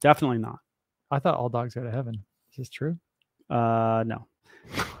 definitely not. I thought all dogs go to heaven. Is this true? No.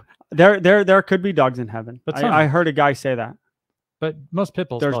 There could be dogs in heaven. But I heard a guy say that. But most pit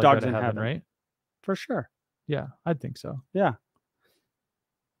bulls, there's dogs go to in heaven, right? For sure. Yeah, I'd think so. Yeah.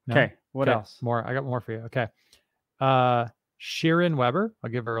 No? Okay. What else? More. I got more for you. Okay. Sheeran Weber.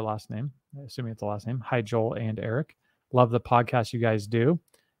 I'll give her a last name, assuming it's a last name. Hi, Joel and Eric. Love the podcast you guys do.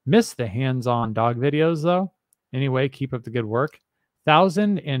 Miss the hands-on dog videos though. Anyway, keep up the good work.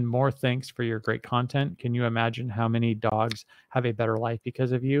 1,000 and more thanks for your great content. Can you imagine how many dogs have a better life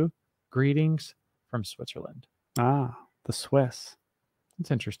because of you? Greetings from Switzerland. Ah, the Swiss. It's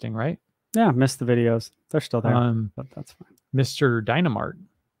interesting, right? Yeah, missed the videos. They're still there, but that's fine. Mr. Dynamart.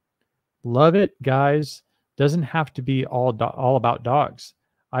 Love it, guys. Doesn't have to be all about dogs.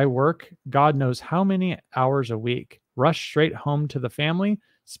 I work God knows how many hours a week. Rush straight home to the family,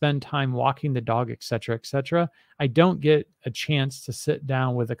 spend time walking the dog, etc., etc. I don't get a chance to sit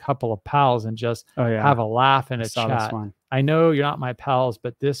down with a couple of pals and just have a laugh and a chat. I know you're not my pals,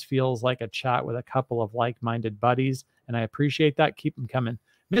 but this feels like a chat with a couple of like-minded buddies, and I appreciate that. Keep them coming.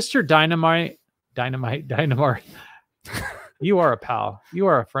 Mr. Dynamite. You are a pal. You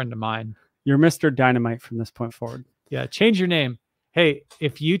are a friend of mine. You're Mr. Dynamite from this point forward. Yeah, change your name. Hey,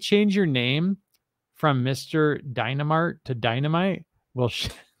 if you change your name from Mr. Dynamite to Dynamite, we'll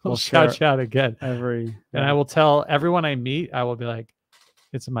shout you out again. And I will tell everyone I meet, I will be like,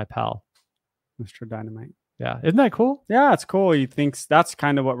 it's my pal, Mr. Dynamite. Yeah. Isn't that cool? Yeah, it's cool. He thinks that's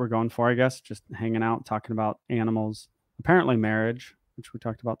kind of what we're going for, I guess. Just hanging out, talking about animals, apparently marriage, which we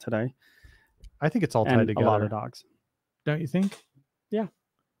talked about today. I think it's all tied together. A lot of dogs. Don't you think? Yeah.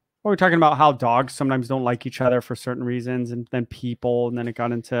 Well, we're talking about how dogs sometimes don't like each other for certain reasons, and then people, and then it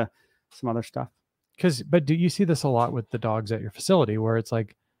got into some other stuff. But do you see this a lot with the dogs at your facility where it's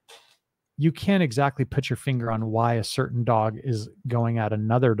like, you can't exactly put your finger on why a certain dog is going at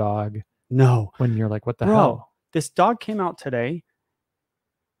another dog. No. When you're like, what the hell? This dog came out today.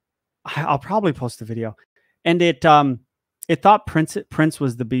 I'll probably post the video. And it thought Prince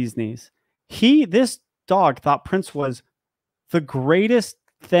was the bee's knees. This dog thought Prince was the greatest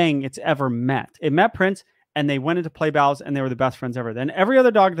thing it's ever met. It met Prince and they went into play battles and they were the best friends ever. Then every other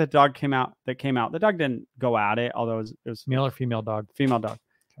dog that came out, the dog didn't go at it, although it was male or female dog. Female dog.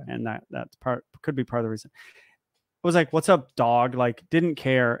 Okay. And that's could be part of the reason. It was like, what's up, dog? Like, didn't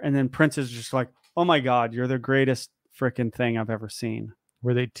care. And then Prince is just like, oh my God, you're the greatest freaking thing I've ever seen.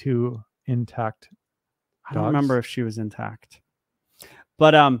 Were they two intact dogs? I don't remember if she was intact.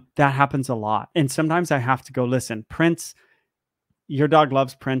 But that happens a lot. And sometimes I have to go, listen, Prince, your dog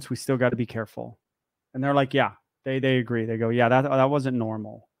loves Prince. We still got to be careful. And they're like, yeah, they agree. They go, yeah, that wasn't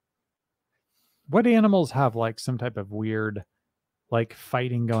normal. What animals have like some type of weird like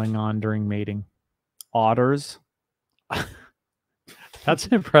fighting going on during mating? Otters. That's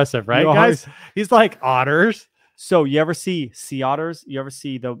impressive, right, guys? He's like, otters. So you ever see sea otters? You ever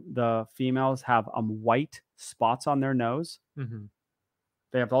see the females have white spots on their nose? Mm-hmm.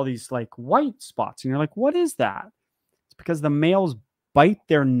 They have all these like white spots. And you're like, what is that? It's because the males bite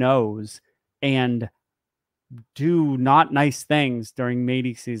their nose and do not nice things during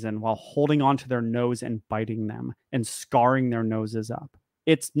mating season while holding onto their nose and biting them and scarring their noses up.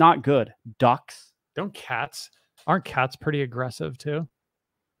 It's not good. Ducks. Aren't cats pretty aggressive too?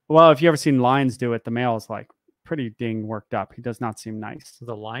 Well, if you ever seen lions do it, the male is like pretty dang worked up. He does not seem nice.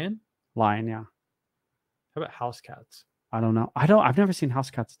 The lion? Lion, yeah. How about house cats? I don't know. I've never seen house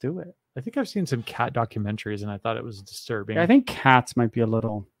cats do it. I think I've seen some cat documentaries and I thought it was disturbing. Yeah, I think cats might be a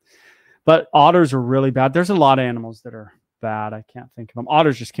little, But otters are really bad. There's a lot of animals that are bad. I can't think of them.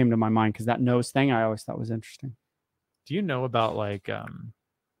 Otters just came to my mind because that nose thing I always thought was interesting. Do you know about like, do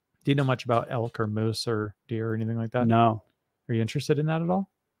you know much about elk or moose or deer or anything like that? No. Are you interested in that at all?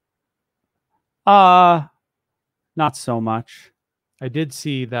 Not so much. I did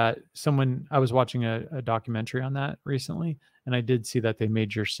see that I was watching a documentary on that recently, and I did see that they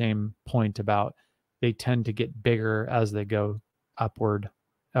made your same point about they tend to get bigger as they go upward,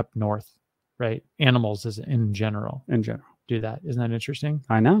 up north, right? Animals is in general do that. Isn't that interesting?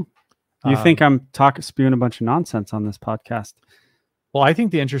 I know. You think I'm spewing a bunch of nonsense on this podcast? Well, I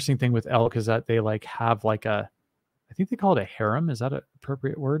think the interesting thing with elk is that they like have like I think they call it a harem. Is that an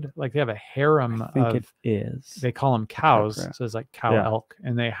appropriate word? Like they have a harem. I think it is. They call them cows. So it's like cow elk,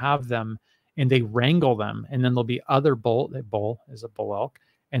 and they have them and they wrangle them. And then there'll be other bull is a bull elk,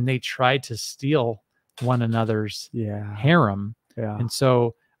 and they try to steal one another's harem. Yeah. And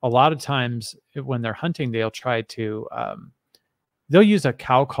so a lot of times when they're hunting, they'll try to, they'll use a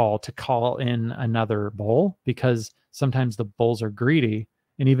cow call to call in another bull, because sometimes the bulls are greedy.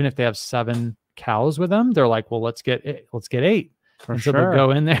 And even if they have 7 cows with them, they're like, well, let's get 8. So they'll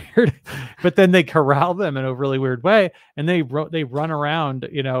go in there, but then they corral them in a really weird way. And they run around,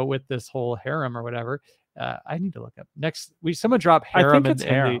 with this whole harem or whatever. I need to look up next. Someone drop harem in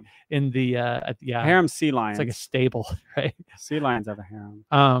the harem sea lions. It's like a stable, right? Sea lions have a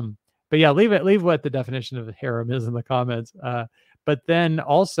harem. But yeah, leave what the definition of a harem is in the comments. But then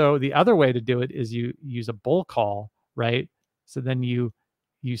also the other way to do it is you use a bull call, right? So then you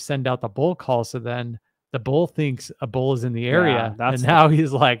send out the bull call. So then the bull thinks a bull is in the area. And now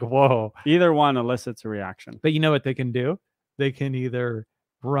he's like, whoa. Either one elicits a reaction. But you know what they can do? They can either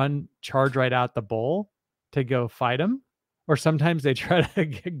charge right out the bull to go fight him, or sometimes they try to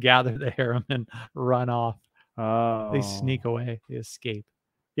gather the harem and run off. Oh. They sneak away. They escape.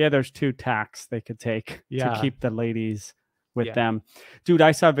 Yeah, there's 2 tacks they could take to keep the ladies with them. Dude,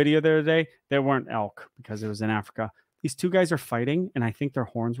 I saw a video the other day. They weren't elk because it was in Africa. These 2 guys are fighting, and I think their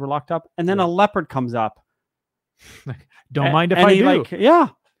horns were locked up. And then a leopard comes up. Don't mind if I do.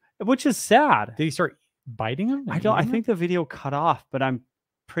 Which is sad. Did he start biting him? I think the video cut off, but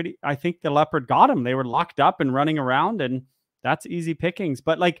I think the leopard got him. They were locked up and running around, and that's easy pickings.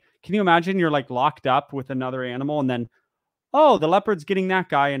 But can you imagine you're locked up with another animal, and then, oh, the leopard's getting that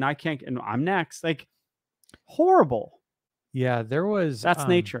guy, and I'm next. Horrible. Yeah, that's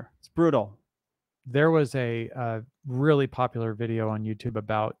nature. It's brutal. There was a really popular video on YouTube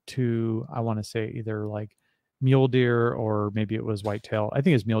about 2, I want to say either mule deer or maybe it was whitetail. I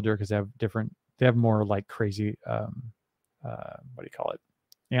think it's mule deer because they have more crazy, what do you call it?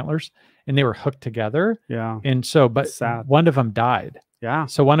 Antlers, and they were hooked together. Yeah. And so, but one of them died. Yeah.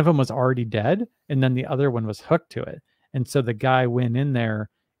 So one of them was already dead, and then the other one was hooked to it. And so the guy went in there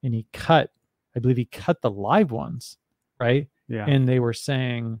and I believe he cut the live ones, right? Yeah. And they were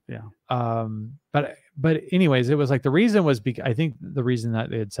saying, but anyways, it was the reason was I think the reason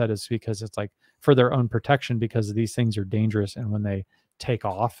that they had said is because it's for their own protection, because these things are dangerous, and when they take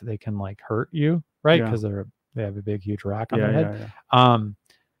off, they can hurt you, right? Because they have a big, huge rack on their head. Yeah.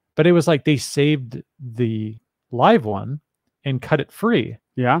 But it was they saved the live one and cut it free.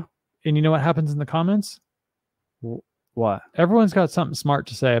 Yeah. And you know what happens in the comments? What? Everyone's got something smart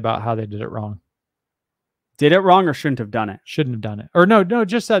to say about how they did it wrong. Did it wrong or shouldn't have done it? Shouldn't have done it. Or no,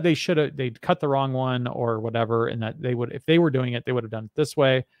 just that they'd cut the wrong one or whatever. And that if they were doing it, they would have done it this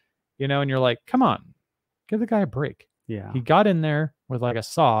way, and you're like, come on, give the guy a break. Yeah. He got in there with a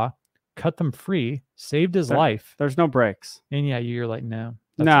saw, cut them free, saved his life. There's no breaks. And you're like, no.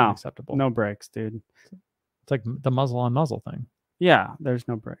 That's unacceptable. No breaks, dude. It's like the muzzle on muzzle thing. Yeah, there's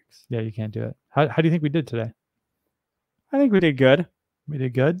no breaks. Yeah, you can't do it. How do you think we did today? I think we did good. We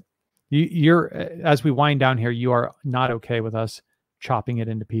did good. You're as we wind down here, you are not okay with us chopping it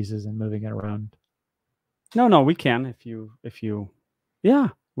into pieces and moving it around. No, we can if you yeah,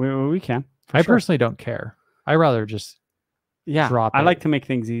 we can. I personally don't care. I rather just drop it. I like to make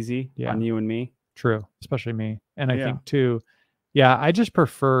things easy on you and me. True, especially me. And I think too, I just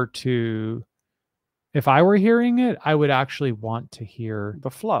prefer to, if I were hearing it, I would actually want to hear the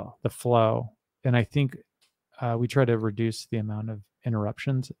flow. And I think we try to reduce the amount of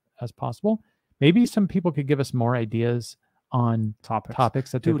interruptions as possible. Maybe some people could give us more ideas on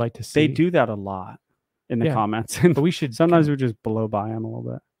topics that they'd like to see. They do that a lot in the comments. But we should sometimes we just blow by them a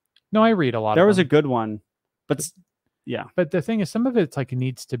little bit. No, I read a lot. There was a good one, but But the thing is, some of it's it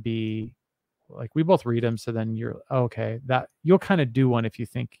needs to be we both read them. So then you're okay. That you'll kind of do one if you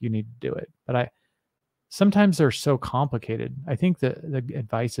think you need to do it. But sometimes they're so complicated. I think the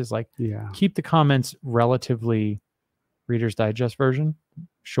advice is keep the comments relatively Reader's Digest version,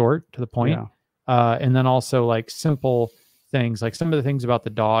 short to the point. Yeah. And then also like simple things, like some of the things about the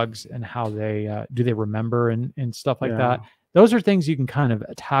dogs and how they do they remember and stuff like that. Those are things you can kind of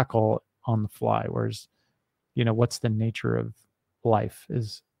tackle on the fly. Whereas, you know, what's the nature of life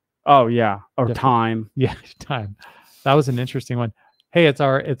is. Oh yeah, or different. time. Yeah, time. That was an interesting one. Hey, it's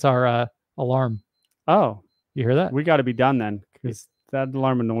our alarm. Oh, you hear that? We got to be done then, because that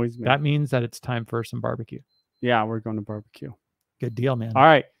alarm annoys me. That means that it's time for some barbecue. Yeah, we're going to barbecue. Good deal, man. All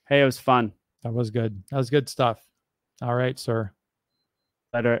right. Hey, it was fun. That was good. That was good stuff. All right, sir.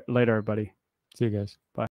 Later, everybody. See you guys. Bye.